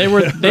fish. yeah,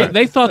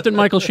 they thought that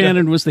Michael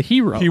Shannon was the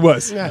hero He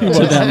was. to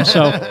them.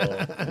 So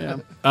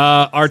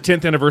Our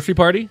 10th anniversary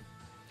party.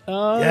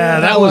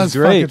 Yeah, that was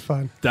great.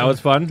 fucking fun. That was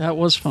fun. that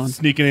was fun.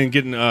 Sneaking in,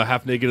 getting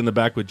half naked in the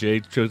back with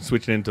Jay,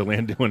 switching into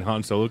Lando and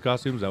Han Solo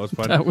costumes. That was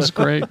fun. That was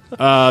great.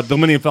 The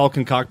Millennium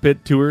Falcon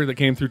cockpit tour that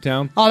came through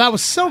town. Oh, that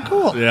was so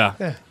cool.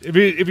 Yeah. If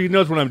you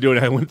notice what I'm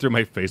doing, I went through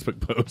my Facebook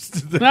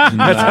posts. That's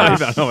how I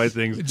found all my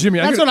things. Jimmy,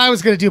 That's what I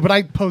was going to do, but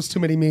I post too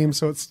many memes,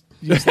 so it's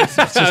useless.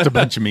 It's just a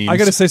bunch of memes. I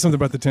got to say something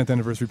about the 10th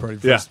anniversary party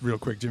first, Yeah. real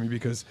quick, Jimmy,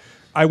 because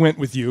I went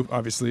with you,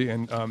 obviously,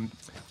 and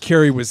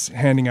Kerry was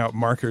handing out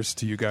markers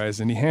to you guys,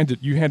 and you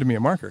handed me a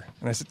marker,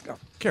 and I said, oh,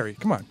 "Kerry,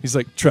 come on." He's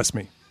like, "Trust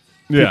me,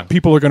 Yeah.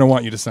 people are going to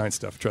want you to sign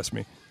stuff. Trust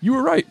me." You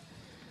were right.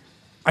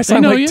 I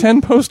signed know like you.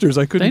 10 posters.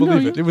 I couldn't They know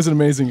believe you. it. It was an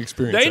amazing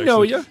experience. They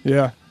know actually. you.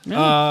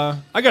 Yeah.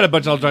 I got a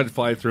bunch. I'll try to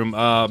fly through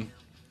them.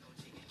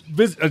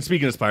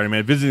 Speaking of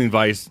Spider-Man, visiting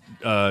Vice,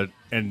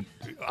 and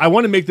I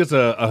want to make this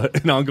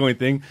an ongoing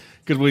thing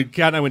because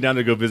Kat and I went down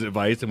to go visit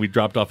Vice, and we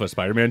dropped off a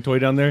Spider-Man toy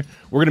down there.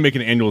 We're going to make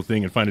an annual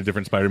thing and find a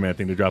different Spider-Man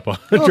thing to drop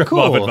off, drop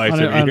off at Vice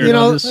every year. You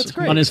know, on that's his,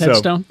 great. on his So-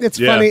 headstone. It's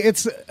Yeah. funny.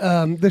 It's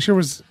this year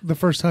was the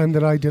first time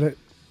that I did it.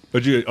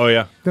 But oh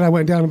yeah, That I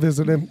went down and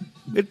visited him.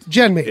 it's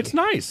Jen made It's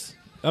me. nice.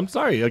 I'm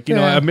sorry, like you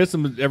know, Yeah. I miss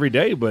him every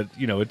day, but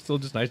you know, it's still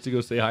just nice to go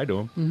say hi to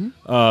him.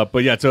 Mm-hmm.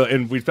 But yeah, so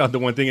and we found the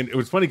one thing, and it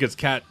was funny because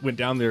Kat went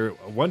down there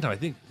one time, I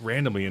think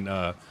randomly, and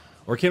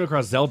or came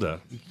across Zelda,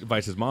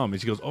 Vice's mom,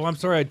 and she goes, "Oh, I'm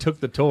sorry, I took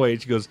the toy."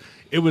 And she goes,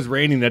 "It was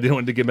raining, and I didn't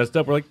want it to get messed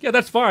up." We're like, "Yeah,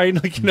 that's fine.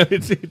 Like you know,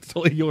 it's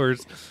totally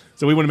yours."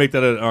 So we want to make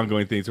that an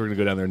ongoing thing. So we're gonna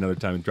go down there another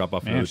time and drop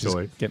off Man, another she's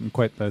toy. getting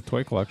quite the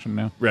toy collection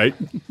now. Right.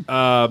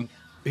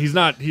 He's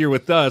not here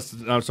with us, so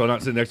I'm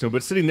not sitting next to him,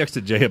 but sitting next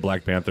to Jay at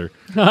Black Panther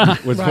was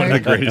one of the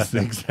Right. greatest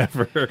things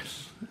ever.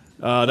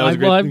 That was a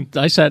great thing.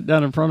 I sat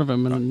down in front of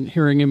him and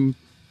hearing him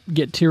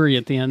get teary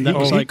at the end. That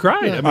was He like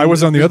cried. I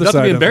was on the there's other nothing to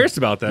side be of embarrassed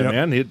about that, Yep.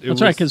 man.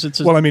 that's right because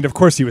it's Well, I mean, of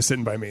course he was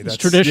sitting by me. That's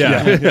tradition.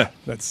 yeah. yeah.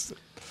 That's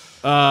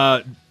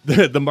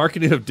The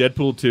marketing of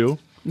Deadpool 2,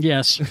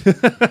 yes.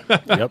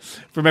 Yep.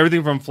 from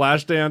everything from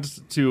Flashdance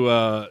to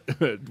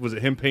was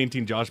it him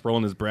painting Josh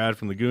Brolin as Brad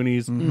from the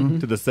Goonies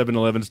to the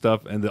 7-Eleven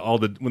stuff and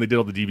when they did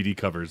all the DVD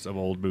covers of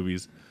old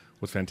movies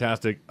was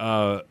fantastic.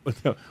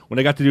 When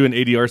I got to do an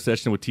ADR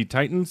session with Teen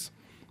Titans,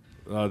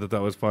 that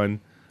was fun.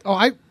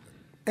 Oh,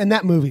 and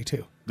that movie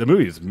too. The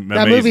movie is amazing.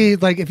 That movie,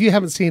 like if you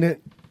haven't seen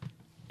it,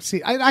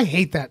 see, I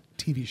hate that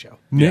TV show.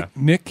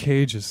 Nick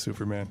Cage is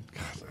Superman.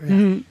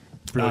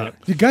 Brilliant.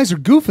 You guys are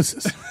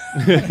goofuses.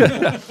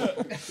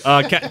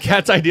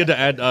 Kat's idea to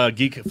add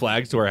geek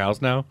flags to our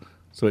house now,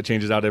 so it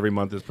changes out every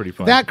month is pretty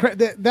fun.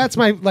 That's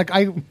my like.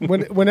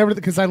 Whenever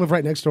because I live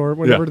right next door.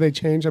 Whenever Yeah. they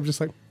change, I'm just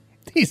like,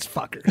 these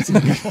fuckers.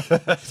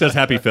 It says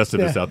Happy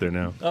Festivus Yeah. out there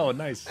now. Oh,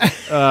 nice.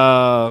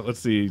 Let's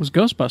see. It was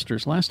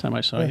Ghostbusters last time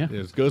I saw you.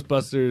 There's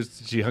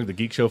Ghostbusters. She hung the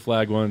Geek Show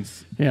flag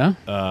once. Yeah.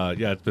 Yeah,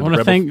 it's I been want to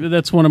Rebel- thank.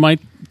 That's one of my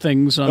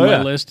things on Oh, my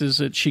yeah. list is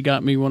that she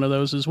got me one of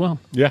those as well.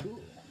 Yeah.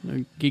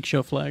 A Geek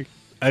Show flag.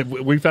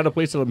 We found a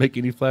place that'll make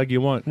any flag you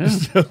want.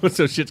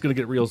 So shit's going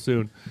to get real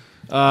soon.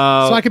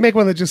 So I can make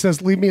one that just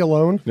says "Leave me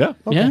alone." Yeah,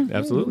 Okay. Yeah.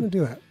 absolutely. I'm gonna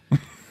do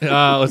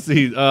that. Let's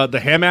see. The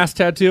ham ass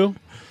tattoo.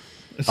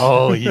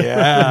 Oh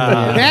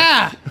yeah.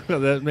 Yeah.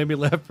 That made me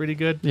laugh pretty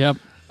good. Yep.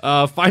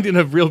 Finding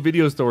a real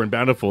video store in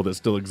Bountiful that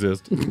still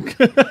exists.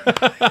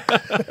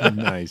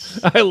 Nice.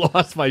 I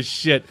lost my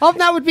shit. Oh,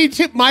 that would be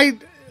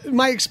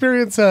my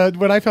experience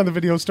when I found the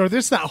video store.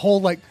 There's that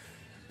whole like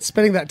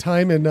spending that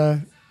time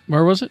in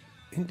Where was it?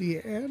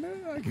 Indiana.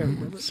 I can't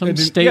remember. Some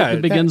state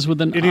that begins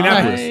with an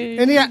Indianapolis. I.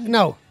 Indiana.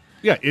 No.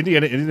 Yeah,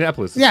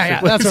 Indianapolis.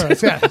 Yeah. That's what it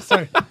was. Yeah.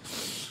 Sorry.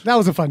 That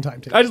was a fun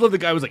time too. I just love the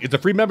guy who was like, "It's a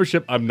free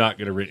membership. I'm not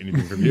going to rent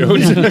anything from you."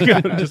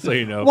 Just so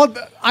you know. Well,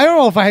 I don't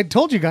know if I had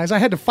told you guys. I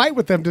had to fight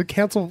with them to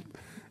cancel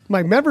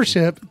my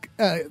membership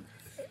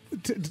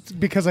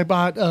because I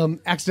bought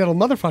Accidental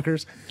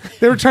Motherfuckers.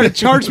 They were trying to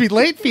charge me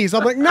late fees.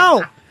 I'm like,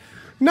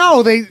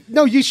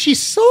 she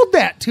sold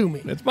that to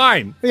me. It's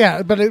mine.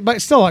 Yeah, but it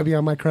might still be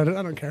on my credit.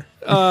 I don't care.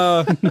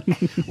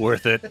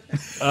 Worth it.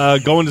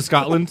 Going to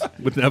Scotland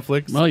with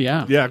Netflix. Well,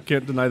 yeah. Yeah,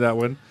 can't deny that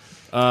one.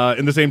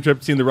 In the same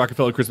trip, seeing the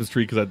Rockefeller Christmas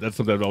tree because that's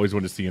something I've always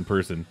wanted to see in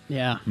person.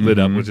 Yeah. Lit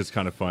up, which is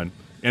kind of fun.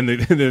 And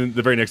then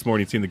the very next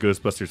morning, seeing the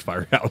Ghostbusters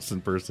firehouse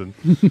in person,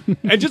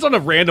 and just on a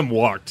random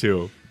walk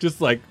too, just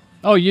like.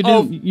 Oh, you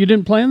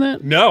didn't plan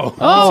that? No.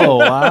 Oh,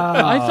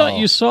 wow. I thought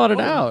you sought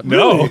it out.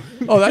 No.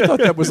 Oh, I thought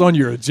that was on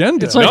your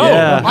agenda. It's like, No.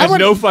 yeah. I had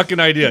no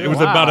fucking idea. It was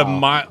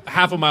about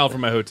half a mile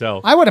from my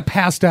hotel. I would have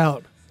passed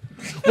out.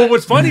 Well,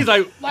 what's funny is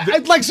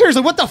Like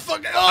seriously, what the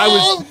fuck? I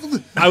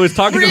was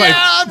talking to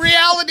my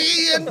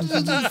reality and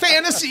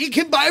fantasy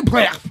can buy.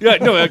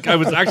 I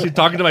was actually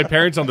talking to my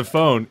parents on the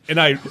phone, and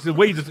I said,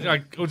 "Wait,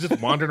 I was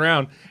just wandering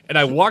around, and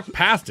I walked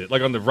past it,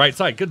 like on the right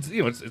side, because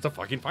it's a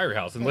fucking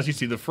firehouse unless you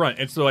see the front."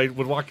 And so I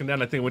was walking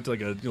down. I think I went to like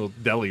a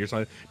deli or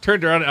something.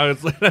 Turned around, and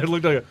I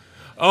looked like,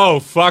 "Oh,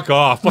 fuck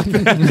off!" Like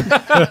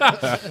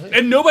that.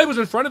 And nobody was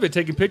in front of it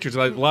taking pictures.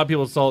 Like, a lot of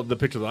people saw the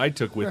picture that I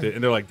took with it,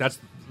 and they're like, "That's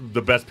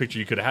the best picture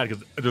you could have had,"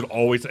 because there's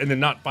always, and then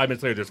not 5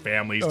 minutes later, there's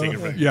families taking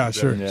pictures. Yeah,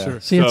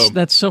 sure. See,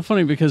 that's so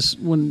funny because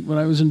when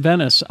I was in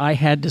Venice, I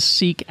had to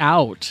seek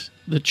out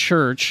the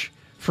church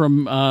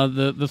from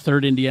the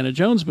third Indiana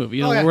Jones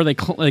movie, where they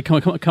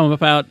come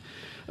up out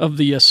of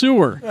the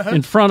sewer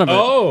in front of it.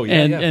 Oh,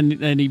 yeah,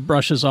 and he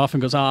brushes off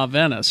and goes,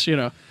 Venice,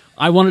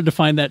 I wanted to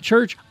find that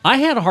church. I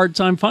had a hard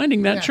time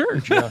finding that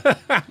church.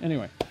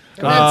 Anyway.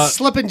 And then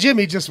Slippin'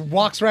 Jimmy just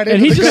walks right into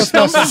and he the just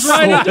stumbles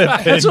right into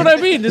it. That's what I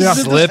mean.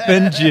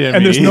 Slippin' Jimmy.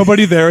 And there's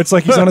nobody there. It's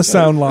like he's on a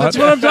sound lot. That's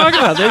what I'm talking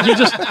about. He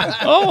just,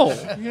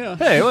 yeah.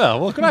 Hey, well,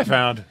 look what I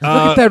found. Look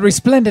at that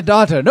resplendent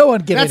auto. No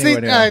one get That's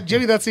anywhere near.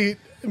 Jimmy. That's the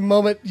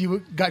moment you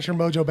got your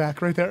mojo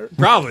back right there.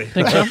 Probably.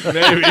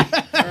 Maybe.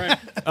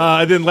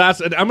 And then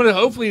last, I'm going to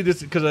hopefully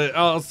this, because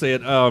I'll say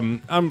it,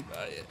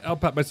 I'll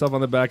pat myself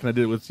on the back, and I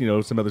did it with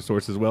some other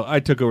sources as well.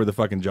 I took over the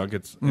fucking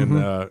junkets,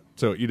 and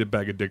so eat a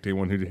bag of dick to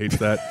anyone who hates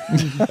that.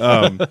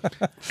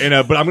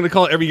 But I'm going to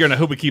call it every year, and I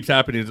hope it keeps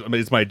happening.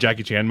 It's my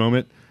Jackie Chan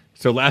moment.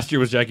 So last year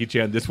was Jackie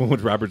Chan. This one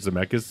was Robert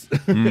Zemeckis.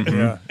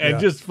 And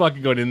just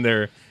fucking going in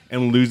there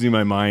and losing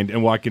my mind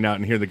and walking out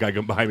and hear the guy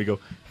go behind me go,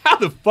 "How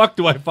the fuck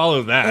do I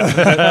follow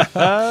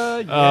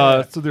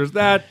that?" So there's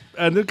that.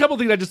 And then a couple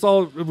things I just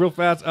saw real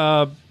fast.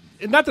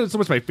 Not that it's so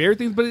much my favorite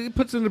things, but it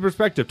puts it into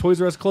perspective. Toys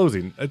R Us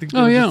closing. I think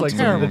that's just like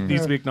something that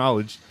needs to be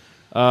acknowledged.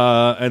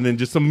 And then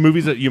just some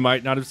movies that you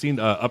might not have seen.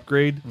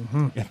 Upgrade,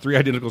 and 3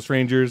 Identical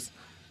Strangers.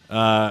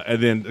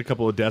 And then a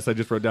couple of deaths I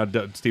just wrote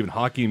down. Stephen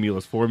Hawking,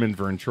 Milos Forman,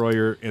 Vern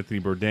Troyer,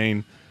 Anthony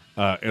Bourdain,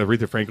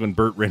 Aretha Franklin,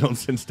 Burt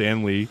Reynolds, and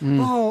Stan Lee.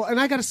 Oh,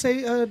 and I got to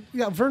say,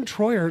 Vern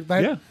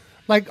Troyer.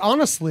 Like,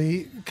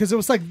 honestly, because it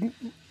was like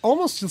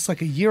almost just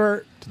like a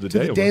year to the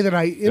day that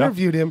I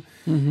interviewed him.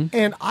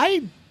 And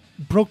I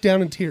broke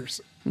down in tears.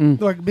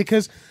 Like,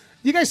 because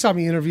you guys saw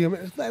me interview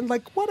him. And,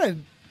 like, what a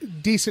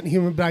decent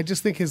human, but I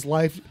just think his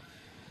life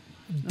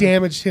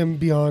damaged him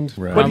beyond.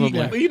 Right.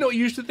 But you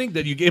used to think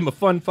that you gave him a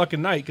fun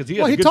fucking night because he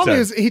had a good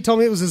time. He told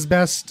me it was his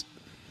best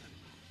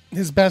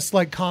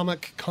like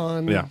Comic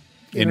Con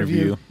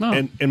interview. Oh.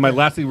 And my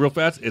last thing real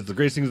fast is the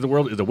greatest things in the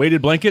world is a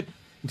weighted blanket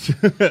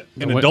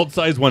and adult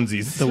size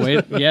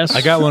onesies. Yes.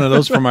 I got one of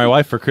those for my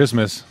wife for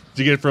Christmas. Did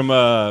you get it from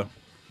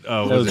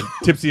was it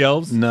Tipsy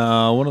Elves?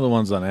 No, one of the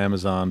ones on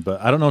Amazon,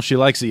 but I don't know if she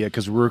likes it yet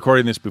because we're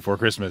recording this before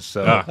Christmas.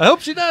 So I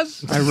hope she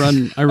does.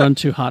 I run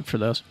too hot for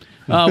those.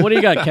 What do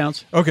you got,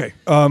 Counts? Okay.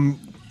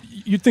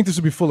 You'd think this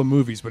would be full of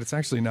movies, but it's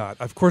actually not.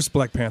 Of course,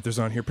 Black Panther's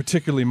on here,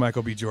 particularly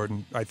Michael B.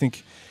 Jordan. I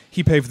think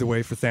he paved the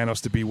way for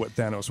Thanos to be what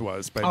Thanos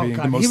was by being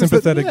the most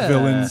sympathetic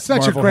villain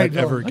Marvel had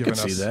ever given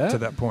us to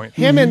that point.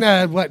 Him and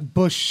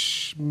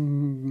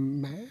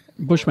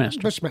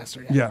Bushmaster.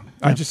 Bushmaster. Yeah.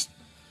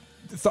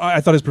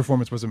 I thought his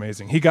performance was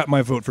amazing. He got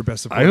my vote for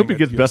best supporting. I hope he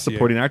gets best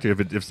supporting actor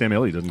if Sam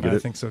Elliott doesn't get it. I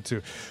think so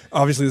too.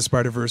 Obviously, the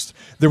Spider-Verse.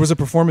 There was a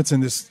performance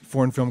in this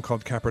foreign film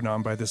called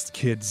Capernaum by this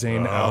kid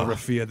Zayn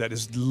Al-Rafia that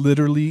is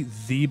literally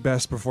the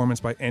best performance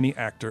by any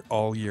actor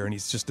all year, and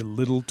he's just a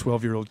little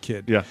 12-year-old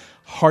kid. Yeah,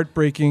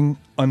 heartbreaking,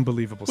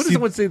 unbelievable. What did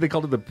someone say they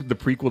called it the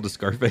prequel to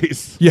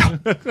Scarface? Yeah.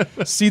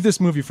 See this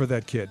movie for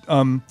that kid.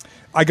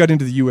 I got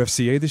into the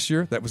UFCA this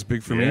year. That was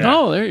big for me.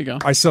 Oh, there you go.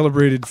 I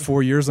celebrated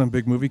 4 years on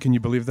Big Movie. Can you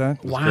believe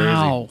that?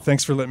 Wow.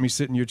 Thanks for letting me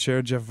sit in your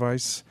chair, Jeff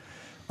Weiss.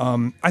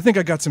 I think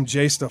I got some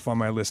Jay stuff on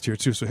my list here,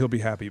 too, so he'll be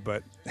happy.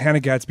 But Hannah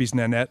Gadsby's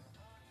Nanette.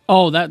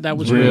 Oh, that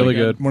was really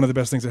good. One of the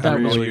best things that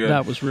happened.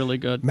 That was really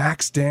good.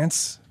 Mac's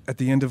dance at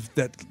the end of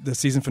the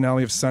season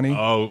finale of Sunny.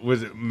 Oh,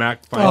 was it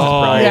Mac finds his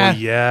pride?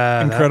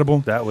 Yeah. Incredible.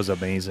 That was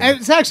amazing. And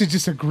it's actually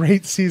just a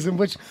great season.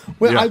 Which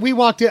we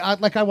walked in,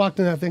 I walked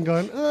in that thing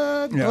going,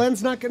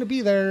 Glenn's not going to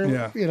be there.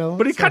 Yeah. You know,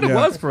 But he kind of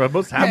was for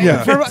most half.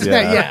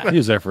 He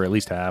was there for at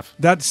least half.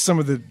 That's some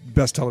of the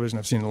best television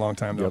I've seen in a long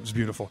time, though. It was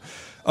beautiful.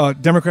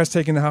 Democrats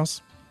taking the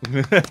House.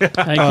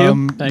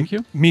 Thank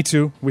you. Me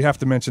Too. We have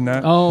to mention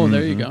that. Oh,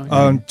 there you go.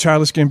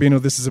 Childish Gambino,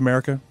 This Is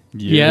America.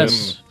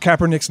 Yes.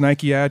 Kaepernick's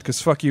Nike ad,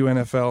 because fuck you,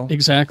 NFL.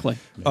 Exactly.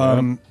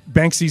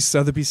 Banksy's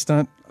Sotheby's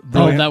stunt. Oh,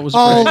 Brilliant. that was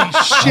great. Holy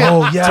shit!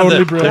 Oh, yeah. Totally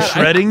the brilliant.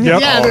 shredding?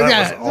 Yep. Yeah,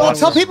 that was Well,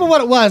 tell people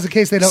what it was in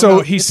case they don't So know.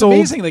 he It's sold.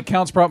 amazing that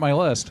Counts brought my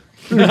list.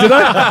 Did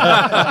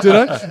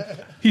I?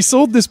 He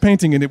sold this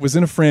painting, and it was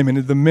in a frame. And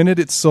the minute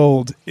it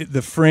sold,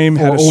 the frame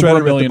had a over shredder $1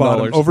 at million. the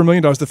bottom. Over $1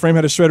 million. The frame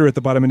had a shredder at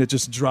the bottom, and it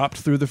just dropped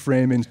through the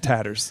frame in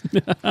tatters.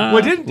 Well,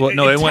 it didn't. Well,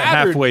 no, it went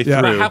tattered. halfway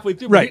Yeah. through. Halfway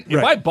through. Right, If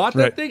right, I bought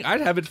that right. thing,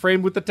 I'd have it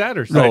framed with the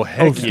tatters. Oh,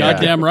 heck yeah.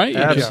 Goddamn right.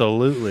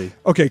 Absolutely.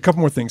 Okay, a couple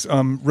more things.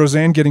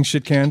 Roseanne getting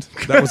shit canned.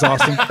 That was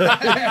awesome.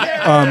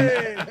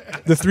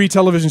 The 3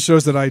 television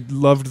shows that I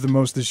loved the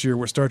most this year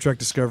were Star Trek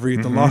Discovery,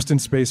 the Lost in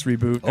Space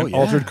reboot, and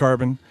Altered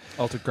Carbon.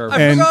 Altered Carbon.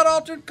 And,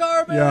 Altered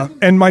Carbon. yeah,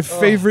 and my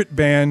favorite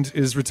band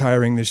is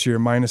retiring this year,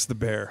 minus the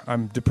Bear.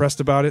 I'm depressed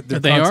about it.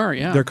 They are,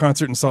 yeah. Their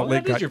concert in Salt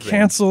Lake that is got your band.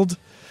 canceled,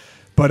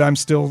 but I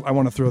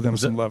want to throw them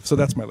some love. So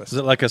that's my list. Is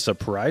it like a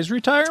surprise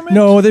retirement?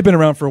 No, they've been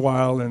around for a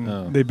while,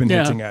 and they've been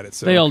hinting at it.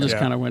 So they all just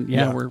kind of went,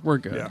 we're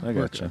good. Yeah. I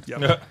gotcha.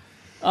 Yeah.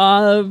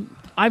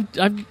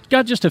 I've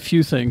got just a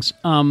few things.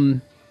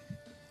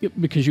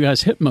 Because you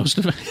guys hit most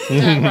of it.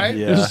 Yeah, right?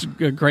 Yeah. This is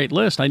a great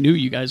list. I knew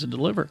you guys would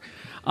deliver.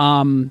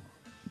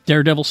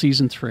 Daredevil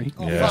season 3.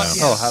 Oh, Yeah. fuck yes.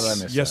 Oh, how did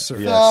I miss Yes, that?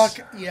 sir. Yes.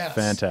 Fuck yes.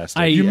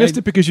 Fantastic. You missed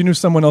it because you knew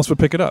someone else would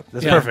pick it up.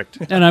 That's perfect.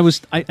 And I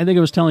think I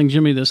was telling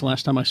Jimmy this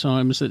last time I saw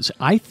him. Is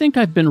I think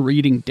I've been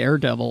reading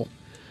Daredevil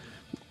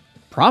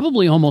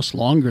probably almost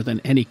longer than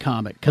any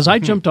comic because I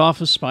jumped off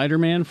of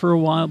Spider-Man for a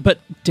while, but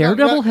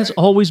Daredevil has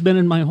always been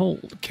in my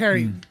hold.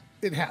 Carrie,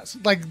 it has.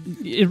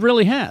 It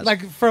really has.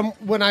 Like from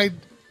when I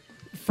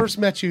first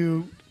met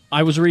you.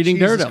 I was reading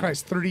Jesus Daredevil.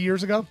 Christ, 30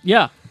 years ago.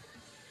 Yeah.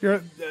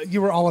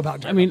 You were all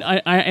about Daredevil.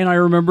 I mean, I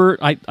remember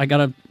I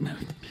got a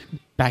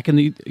back in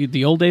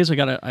the old days.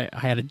 I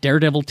had a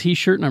Daredevil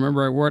T-shirt, and I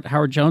remember I wore it at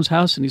Howard Jones'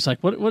 house, and he's like,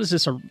 "What is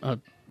this?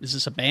 Is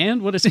this a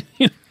band? What is it?"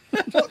 Do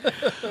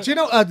you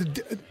know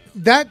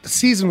that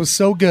season was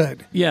so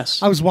good?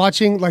 Yes, I was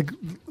watching like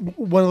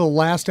one of the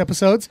last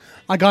episodes.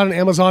 I got on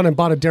Amazon and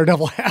bought a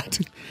Daredevil hat.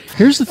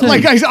 Here's the thing.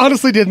 Like I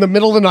honestly did in the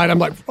middle of the night. I'm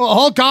like,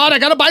 oh God, I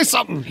gotta buy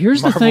something.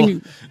 Here's the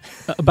thing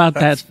about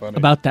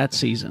that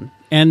season,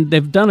 and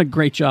they've done a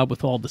great job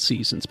with all the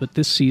seasons, but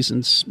this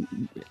season's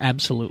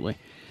absolutely.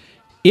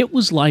 It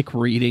was like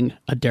reading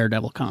a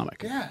Daredevil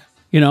comic. Yeah.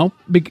 You know,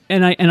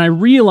 and I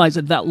realized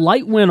that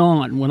light went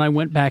on when I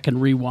went back and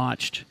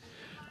rewatched.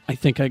 I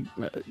think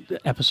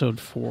episode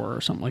 4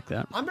 or something like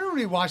that. I'm gonna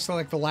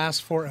rewatch the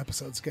last 4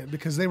 episodes again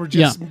because they were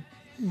just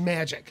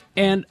magic.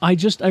 And I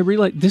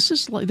realized this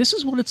is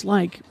what it's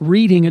like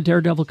reading a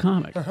Daredevil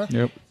comic.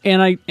 Yep.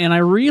 And I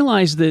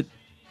realized that,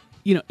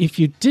 you know, if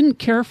you didn't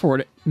care for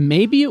it,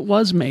 maybe it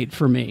was made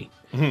for me.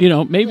 You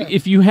know, maybe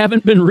if you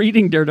haven't been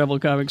reading Daredevil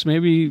comics,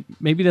 maybe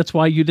that's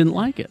why you didn't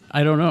like it.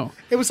 I don't know.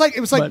 It was like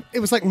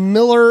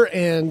Miller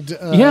and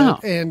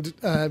Bendis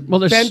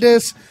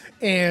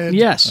and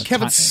Kevin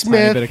Tiny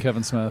Smith. bit of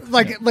Kevin Smith.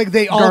 Like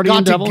they all Guardian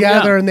got Devil,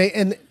 together yeah.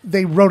 and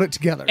they wrote it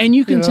together. And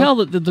you can know? tell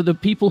that the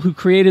people who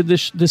created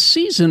this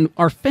season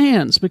are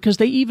fans because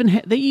they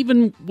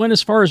even went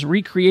as far as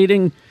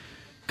recreating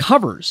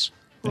covers.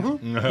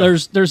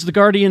 Mm-hmm. There's the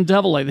Guardian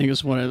Devil, I think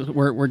is one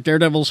where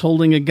Daredevil's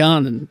holding a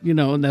gun, and you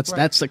know, and that's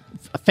a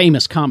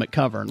famous comic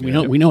cover, and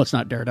we know it's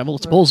not Daredevil,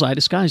 it's Bullseye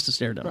disguised as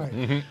Daredevil.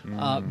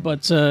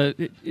 Right.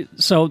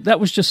 So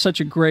that was just such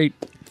a great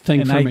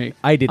thing for me.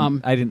 I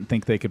didn't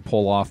think they could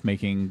pull off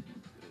making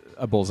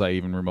a Bullseye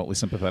even remotely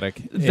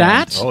sympathetic.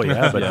 Oh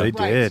yeah, but they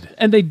did.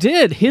 And they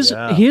did.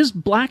 His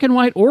black and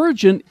white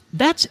origin,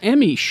 that's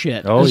Emmy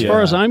shit. As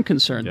far as I'm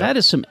concerned, that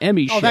is some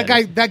Emmy shit.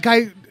 That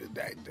guy,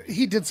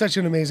 he did such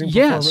an amazing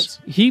performance.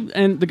 Yes,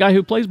 and the guy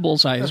who plays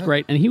Bullseye is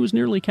great, and he was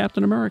nearly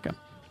Captain America.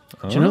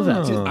 Did you know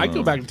that? I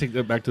go back and take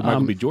that back to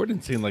Michael B.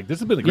 Jordan, saying like this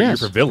has been a great year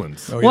for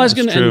villains. I was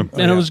going to,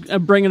 I was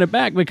bringing it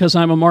back because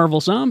I'm a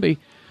Marvel zombie.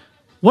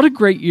 What a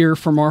great year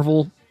for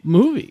Marvel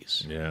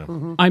movies! Yeah,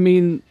 I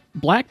mean,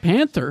 Black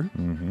Panther.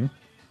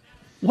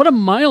 What a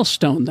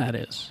milestone that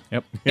is!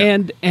 Yep.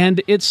 And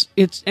it's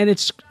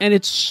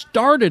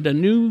started a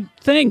new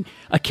thing.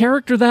 A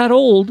character that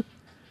old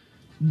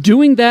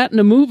doing that in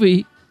a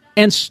movie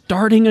and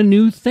starting a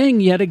new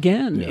thing yet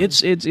again. Yeah.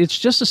 It's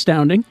just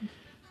astounding.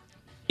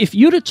 if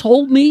you'd have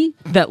told me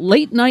that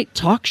late night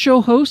talk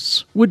show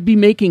hosts would be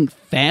making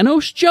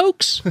Thanos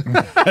jokes,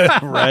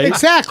 Right?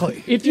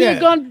 Exactly. if you had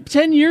gone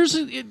 10 years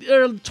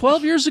or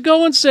 12 years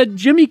ago and said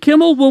Jimmy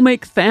Kimmel will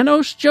make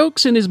Thanos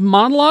jokes in his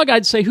monologue,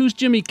 I'd say, who's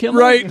Jimmy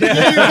Kimmel? Right. You're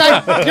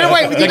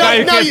wait, guy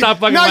who can't stop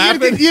fucking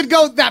laughing? You'd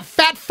go, that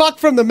fat fuck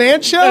from the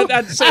Man Show?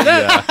 I'd say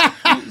that.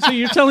 So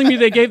you're telling me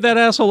they gave that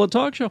asshole a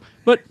talk show.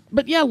 But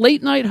yeah,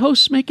 late night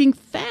hosts making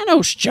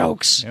Thanos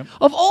jokes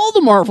of all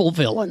the Marvel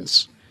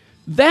villains.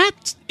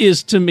 That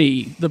is, to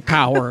me, the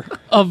power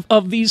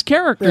of these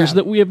characters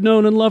that we have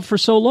known and loved for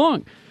so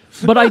long.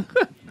 But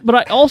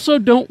I also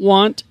don't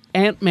want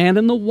Ant-Man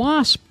and the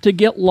Wasp to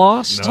get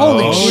lost.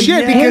 Holy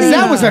shit, because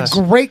that was a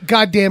great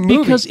goddamn movie.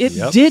 Because it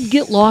did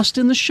get lost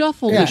in the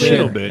shuffle this A year.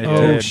 little bit.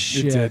 Oh, It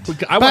shit.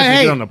 did. I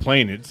watched it on the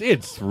plane.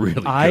 It's really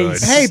good. I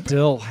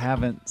still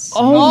haven't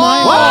seen Oh,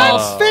 my God.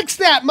 Let's fix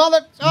that,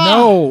 mother.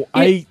 No,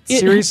 It-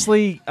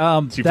 seriously.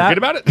 Did you forget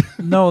about it?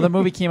 No, the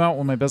movie came out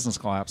when my business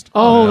collapsed.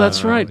 Oh,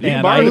 that's right.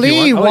 And borrow it if you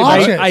Lee, want.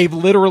 watch it. I've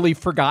literally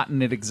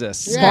forgotten it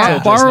exists. Yeah.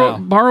 until just now.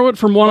 Borrow it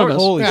from one of us.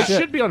 Holy It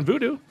shit! should be on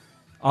Vudu.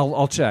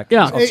 I'll check.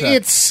 Yeah. I'll check.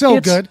 It's so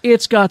good.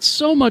 It's got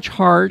so much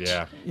heart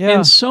Yeah.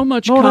 and so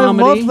much No, and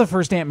comedy. I loved the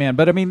first Ant-Man,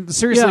 but I mean,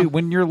 seriously, Yeah.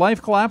 when your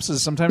life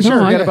collapses, sometimes No,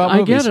 you forget about I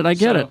movies. get it. I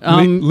get it.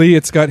 Lee,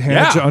 it's got Hannah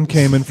yeah. John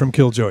Kamen from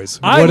Killjoys.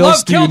 I What love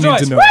else do you need Killjoys.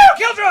 to know?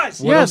 Woo,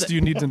 Killjoys! What else do you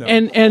need to know?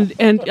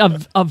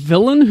 And a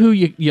villain who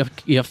you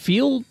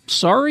feel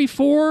sorry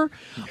for,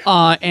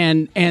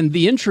 and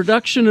the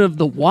introduction of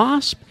the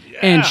Wasp,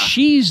 and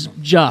she's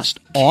just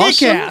awesome.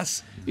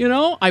 Kick-ass. You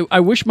know, I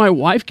wish my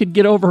wife could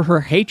get over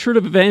her hatred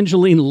of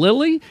Evangeline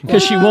Lilly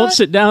because she won't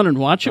sit down and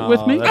watch it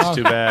with me. That's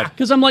too bad.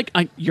 Because I'm like,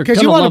 you're Because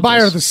gonna you want to love buy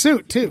this. her the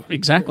suit, too.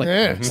 Exactly.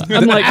 Yeah.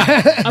 I'm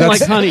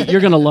like, honey,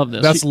 you're gonna love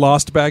this. That's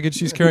lost baggage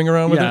she's carrying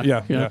around with her?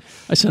 Yeah.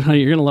 I said, honey,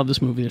 you're gonna love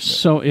this movie.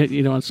 There's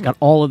it's got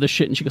all of this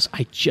shit, and she goes,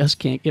 I just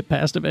can't get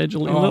past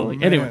Evangeline Lilly.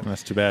 man. Anyway,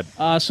 That's too bad.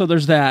 so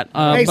there's that.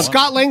 Hey, but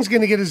Scott Lang's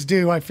going to get his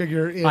due, I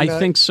figure. I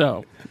think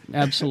so.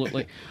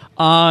 Absolutely.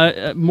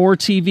 More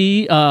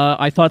TV.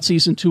 I thought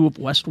season 2 of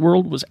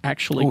Westworld was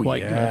actually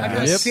quite good I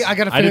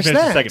got to I didn't finish finish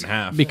that. the second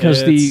half.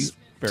 because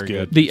Very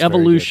good. the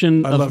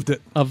evolution I loved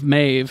it. of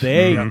Maeve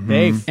They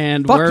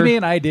and fucked where me,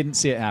 and I didn't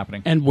see it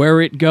happening. and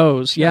where it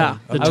goes. Yeah,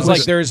 the I was twist.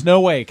 like, "There's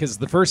no way," because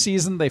the first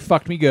season they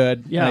fucked me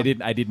good. Yeah.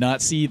 and I did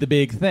not see the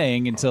big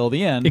thing until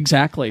the end.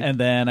 Exactly. and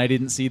then I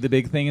didn't see the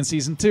big thing in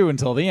season 2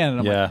 until the end. And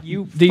I'm Yeah. like,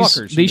 "You these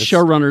fuckers!" these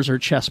showrunners are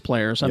chess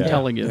players. I'm Yeah.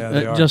 telling you, Yeah,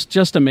 they are.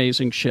 just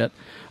amazing shit.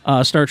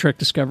 Star Trek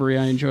Discovery,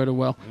 I enjoyed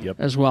it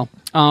as well.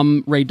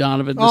 Ray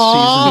Donovan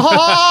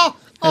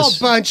this season.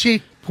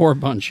 Bunchy. Poor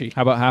Bunchy.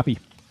 How about Happy?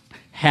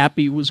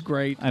 Happy was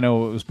great. I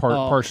know it was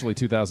partially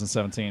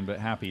 2017, but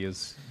Happy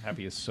is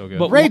so good.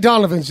 But Ray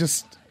Donovan's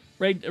just...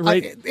 Ray,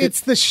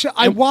 it's the show.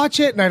 I watch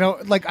it, and I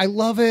don't... Like, I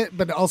love it,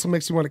 but it also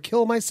makes me want to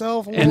kill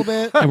myself a little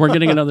bit. and we're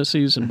getting another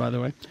season, by the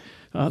way.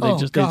 They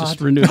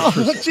just renewed it for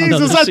another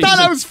Jesus, I thought I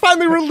season. was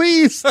finally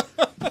released.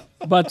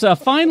 But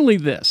finally,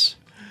 this,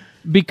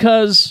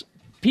 because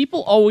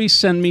people always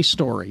send me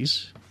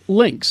stories,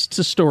 links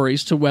to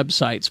stories to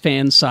websites,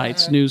 fan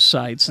sites, news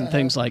sites, and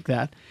things like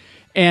that,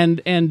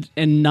 and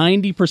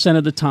 90%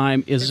 of the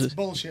time is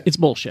bullshit. It's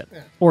bullshit,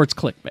 or it's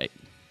clickbait.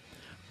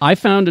 I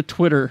found a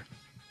Twitter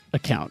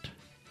account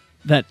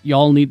that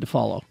y'all need to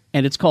follow,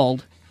 and it's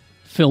called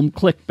Film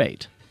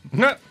Clickbait.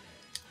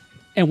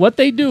 And what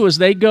they do is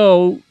they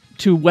go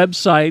to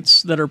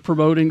websites that are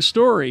promoting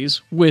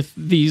stories with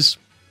these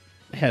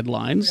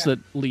headlines that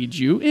lead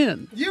you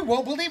in. You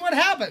won't believe what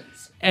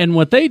happens. And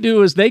what they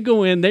do is they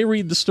go in, they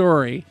read the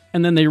story,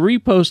 and then they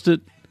repost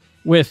it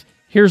with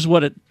here's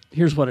what it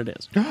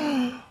is.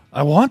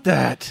 I want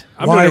that.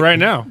 I'm doing it right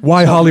now.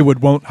 Why Hollywood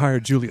won't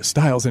hire Julia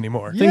Stiles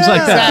anymore. Things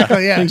like that.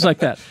 Exactly, yeah. Things like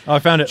that. Oh, I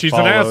found it. She's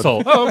Followed. an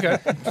asshole. Oh, okay.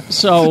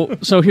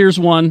 So here's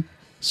one.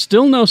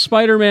 Still no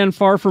Spider-Man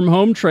Far From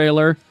Home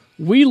trailer.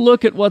 We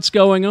look at what's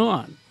going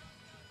on.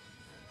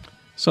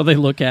 So they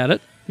look at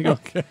it. They go,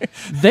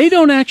 They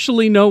don't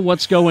actually know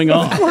what's going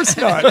on. Of course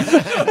not.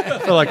 I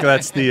feel like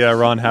that's the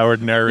Ron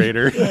Howard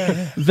narrator.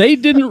 They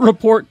didn't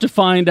report to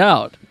find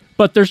out.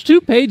 But there's 2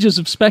 pages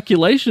of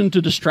speculation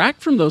to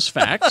distract from those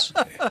facts.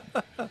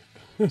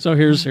 So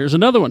here's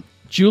another one.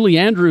 Julie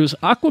Andrews'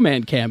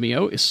 Aquaman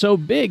cameo is so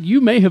big you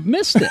may have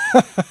missed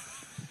it.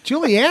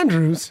 Julie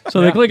Andrews.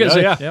 So they click it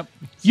and say,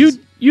 Yep.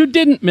 You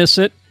didn't miss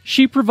it.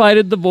 She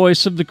provided the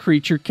voice of the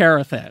creature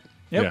Carathat.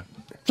 Yeah.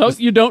 So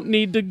you don't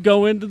need to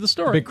go into the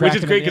story. Big Which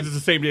is Kraken great in the because it's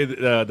the same day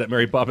that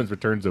Mary Poppins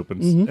Returns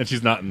opens, and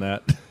she's not in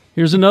that.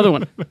 Here's another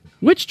one.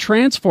 Which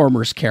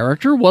Transformers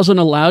character wasn't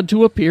allowed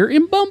to appear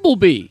in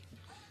Bumblebee?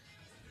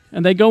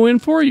 And they go in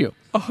for you.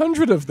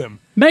 100 of them.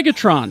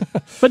 Megatron.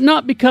 But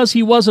not because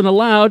he wasn't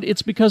allowed,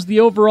 it's because the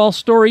overall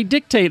story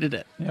dictated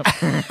it.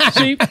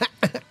 See,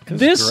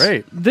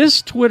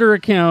 this Twitter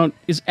account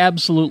is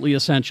absolutely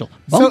essential.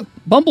 So-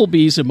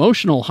 Bumblebee's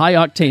emotional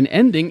high-octane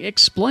ending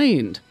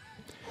explained.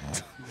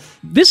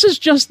 This is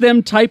just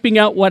them typing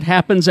out what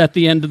happens at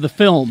the end of the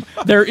film.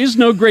 There is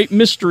no great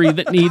mystery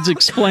that needs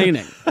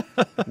explaining.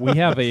 We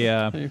have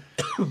a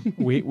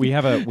we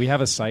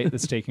have a site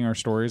that's taking our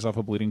stories off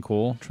of Bleeding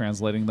Cool,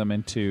 translating them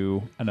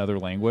into another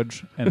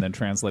language, and then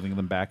translating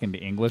them back into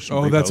English. And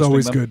Oh, that's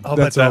always them. good. Oh,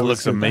 That's that always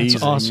looks good. amazing.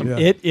 That's awesome.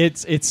 Yeah.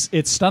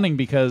 It's stunning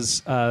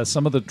because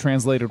some of the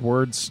translated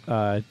words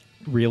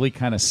really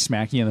kind of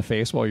smack you in the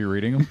face while you're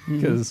reading them.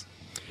 Because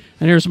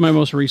And here's my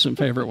most recent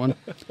favorite one.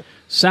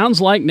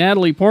 Sounds like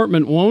Natalie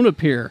Portman won't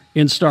appear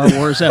in Star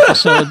Wars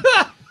episode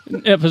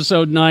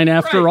 9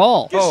 after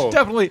all. it's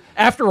definitely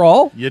after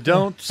all. You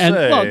don't say. And,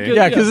 well, good-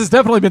 Yeah, because it's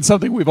definitely been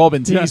something we've all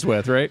been teased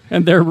with, right?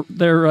 And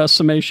their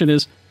summation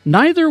is,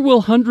 neither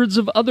will hundreds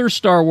of other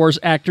Star Wars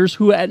actors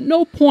who at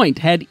no point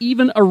had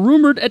even a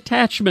rumored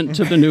attachment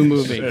to the new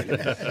movie.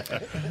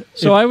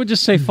 So I would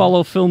just say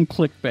follow film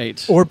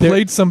clickbait. Or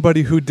played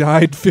somebody who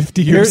died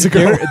 50 years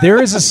ago.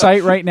 There is a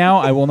site right now.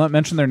 I will not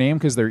mention their name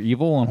because they're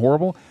evil and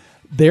horrible.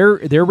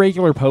 Their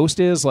regular post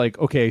is like,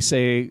 okay,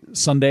 say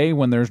Sunday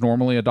when there's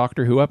normally a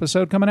Doctor Who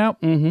episode coming out.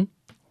 Mm-hmm.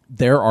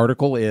 Their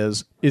article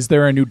is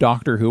there a new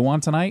Doctor Who on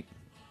tonight?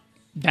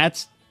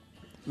 That's...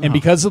 And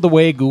because of the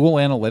way Google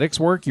Analytics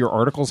work, your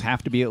articles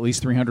have to be at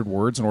least 300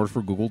 words in order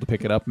for Google to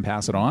pick it up and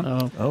pass it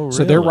on. Oh,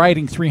 So they're really?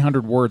 writing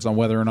 300 words on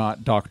whether or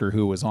not Doctor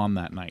Who is on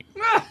that night.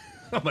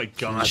 Oh my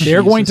gosh.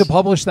 They're going to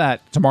publish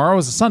that. Tomorrow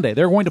is a Sunday.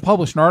 They're going to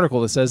publish an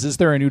article that says, is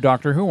there a new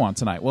Doctor Who on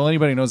tonight? Well,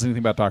 anybody who knows anything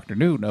about Doctor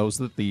Who knows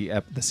that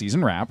the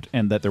season wrapped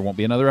and that there won't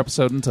be another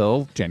episode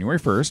until January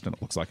 1st. And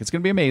it looks like it's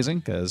going to be amazing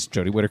because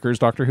Jodie Whittaker's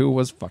Doctor Who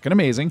was fucking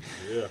amazing.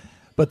 Yeah.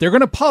 But they're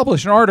going to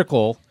publish an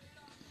article.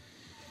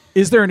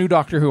 Is there a new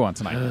Doctor Who on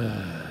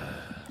tonight?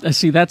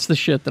 See, that's the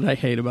shit that I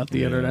hate about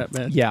the internet,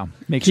 man. Yeah.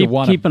 Makes you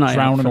want keep to an eye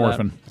drown out an for that.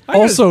 orphan.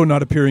 Also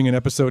not appearing in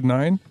episode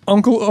 9,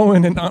 Uncle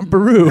Owen and Aunt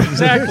Beru.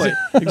 Exactly.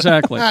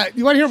 Exactly.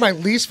 You want to hear my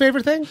least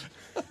favorite thing?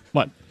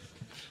 What?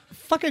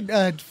 Fucking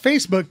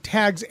Facebook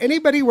tags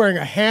anybody wearing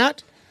a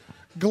hat,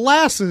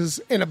 glasses,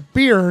 and a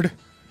beard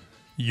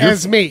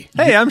as me.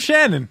 Hey, I'm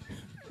Shannon.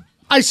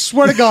 I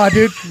swear to God,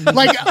 dude.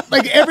 like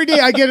every day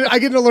I get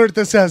an alert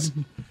that says,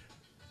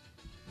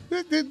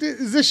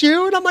 "Is this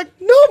you?" And I'm like,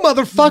 "No,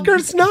 motherfucker,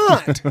 it's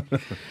not."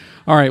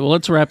 All right, well,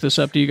 let's wrap this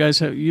up. Do you guys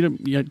have do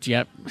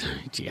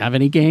you have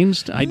any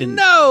games? I didn't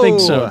No. think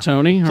so,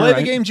 Tony. All Play the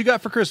right. games you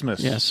got for Christmas.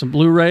 Yeah, some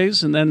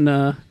Blu-rays, and then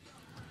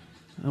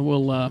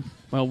we'll.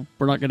 Well,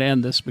 we're not going to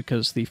end this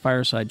because the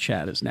fireside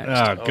chat is next.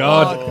 Oh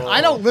God.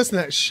 I don't listen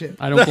to that shit.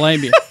 I don't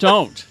blame you.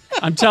 Don't.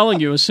 I'm telling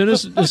you, as soon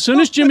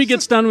as Jimmy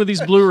gets done with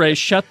these Blu-rays,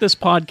 shut this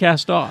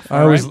podcast off.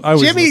 I was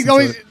Jimmy listening to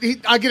always. it.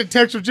 I get a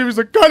text from Jimmy's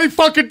like, "God, he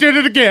fucking did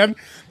it again,"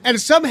 and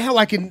somehow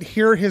I can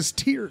hear his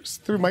tears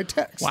through my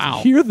text.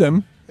 Wow. Hear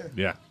them.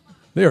 Yeah.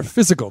 They are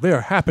physical. They are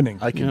happening.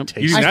 I can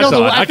taste Using I that feel the-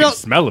 thought, I I can feel-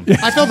 smell them.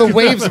 I feel the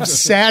waves of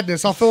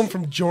sadness. I'll film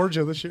from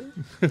Georgia this year.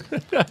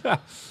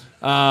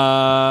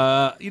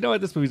 You know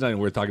what? This movie's not even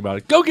worth talking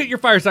about. Go get your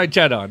fireside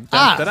chat on.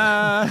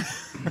 Ah.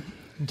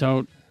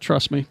 Don't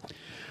trust me.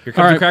 Here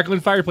comes All the right.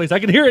 crackling fireplace. I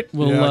can hear it.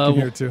 We'll, Yeah, I can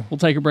hear it too. We'll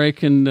take a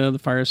break, and the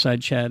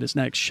fireside chat is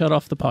next. Shut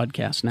off the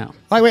podcast now.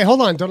 Wait,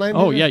 hold on. Don't I?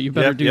 Oh, yeah, you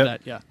better Yep, do yep.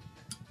 that. Yeah.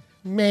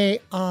 May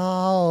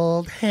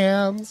old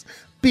hams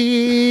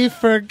be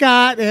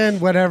forgotten.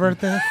 Whatever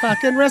the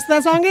fucking rest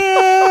of that song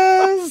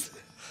is.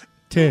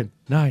 10,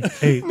 9,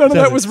 8. None of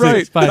that was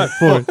right. 5,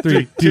 4,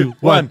 3, 2,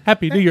 1.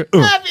 Happy New Year.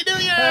 Happy New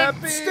Year,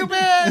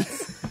 stupid.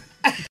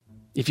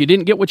 If you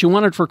didn't get what you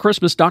wanted for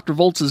Christmas, Dr.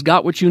 Volts has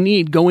got what you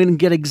need. Go in and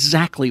get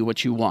exactly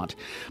what you want.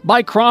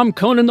 By Crom,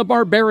 Conan the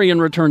Barbarian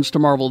returns to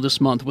Marvel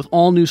this month with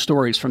all new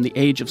stories from the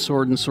Age of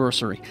Sword and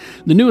Sorcery.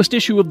 The newest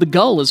issue of The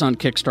Gull is on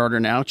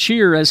Kickstarter now.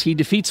 Cheer as he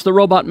defeats the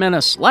robot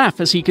menace, laugh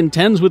as he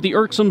contends with the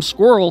irksome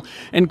squirrel,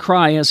 and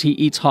cry as he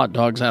eats hot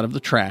dogs out of the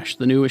trash.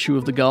 The new issue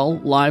of The Gull,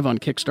 live on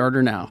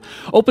Kickstarter now.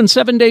 Open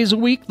 7 days a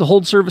week. The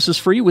hold service is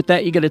free. With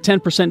that, you get a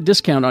 10%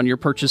 discount on your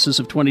purchases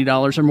of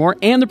 $20 or more,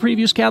 and the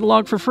previews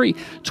catalog for free.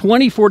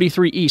 2043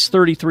 East,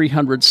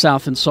 3300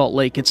 South in Salt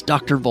Lake. It's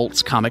Dr.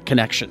 Volt's Comic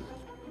Connection.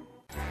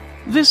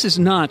 This is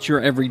not your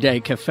everyday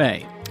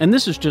cafe, and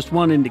this is just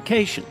one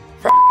indication.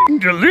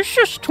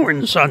 Delicious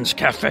Twin Sons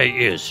Cafe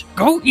is.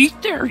 Go eat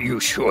there,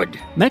 you should.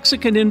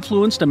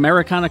 Mexican-influenced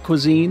Americana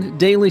cuisine,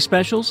 daily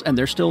specials, and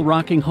they're still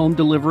rocking home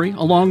delivery,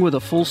 along with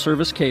a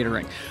full-service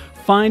catering.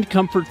 Find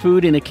comfort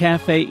food in a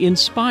cafe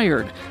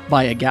inspired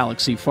by a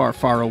galaxy far,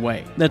 far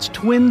away. That's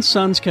Twin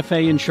Sons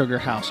Cafe in Sugar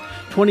House,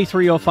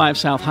 2305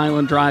 South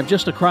Highland Drive,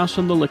 just across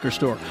from the liquor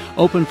store.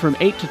 Open from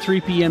 8 to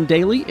 3 p.m.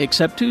 daily,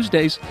 except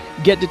Tuesdays.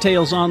 Get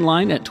details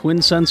online at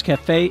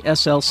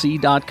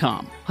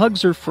twinsonscafeslc.com.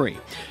 Hugs are free.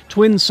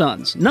 Twin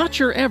Sons, not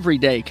your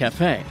everyday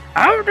cafe.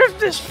 Out of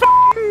this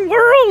f***ing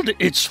world,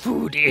 its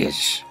food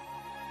is.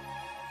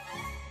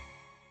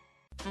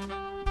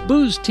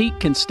 Booze Teak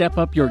can step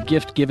up your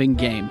gift-giving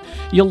game.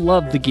 You'll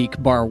love the geek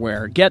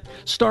barware. Get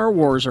Star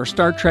Wars or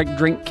Star Trek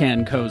drink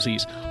can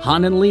cozies,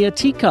 Han and Leia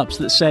teacups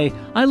that say,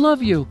 "I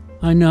love you,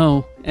 I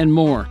know," and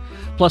more.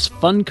 plus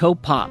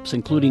Funko Pops,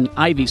 including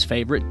Ivy's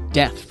favorite,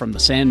 Death from the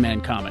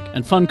Sandman comic,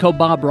 and Funko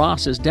Bob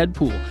Ross as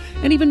Deadpool,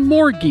 and even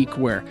more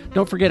geekware.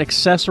 Don't forget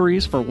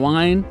accessories for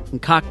wine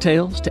and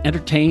cocktails to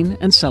entertain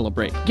and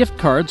celebrate. Gift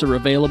cards are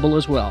available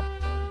as well.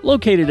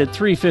 Located at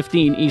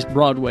 315 East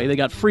Broadway, they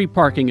got free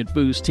parking at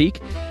Boozteak.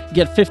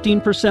 Get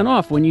 15%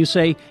 off when you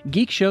say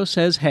Geek Show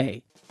Says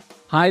Hey.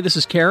 Hi, this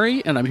is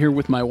Carrie, and I'm here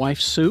with my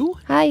wife, Sue.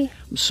 Hi.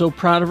 I'm so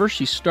proud of her.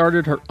 She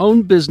started her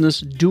own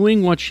business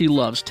doing what she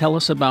loves. Tell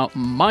us about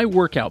My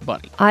Workout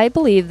Buddy. I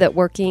believe that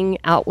working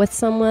out with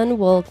someone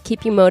will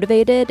keep you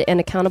motivated and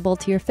accountable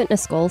to your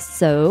fitness goals,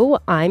 so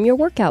I'm your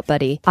workout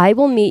buddy. I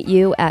will meet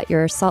you at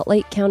your Salt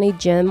Lake County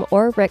gym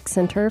or rec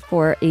center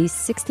for a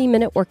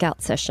 60-minute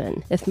workout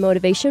session. If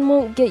motivation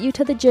won't get you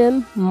to the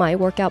gym, My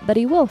Workout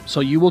Buddy will. So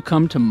you will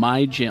come to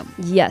my gym.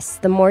 Yes,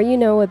 the more you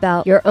know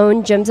about your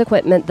own gym's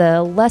equipment,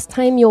 the less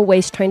time you'll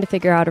waste trying to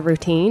figure out a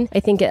routine. I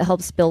think it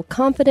helps build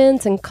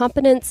confidence and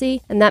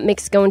competency, and that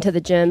makes going to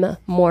the gym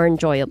more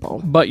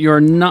enjoyable. But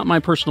you're not my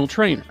personal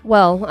trainer.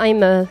 Well,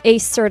 I'm a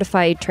ACE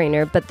certified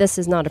trainer, but this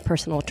is not a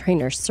personal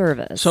trainer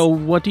service. So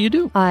what do you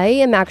do? I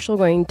am actually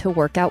going to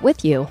work out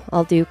with you.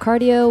 I'll do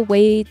cardio,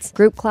 weights,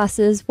 group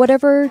classes,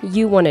 whatever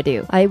you want to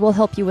do. I will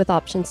help you with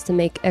options to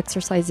make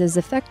exercises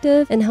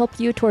effective and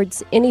help you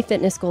towards any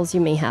fitness goals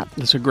you may have.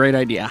 That's a great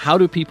idea. How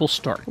do people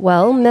start?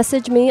 Well,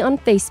 message me on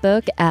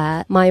Facebook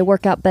at My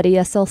Workout Buddy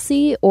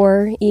SLC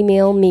or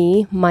email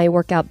me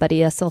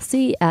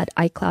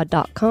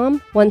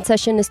myworkoutbuddyslc@icloud.com. One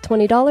session is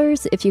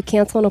 $20. If you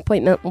cancel an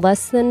appointment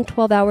less than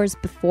 12 hours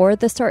before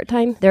the start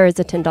time, there is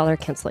a $10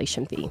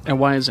 cancellation fee. And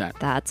why is that?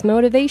 That's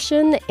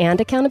motivation and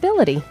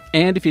accountability.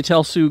 And if you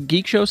tell Sue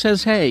Geek Show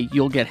Says Hey,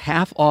 you'll get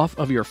half off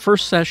of your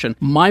first session,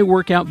 My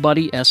Workout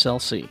Buddy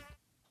SLC.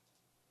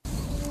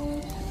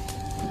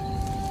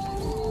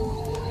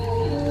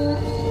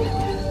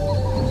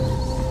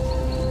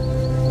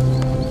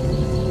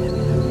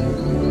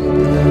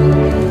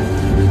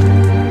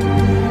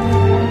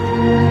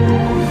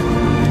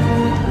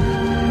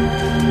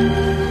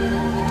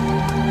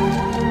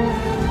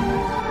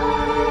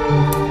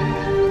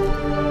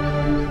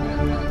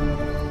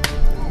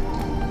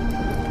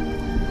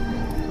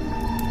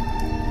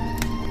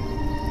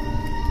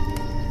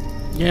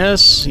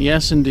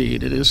 Yes,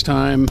 indeed. It is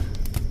time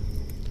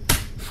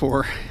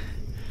for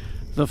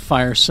the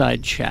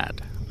Fireside Chat.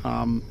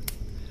 For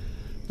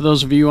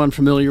those of you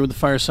unfamiliar with the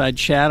Fireside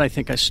Chat, I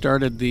think I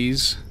started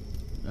these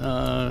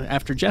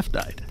after Jeff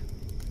died.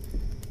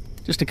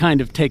 Just to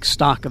kind of take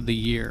stock of the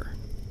year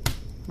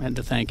and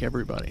to thank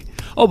everybody.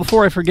 Oh,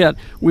 before I forget,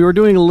 we were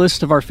doing a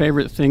list of our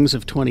favorite things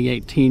of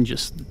 2018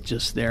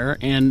 just there,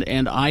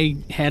 and I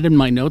had in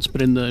my notes,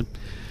 but in the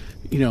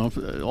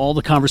all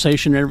the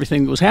conversation and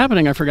everything that was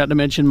happening, I forgot to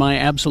mention my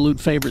absolute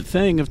favorite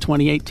thing of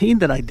 2018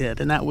 that I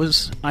did, and that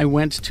was I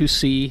went to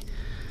see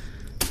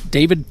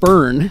David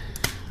Byrne,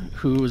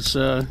 who was,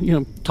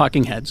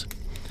 Talking Heads,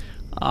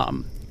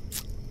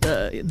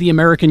 the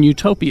American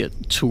Utopia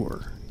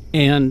tour.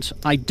 And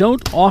I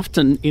don't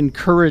often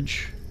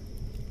encourage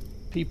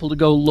people to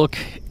go look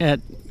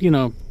at,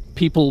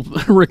 people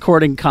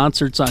recording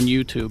concerts on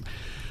YouTube.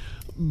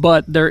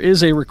 But there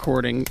is a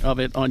recording of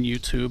it on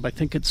YouTube. I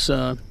think it's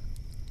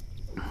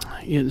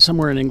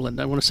somewhere in England.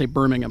 I want to say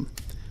Birmingham,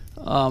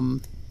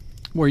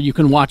 where you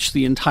can watch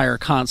the entire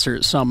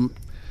concert. Some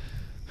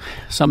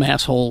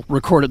asshole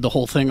recorded the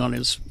whole thing on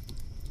his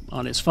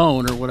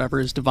phone or whatever,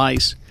 his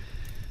device.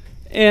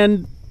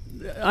 And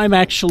I'm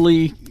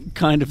actually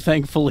kind of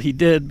thankful he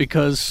did,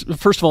 because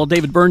first of all,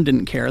 David Byrne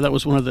didn't care. That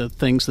was one of the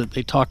things that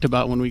they talked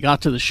about when we got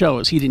to the show,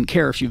 is he didn't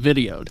care if you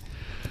videoed.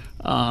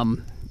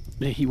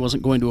 He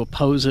wasn't going to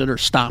oppose it or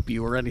stop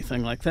you or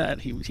anything like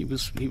that. He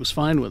was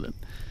fine with it.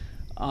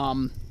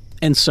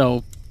 And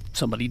so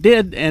somebody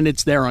did, and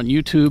it's there on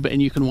YouTube,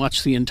 and you can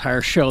watch the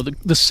entire show.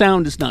 The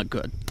sound is not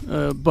good,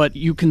 but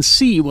you can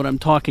see what I'm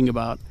talking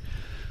about.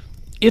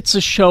 It's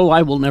a show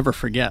I will never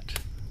forget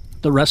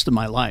the rest of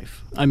my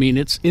life. I mean,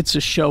 it's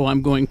a show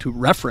I'm going to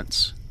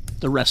reference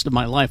the rest of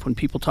my life when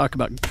people talk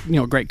about,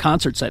 great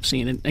concerts I've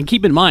seen. And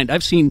keep in mind,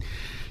 I've seen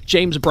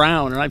James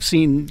Brown, and I've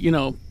seen,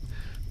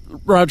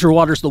 Roger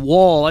Waters' The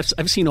Wall.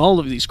 I've seen all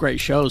of these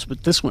great shows,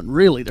 but this one,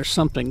 really, there's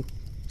something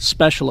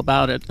special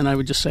about it. And I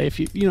would just say, if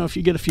you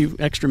get a few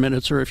extra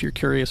minutes, or if you're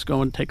curious,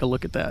 go and take a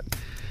look at that.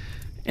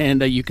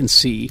 And you can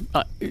see,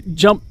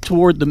 jump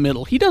toward the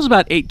middle. He does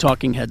about 8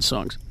 Talking Head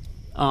songs.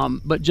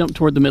 But jump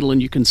toward the middle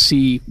and you can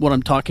see what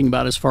I'm talking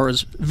about as far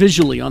as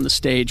visually on the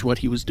stage, what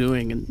he was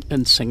doing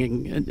and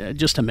singing, and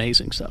just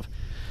amazing stuff.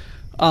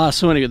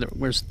 So anyway,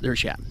 there's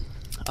Chat.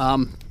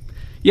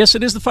 Yes,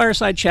 it is the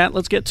Fireside Chat.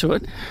 Let's get to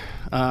it.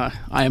 I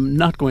am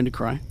not going to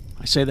cry.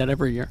 I say that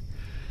every year,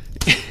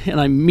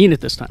 and I mean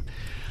it this time.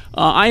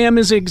 I am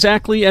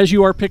exactly as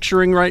you are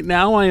picturing right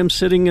now. I am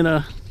sitting in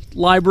a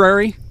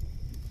library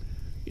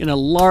in a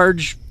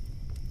large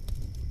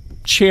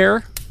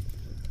chair.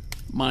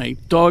 My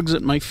dog's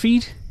at my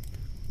feet.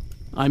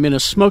 I'm in a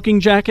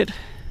smoking jacket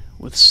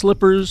with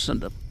slippers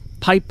and a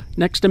pipe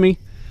next to me.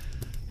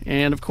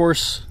 And, of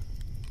course,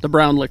 the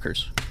brown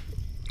liquors.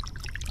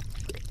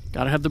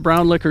 Got to have the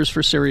brown liquors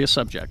for serious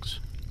subjects.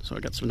 So I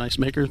got some nice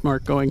Maker's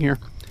Mark going here.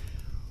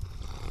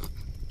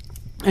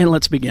 And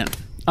let's begin.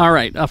 All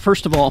right.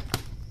 First of all,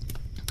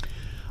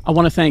 I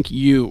want to thank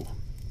you.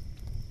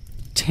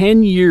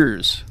 10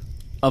 years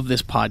of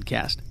this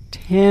podcast.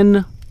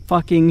 10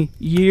 fucking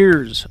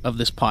years of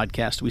this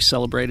podcast we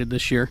celebrated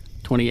this year,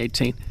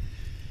 2018.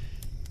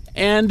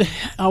 And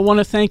I want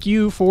to thank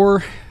you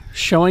for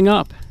showing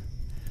up.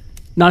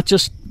 Not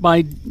just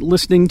by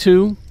listening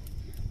to,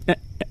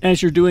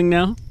 as you're doing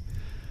now,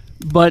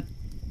 but,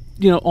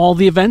 all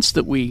the events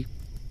that we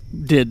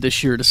did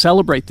this year to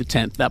celebrate the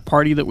 10th. That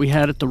party that we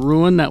had at the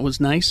Ruin, that was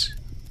nice.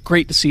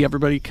 Great to see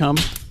everybody come.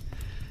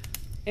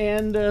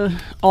 And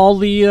all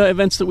the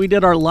events that we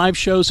did, our live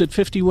shows at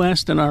 50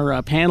 West and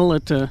our panel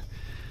at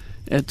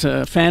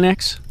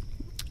FanX.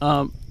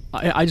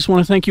 I just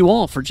want to thank you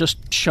all for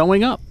just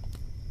showing up.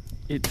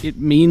 It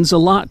means a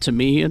lot to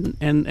me and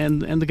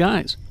the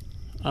guys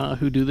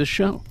who do this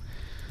show.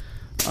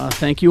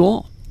 Thank you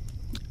all.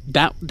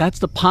 That's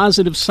the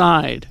positive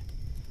side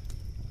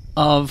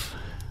of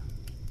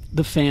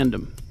the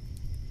fandom.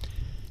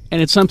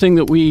 And it's something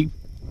that we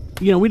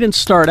didn't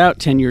start out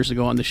 10 years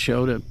ago on the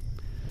show to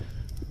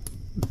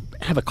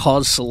have a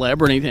cause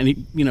celeb or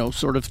any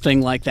sort of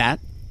thing like that.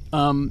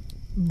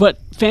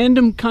 But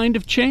fandom kind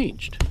of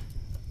changed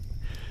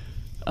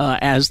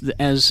as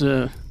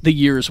the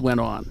years went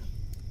on.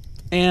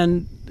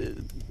 And,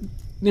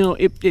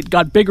 it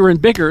got bigger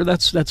and bigger.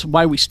 That's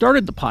why we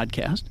started the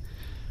podcast.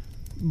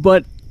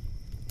 But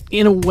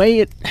in a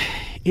way,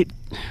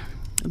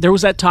 there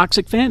was that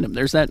toxic fandom.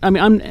 There's that.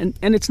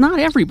 And it's not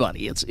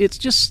everybody. It's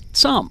just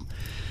some,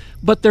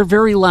 but they're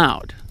very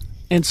loud,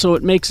 and so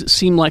it makes it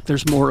seem like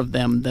there's more of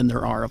them than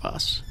there are of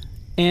us.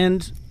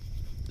 And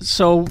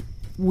so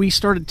we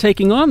started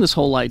taking on this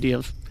whole idea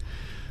of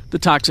the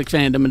toxic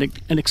fandom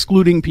and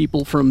excluding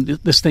people from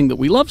this thing that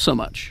we love so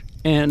much.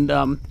 And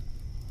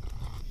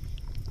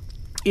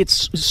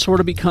it's sort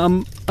of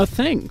become a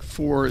thing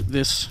for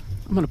this.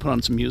 I'm going to put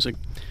on some music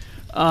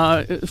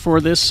for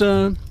this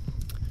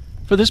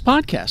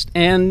podcast,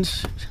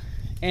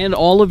 and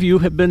all of you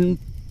have been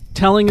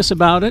telling us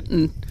about it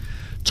and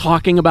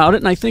talking about it,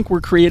 and I think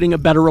we're creating a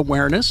better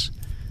awareness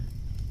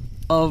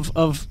of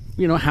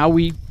how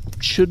we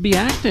should be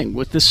acting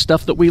with this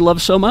stuff that we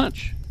love so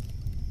much.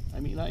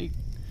 I mean,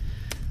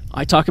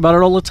 I talk about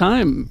it all the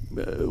time.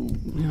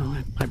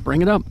 I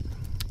bring it up,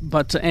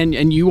 but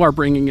and you are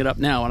bringing it up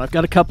now, and I've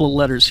got a couple of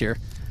letters here.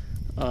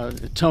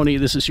 Tony,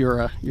 this is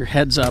your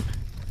heads up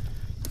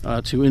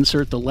to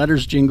insert the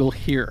letters jingle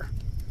here.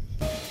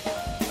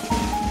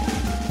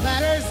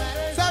 Letters.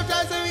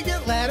 Sometimes we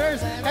get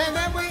letters, and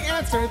then we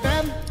answer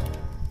them.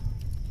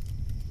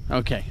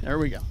 Okay, there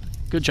we go.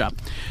 Good job.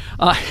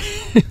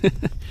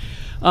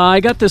 I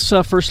got this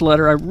first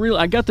letter.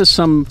 I got this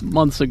some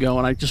months ago,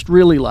 and I just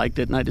really liked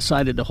it, and I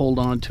decided to hold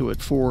on to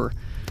it for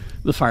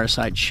the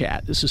fireside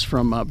chat. This is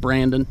from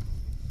Brandon.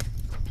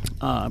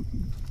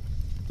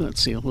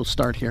 Let's see. We'll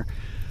start here.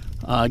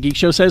 Geek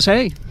Show says,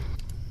 "Hey,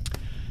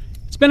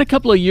 it's been a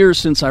couple of years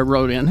since I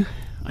wrote in.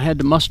 I had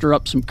to muster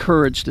up some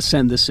courage to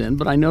send this in,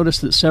 but I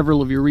noticed that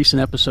several of your recent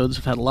episodes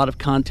have had a lot of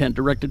content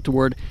directed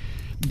toward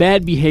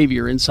bad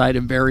behavior inside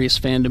of various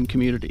fandom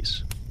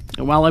communities.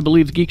 And while I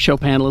believe the Geek Show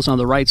panel is on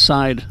the right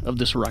side of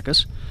this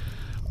ruckus,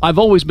 I've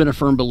always been a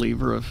firm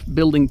believer of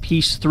building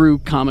peace through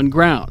common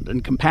ground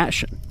and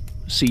compassion.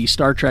 See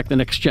Star Trek The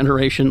Next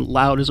Generation,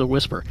 loud as a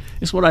whisper."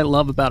 It's what I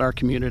love about our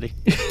community.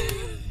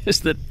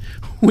 Is that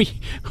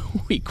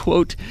we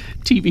quote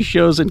TV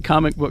shows and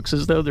comic books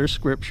as though they're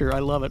scripture. I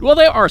love it. Well,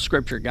 they are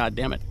scripture,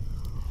 goddammit.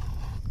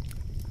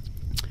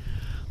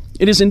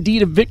 It is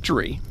indeed a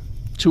victory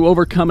to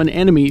overcome an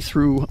enemy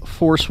through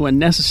force when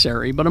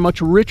necessary, but a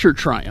much richer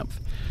triumph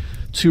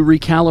to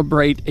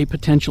recalibrate a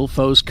potential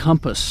foe's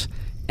compass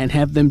and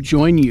have them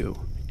join you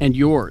and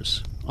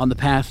yours on the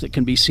path that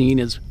can be seen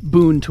as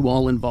boon to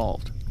all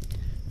involved.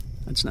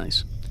 That's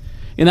nice.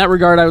 In that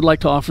regard, I would like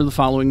to offer the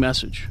following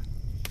message.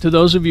 To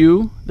those of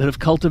you that have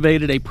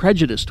cultivated a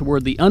prejudice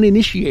toward the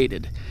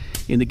uninitiated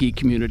in the geek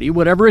community,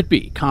 whatever it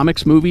be,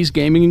 comics, movies,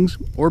 gaming,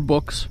 or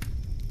books,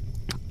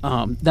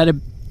 that have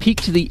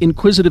piqued the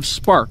inquisitive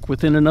spark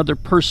within another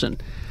person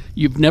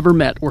you've never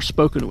met or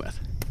spoken with,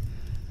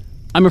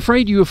 I'm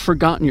afraid you have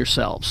forgotten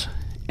yourselves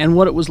and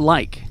what it was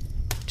like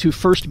to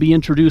first be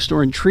introduced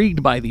or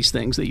intrigued by these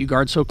things that you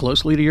guard so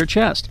closely to your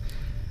chest.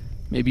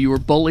 Maybe you were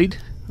bullied,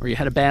 or you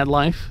had a bad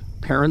life,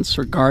 parents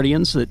or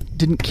guardians that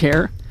didn't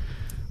care,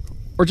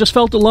 or just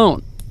felt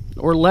alone,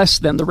 or less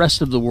than the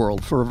rest of the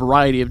world for a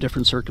variety of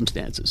different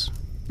circumstances.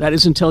 That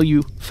is until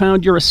you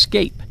found your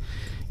escape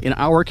in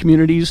our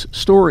community's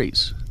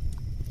stories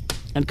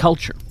and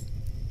culture,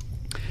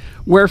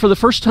 where for the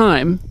first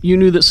time you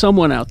knew that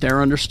someone out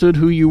there understood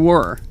who you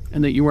were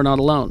and that you were not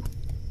alone.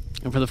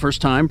 And for the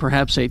first time,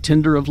 perhaps a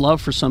tinder of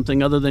love for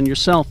something other than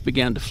yourself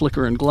began to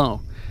flicker and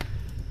glow.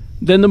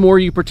 Then the more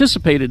you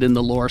participated in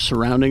the lore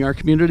surrounding our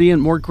community,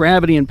 and more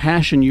gravity and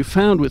passion you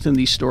found within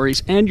these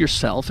stories and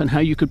yourself, and how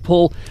you could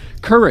pull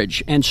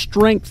courage and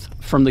strength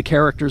from the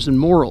characters and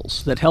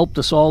morals that helped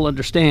us all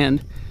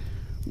understand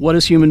what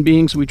as human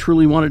beings we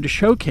truly wanted to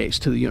showcase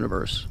to the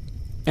universe.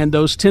 And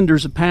those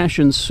tinders of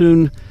passion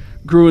soon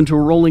grew into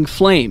a rolling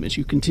flame as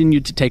you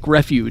continued to take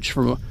refuge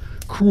from a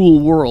cruel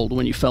world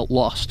when you felt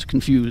lost,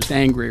 confused,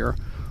 angry, or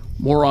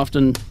more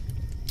often,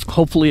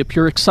 hopefully a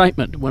pure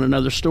excitement when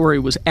another story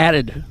was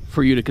added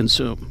for you to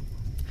consume.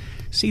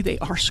 See, they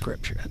are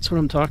scripture. That's what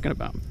I'm talking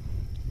about.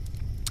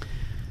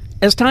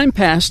 As time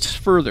passed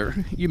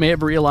further, you may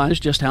have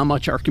realized just how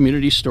much our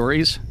community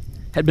stories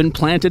had been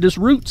planted as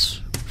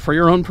roots for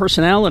your own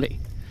personality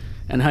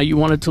and how you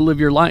wanted to live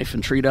your life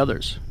and treat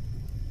others.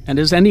 And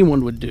as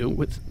anyone would do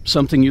with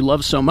something you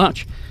love so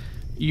much,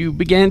 you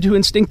began to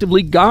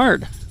instinctively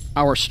guard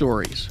our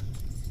stories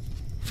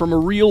from a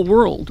real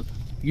world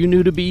you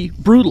knew to be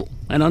brutal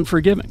and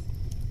unforgiving.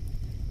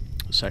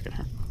 A second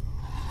here.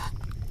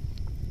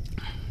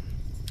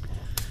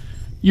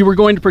 You were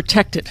going to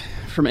protect it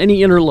from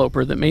any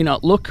interloper that may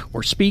not look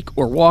or speak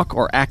or walk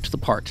or act the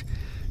part.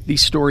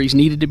 These stories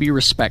needed to be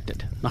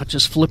respected, not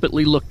just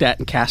flippantly looked at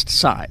and cast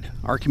aside.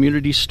 Our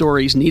community's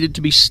stories needed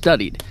to be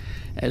studied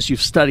as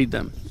you've studied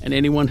them, and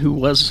anyone who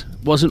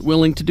wasn't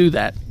willing to do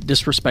that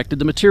disrespected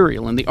the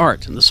material and the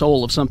art and the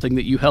soul of something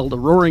that you held a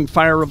roaring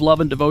fire of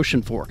love and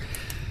devotion for,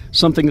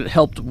 something that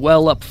helped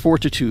well up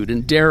fortitude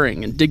and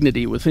daring and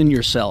dignity within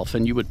yourself,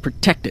 and you would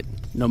protect it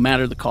no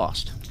matter the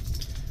cost.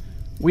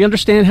 We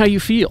understand how you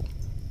feel.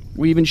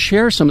 We even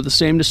share some of the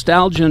same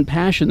nostalgia and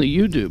passion that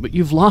you do, but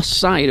you've lost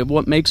sight of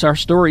what makes our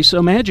story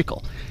so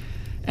magical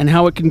and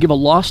how it can give a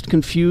lost,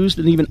 confused,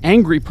 and even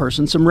angry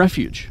person some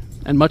refuge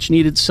and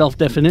much-needed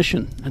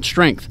self-definition and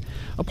strength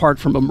apart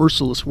from a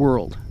merciless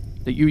world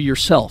that you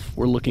yourself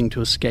were looking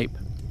to escape.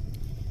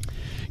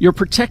 You're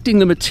protecting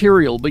the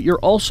material, but you're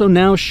also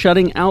now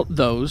shutting out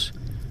those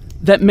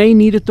that may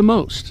need it the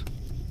most.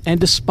 And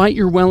despite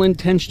your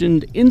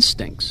well-intentioned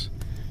instincts,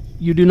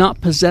 you do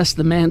not possess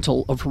the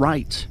mantle of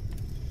right.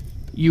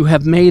 You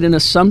have made an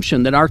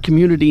assumption that our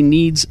community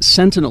needs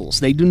sentinels.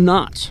 They do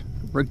not,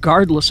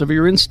 regardless of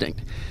your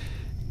instinct.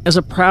 As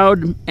a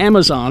proud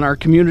Amazon, our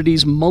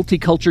community's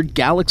multicultural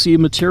galaxy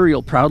of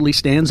material proudly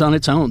stands on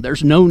its own.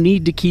 There's no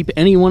need to keep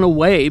anyone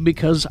away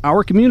because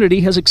our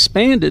community has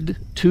expanded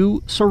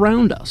to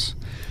surround us.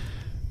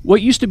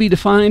 What used to be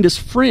defined as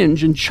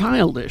fringe and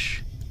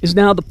childish is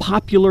now the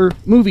popular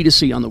movie to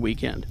see on the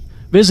weekend,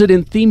 visit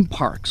in theme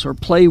parks, or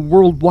play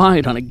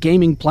worldwide on a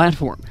gaming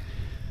platform.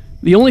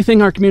 The only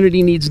thing our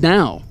community needs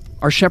now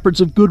are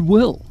shepherds of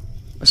goodwill,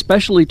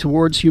 especially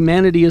towards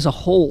humanity as a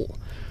whole,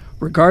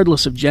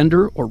 regardless of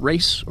gender or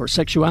race or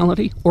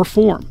sexuality or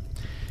form.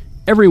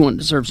 Everyone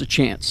deserves a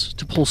chance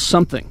to pull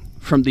something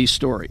from these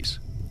stories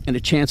and a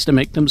chance to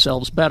make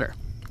themselves better.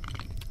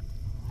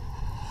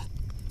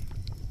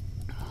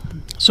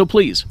 So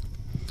please,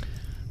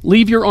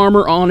 leave your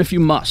armor on if you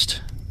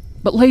must,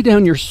 but lay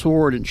down your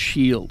sword and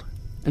shield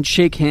and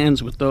shake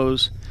hands with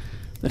those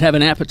that have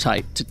an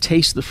appetite to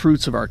taste the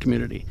fruits of our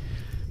community.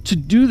 To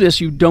do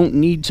this, you don't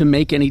need to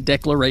make any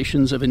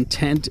declarations of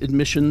intent,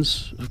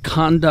 admissions of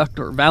conduct,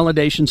 or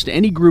validations to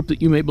any group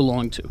that you may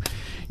belong to.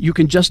 You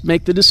can just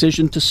make the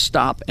decision to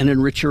stop and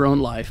enrich your own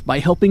life by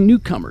helping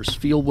newcomers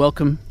feel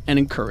welcome and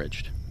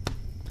encouraged.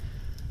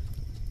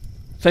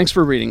 Thanks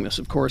for reading this.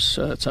 Of course,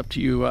 it's up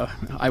to you.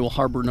 I will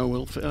harbor no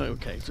ill.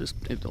 Okay, just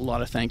a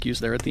lot of thank yous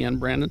there at the end,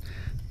 Brandon.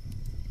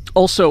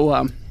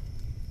 Also,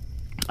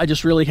 I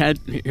just really had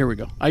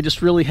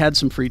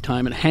some free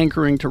time and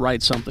hankering to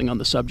write something on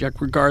the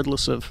subject,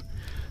 regardless of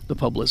the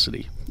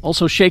publicity.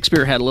 Also,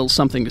 Shakespeare had a little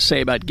something to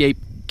say about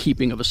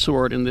gatekeeping of a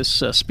sword in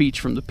this speech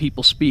from The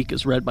People Speak,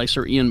 as read by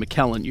Sir Ian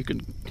McKellen. You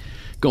can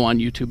go on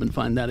YouTube and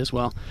find that as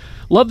well.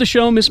 Love the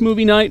show, Miss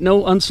Movie Night.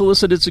 No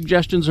unsolicited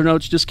suggestions or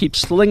notes. Just keep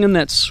slinging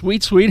that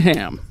sweet, sweet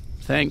ham.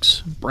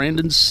 Thanks,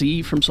 Brandon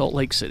C. from Salt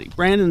Lake City.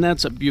 Brandon,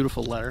 that's a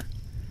beautiful letter.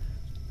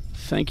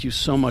 Thank you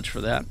so much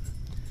for that.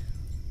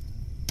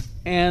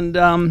 And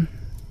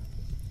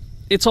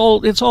it's all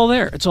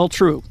there. It's all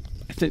true.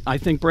 I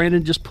think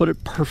Brandon just put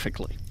it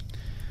perfectly.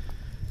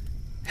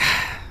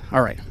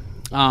 All right.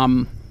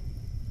 Got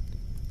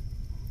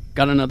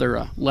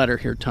another letter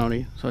here,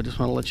 Tony. So I just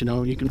want to let you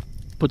know you can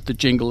put the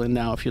jingle in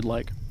now if you'd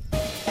like.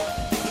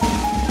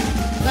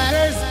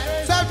 Letters.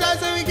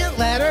 Sometimes we get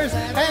letters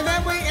and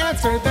then we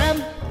answer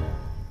them.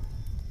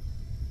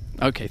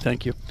 Okay,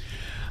 thank you.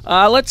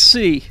 Let's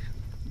see.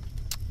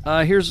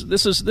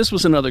 This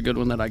was another good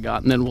one that I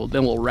got, and then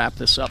we'll wrap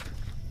this up.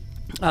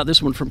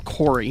 This one from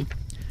Corey.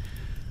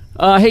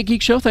 Hey,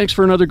 Geek Show, thanks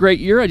for another great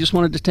year. I just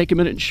wanted to take a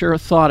minute and share a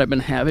thought I've been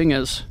having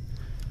as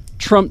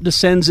Trump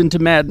descends into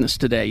madness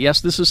today.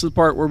 Yes, this is the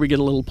part where we get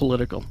a little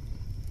political,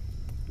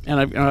 and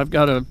I've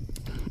got a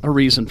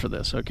reason for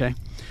this. Okay,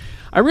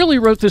 I really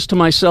wrote this to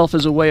myself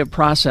as a way of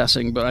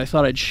processing, but I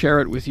thought I'd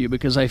share it with you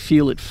because I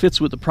feel it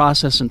fits with the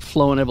process and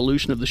flow and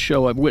evolution of the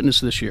show I've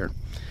witnessed this year.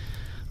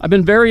 I've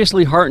been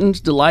variously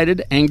heartened,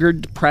 delighted,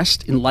 angered,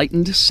 depressed,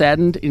 enlightened,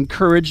 saddened,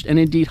 encouraged, and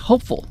indeed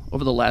hopeful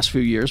over the last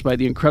few years by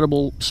the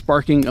incredible,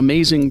 sparking,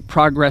 amazing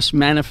progress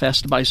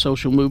manifest by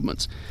social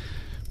movements.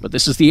 But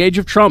this is the age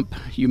of Trump,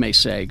 you may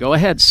say. Go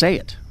ahead, say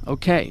it.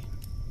 Okay.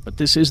 But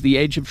this is the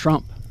age of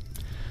Trump.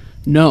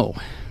 No.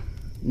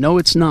 No,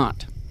 it's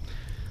not.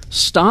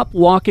 Stop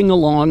walking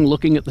along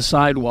looking at the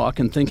sidewalk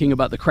and thinking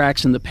about the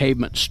cracks in the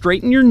pavement.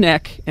 Straighten your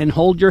neck and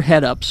hold your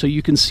head up so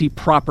you can see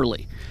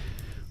properly.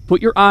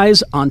 Put your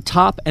eyes on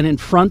top and in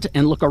front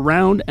and look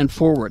around and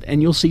forward,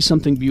 and you'll see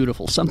something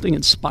beautiful, something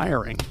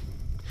inspiring.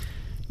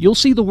 You'll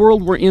see the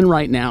world we're in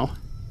right now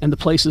and the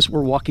places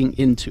we're walking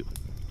into.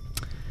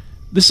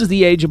 This is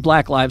the age of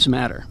Black Lives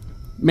Matter.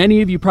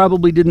 Many of you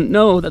probably didn't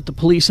know that the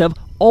police have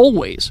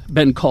always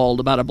been called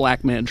about a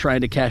black man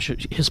trying to cash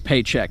his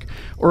paycheck,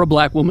 or a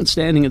black woman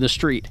standing in the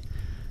street,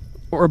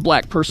 or a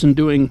black person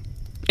doing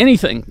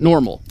anything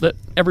normal that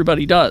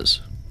everybody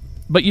does.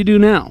 But you do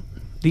now.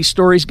 These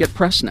stories get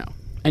press now,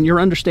 and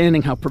you're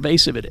understanding how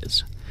pervasive it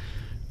is.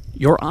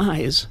 Your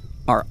eyes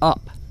are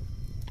up.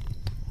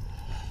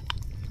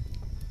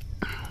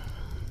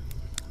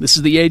 This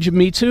is the age of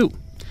Me Too.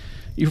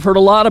 You've heard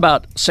a lot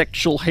about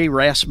sexual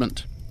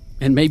harassment,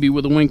 and maybe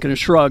with a wink and a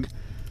shrug.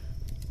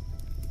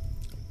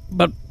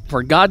 But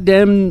for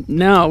goddamn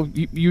now,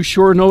 you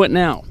sure know it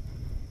now.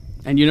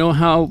 And you know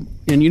how,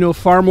 and you know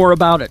far more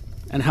about it,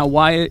 and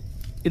why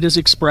it is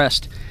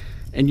expressed,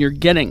 and you're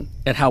getting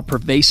at how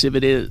pervasive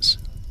it is.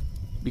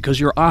 Because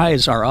your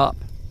eyes are up.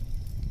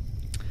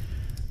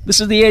 This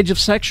is the age of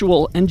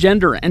sexual and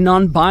gender and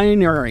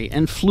non-binary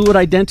and fluid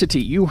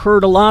identity. You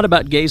heard a lot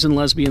about gays and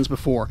lesbians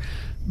before,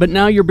 but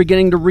now you're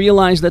beginning to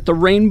realize that the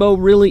rainbow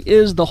really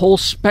is the whole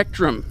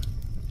spectrum,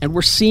 and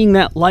we're seeing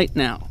that light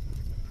now.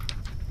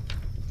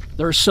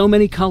 There are so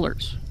many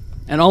colors,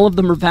 and all of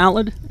them are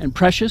valid and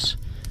precious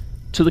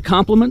to the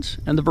complement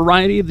and the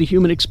variety of the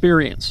human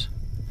experience.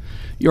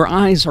 Your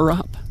eyes are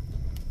up.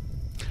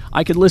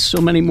 I could list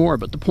so many more,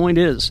 but the point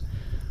is,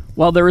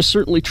 while there is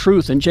certainly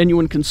truth and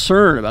genuine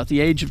concern about the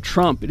age of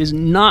Trump, it is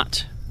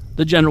not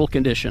the general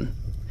condition.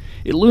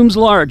 It looms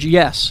large,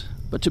 yes,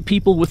 but to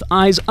people with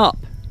eyes up,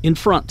 in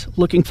front,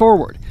 looking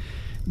forward,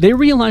 they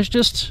realize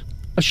just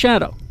a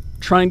shadow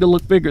trying to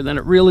look bigger than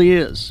it really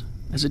is,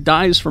 as it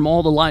dies from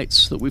all the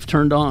lights that we've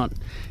turned on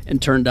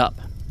and turned up.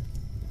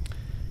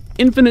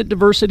 Infinite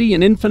diversity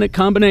and infinite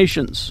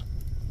combinations.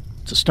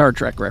 It's a Star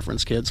Trek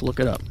reference, kids. Look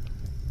it up.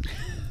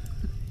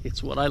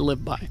 It's what I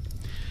live by.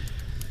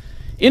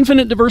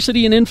 Infinite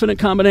diversity and infinite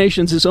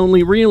combinations is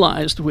only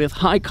realized with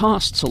high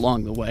costs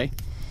along the way,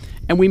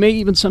 and we may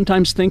even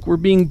sometimes think we're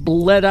being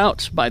bled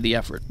out by the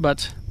effort,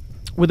 but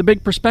with a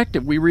big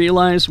perspective, we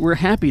realize we're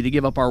happy to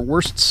give up our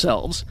worst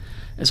selves,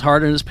 as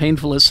hard and as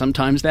painful as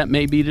sometimes that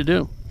may be to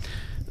do.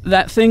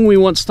 That thing we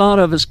once thought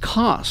of as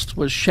cost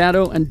was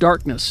shadow and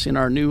darkness in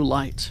our new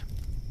light.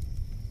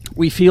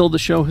 We feel the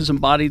show has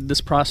embodied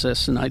this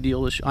process, and I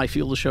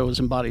feel the show has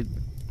embodied...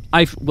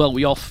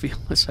 we all feel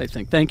this, I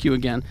think. Thank you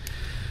again.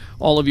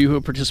 All of you who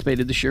have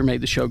participated this year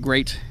made the show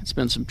great. It's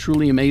been some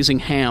truly amazing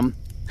ham.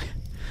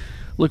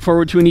 Look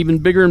forward to an even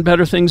bigger and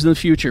better things in the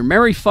future.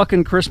 Merry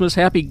fucking Christmas,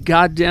 happy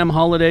goddamn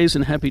holidays,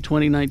 and happy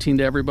 2019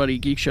 to everybody.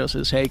 Geek Show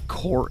says, hey,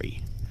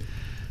 Corey.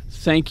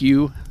 Thank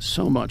you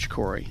so much,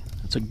 Corey.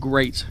 It's a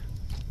great,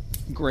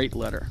 great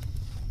letter.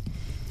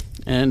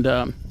 And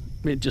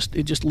it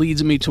just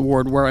leads me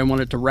toward where I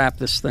wanted to wrap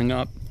this thing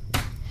up.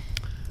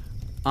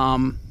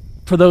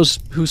 For those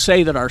who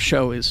say that our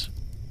show is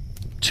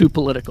too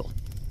political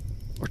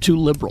or too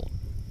liberal,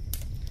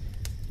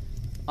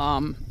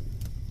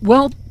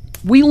 well,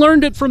 we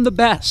learned it from the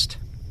best.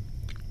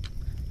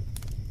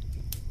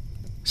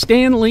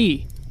 Stan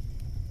Lee.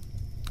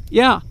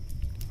 Yeah.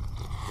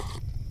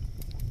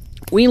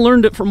 We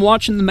learned it from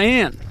watching The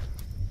Man.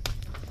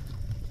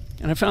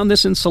 And I found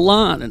this in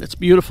Salon, and it's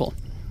beautiful.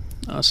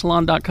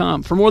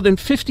 Salon.com. For more than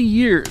 50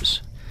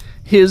 years,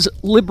 his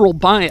liberal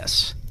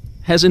bias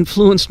has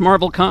influenced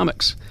Marvel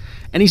Comics,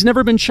 and he's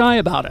never been shy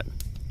about it.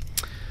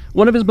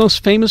 One of his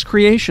most famous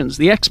creations,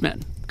 the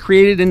X-Men,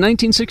 created in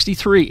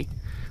 1963,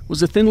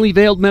 was a thinly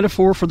veiled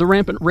metaphor for the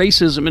rampant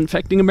racism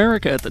infecting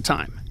America at the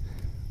time.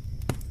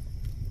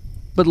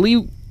 But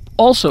Lee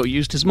also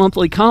used his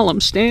monthly column,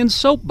 Stan's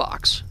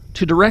Soapbox,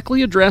 to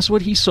directly address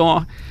what he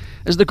saw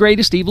as the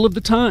greatest evil of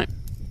the time.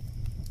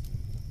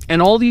 And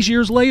all these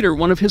years later,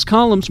 one of his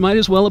columns might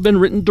as well have been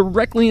written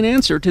directly in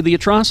answer to the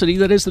atrocity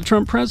that is the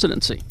Trump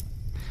presidency.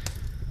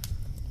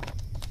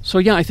 So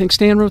yeah, I think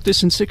Stan wrote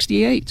this in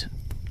 1968.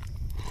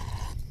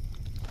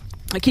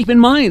 I keep in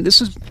mind,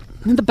 this is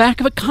in the back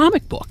of a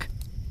comic book.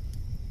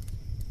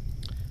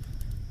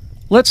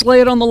 Let's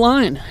lay it on the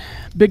line.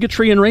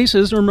 Bigotry and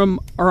racism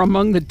are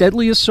among the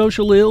deadliest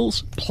social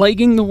ills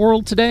plaguing the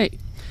world today.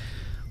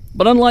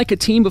 But unlike a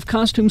team of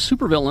costume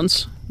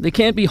supervillains, they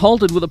can't be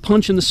halted with a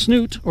punch in the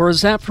snoot or a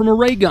zap from a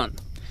ray gun.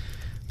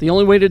 The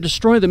only way to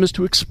destroy them is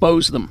to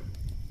expose them,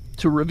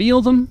 to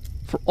reveal them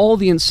for all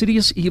the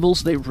insidious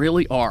evils they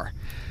really are.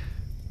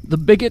 The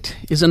bigot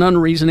is an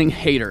unreasoning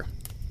hater,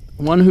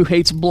 one who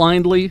hates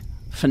blindly,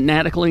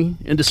 fanatically,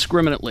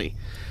 indiscriminately.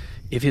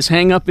 If his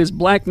hang-up is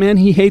black men,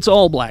 he hates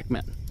all black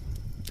men.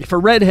 If a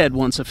redhead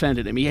once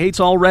offended him, he hates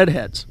all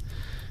redheads.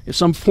 If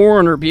some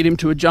foreigner beat him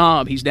to a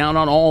job, he's down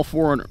on all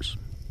foreigners.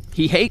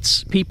 He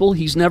hates people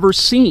he's never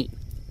seen,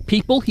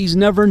 people he's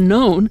never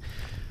known,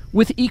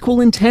 with equal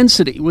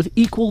intensity, with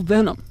equal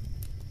venom.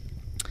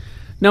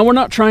 Now, we're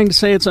not trying to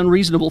say it's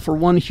unreasonable for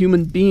one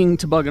human being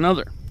to bug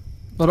another.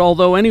 But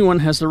although anyone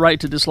has the right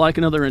to dislike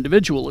another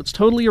individual, it's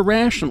totally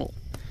irrational,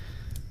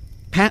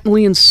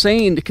 patently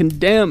insane to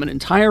condemn an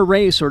entire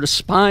race or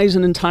despise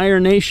an entire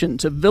nation,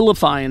 to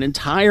vilify an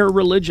entire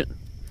religion.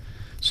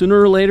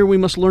 Sooner or later, we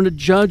must learn to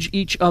judge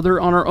each other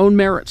on our own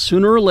merits.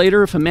 Sooner or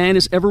later, if a man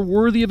is ever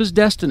worthy of his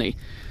destiny,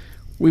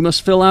 we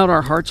must fill out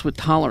our hearts with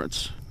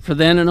tolerance. For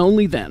then and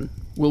only then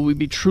will we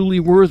be truly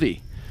worthy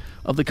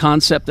of the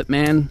concept that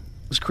man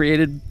was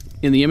created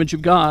in the image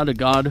of God, a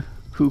God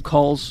who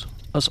calls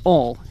us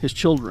all his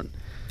children.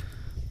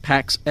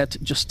 Pax et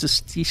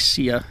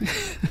justitia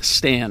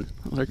Stan.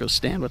 Oh, there goes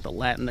Stan with the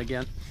Latin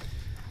again.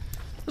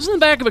 This is in the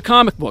back of a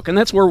comic book, and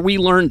that's where we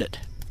learned it.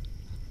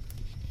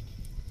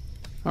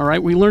 All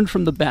right, we learned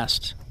from the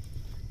best.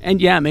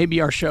 And yeah, maybe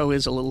our show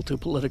is a little too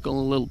political,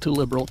 a little too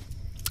liberal.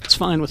 It's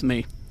fine with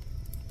me.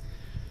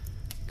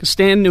 Because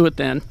Stan knew it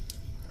then.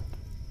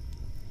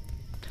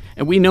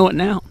 And we know it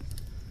now.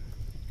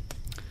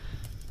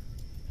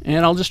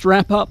 And I'll just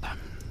wrap up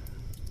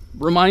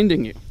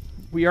reminding you,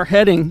 we are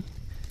heading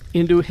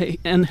into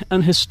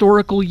an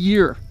historical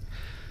year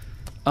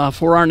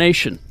for our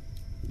nation.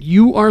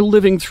 You are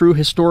living through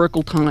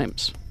historical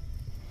times.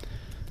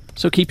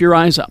 So keep your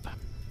eyes up.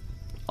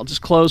 I'll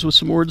just close with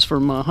some words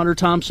from Hunter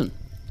Thompson.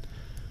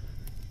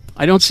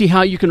 I don't see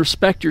how you can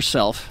respect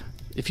yourself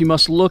if you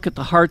must look at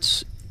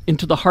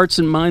into the hearts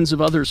and minds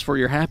of others for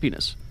your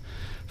happiness.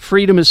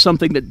 Freedom is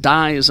something that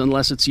dies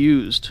unless it's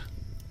used.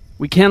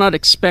 We cannot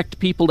expect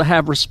people to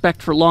have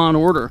respect for law and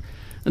order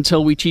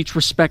until we teach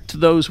respect to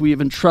those we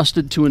have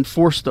entrusted to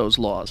enforce those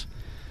laws.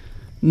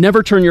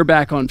 Never turn your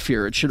back on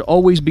fear. It should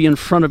always be in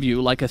front of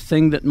you like a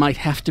thing that might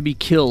have to be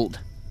killed.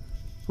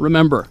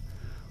 Remember,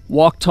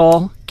 walk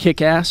tall,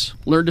 kick ass,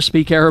 learn to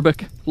speak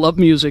Arabic, love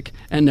music,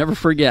 and never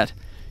forget,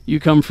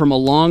 you come from a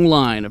long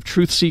line of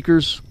truth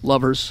seekers,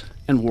 lovers,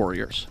 and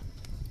warriors.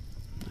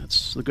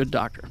 That's the good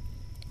doctor.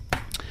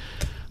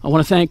 I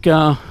want to thank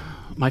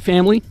my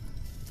family,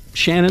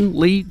 Shannon,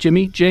 Lee,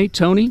 Jimmy, Jay,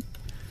 Tony.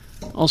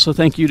 Also,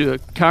 thank you to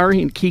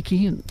Kari and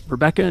Kiki and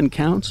Rebecca and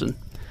Counts. And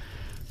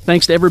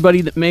thanks to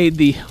everybody that made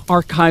the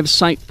archive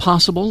site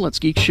possible. Let's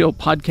Geek Show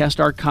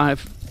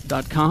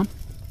podcastarchive.com.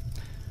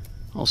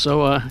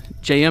 Also,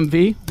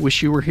 JMV,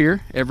 wish you were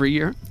here every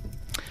year.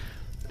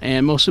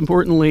 And most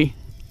importantly,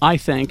 I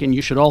thank, and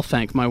you should all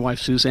thank, my wife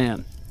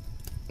Suzanne,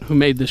 who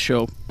made this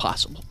show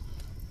possible.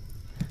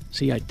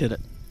 See, I did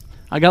it.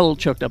 I got a little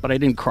choked up, but I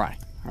didn't cry.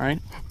 All right?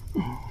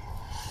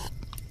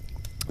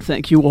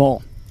 Thank you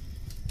all.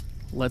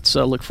 Let's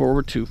look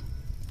forward to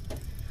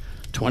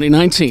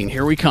 2019.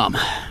 Here we come.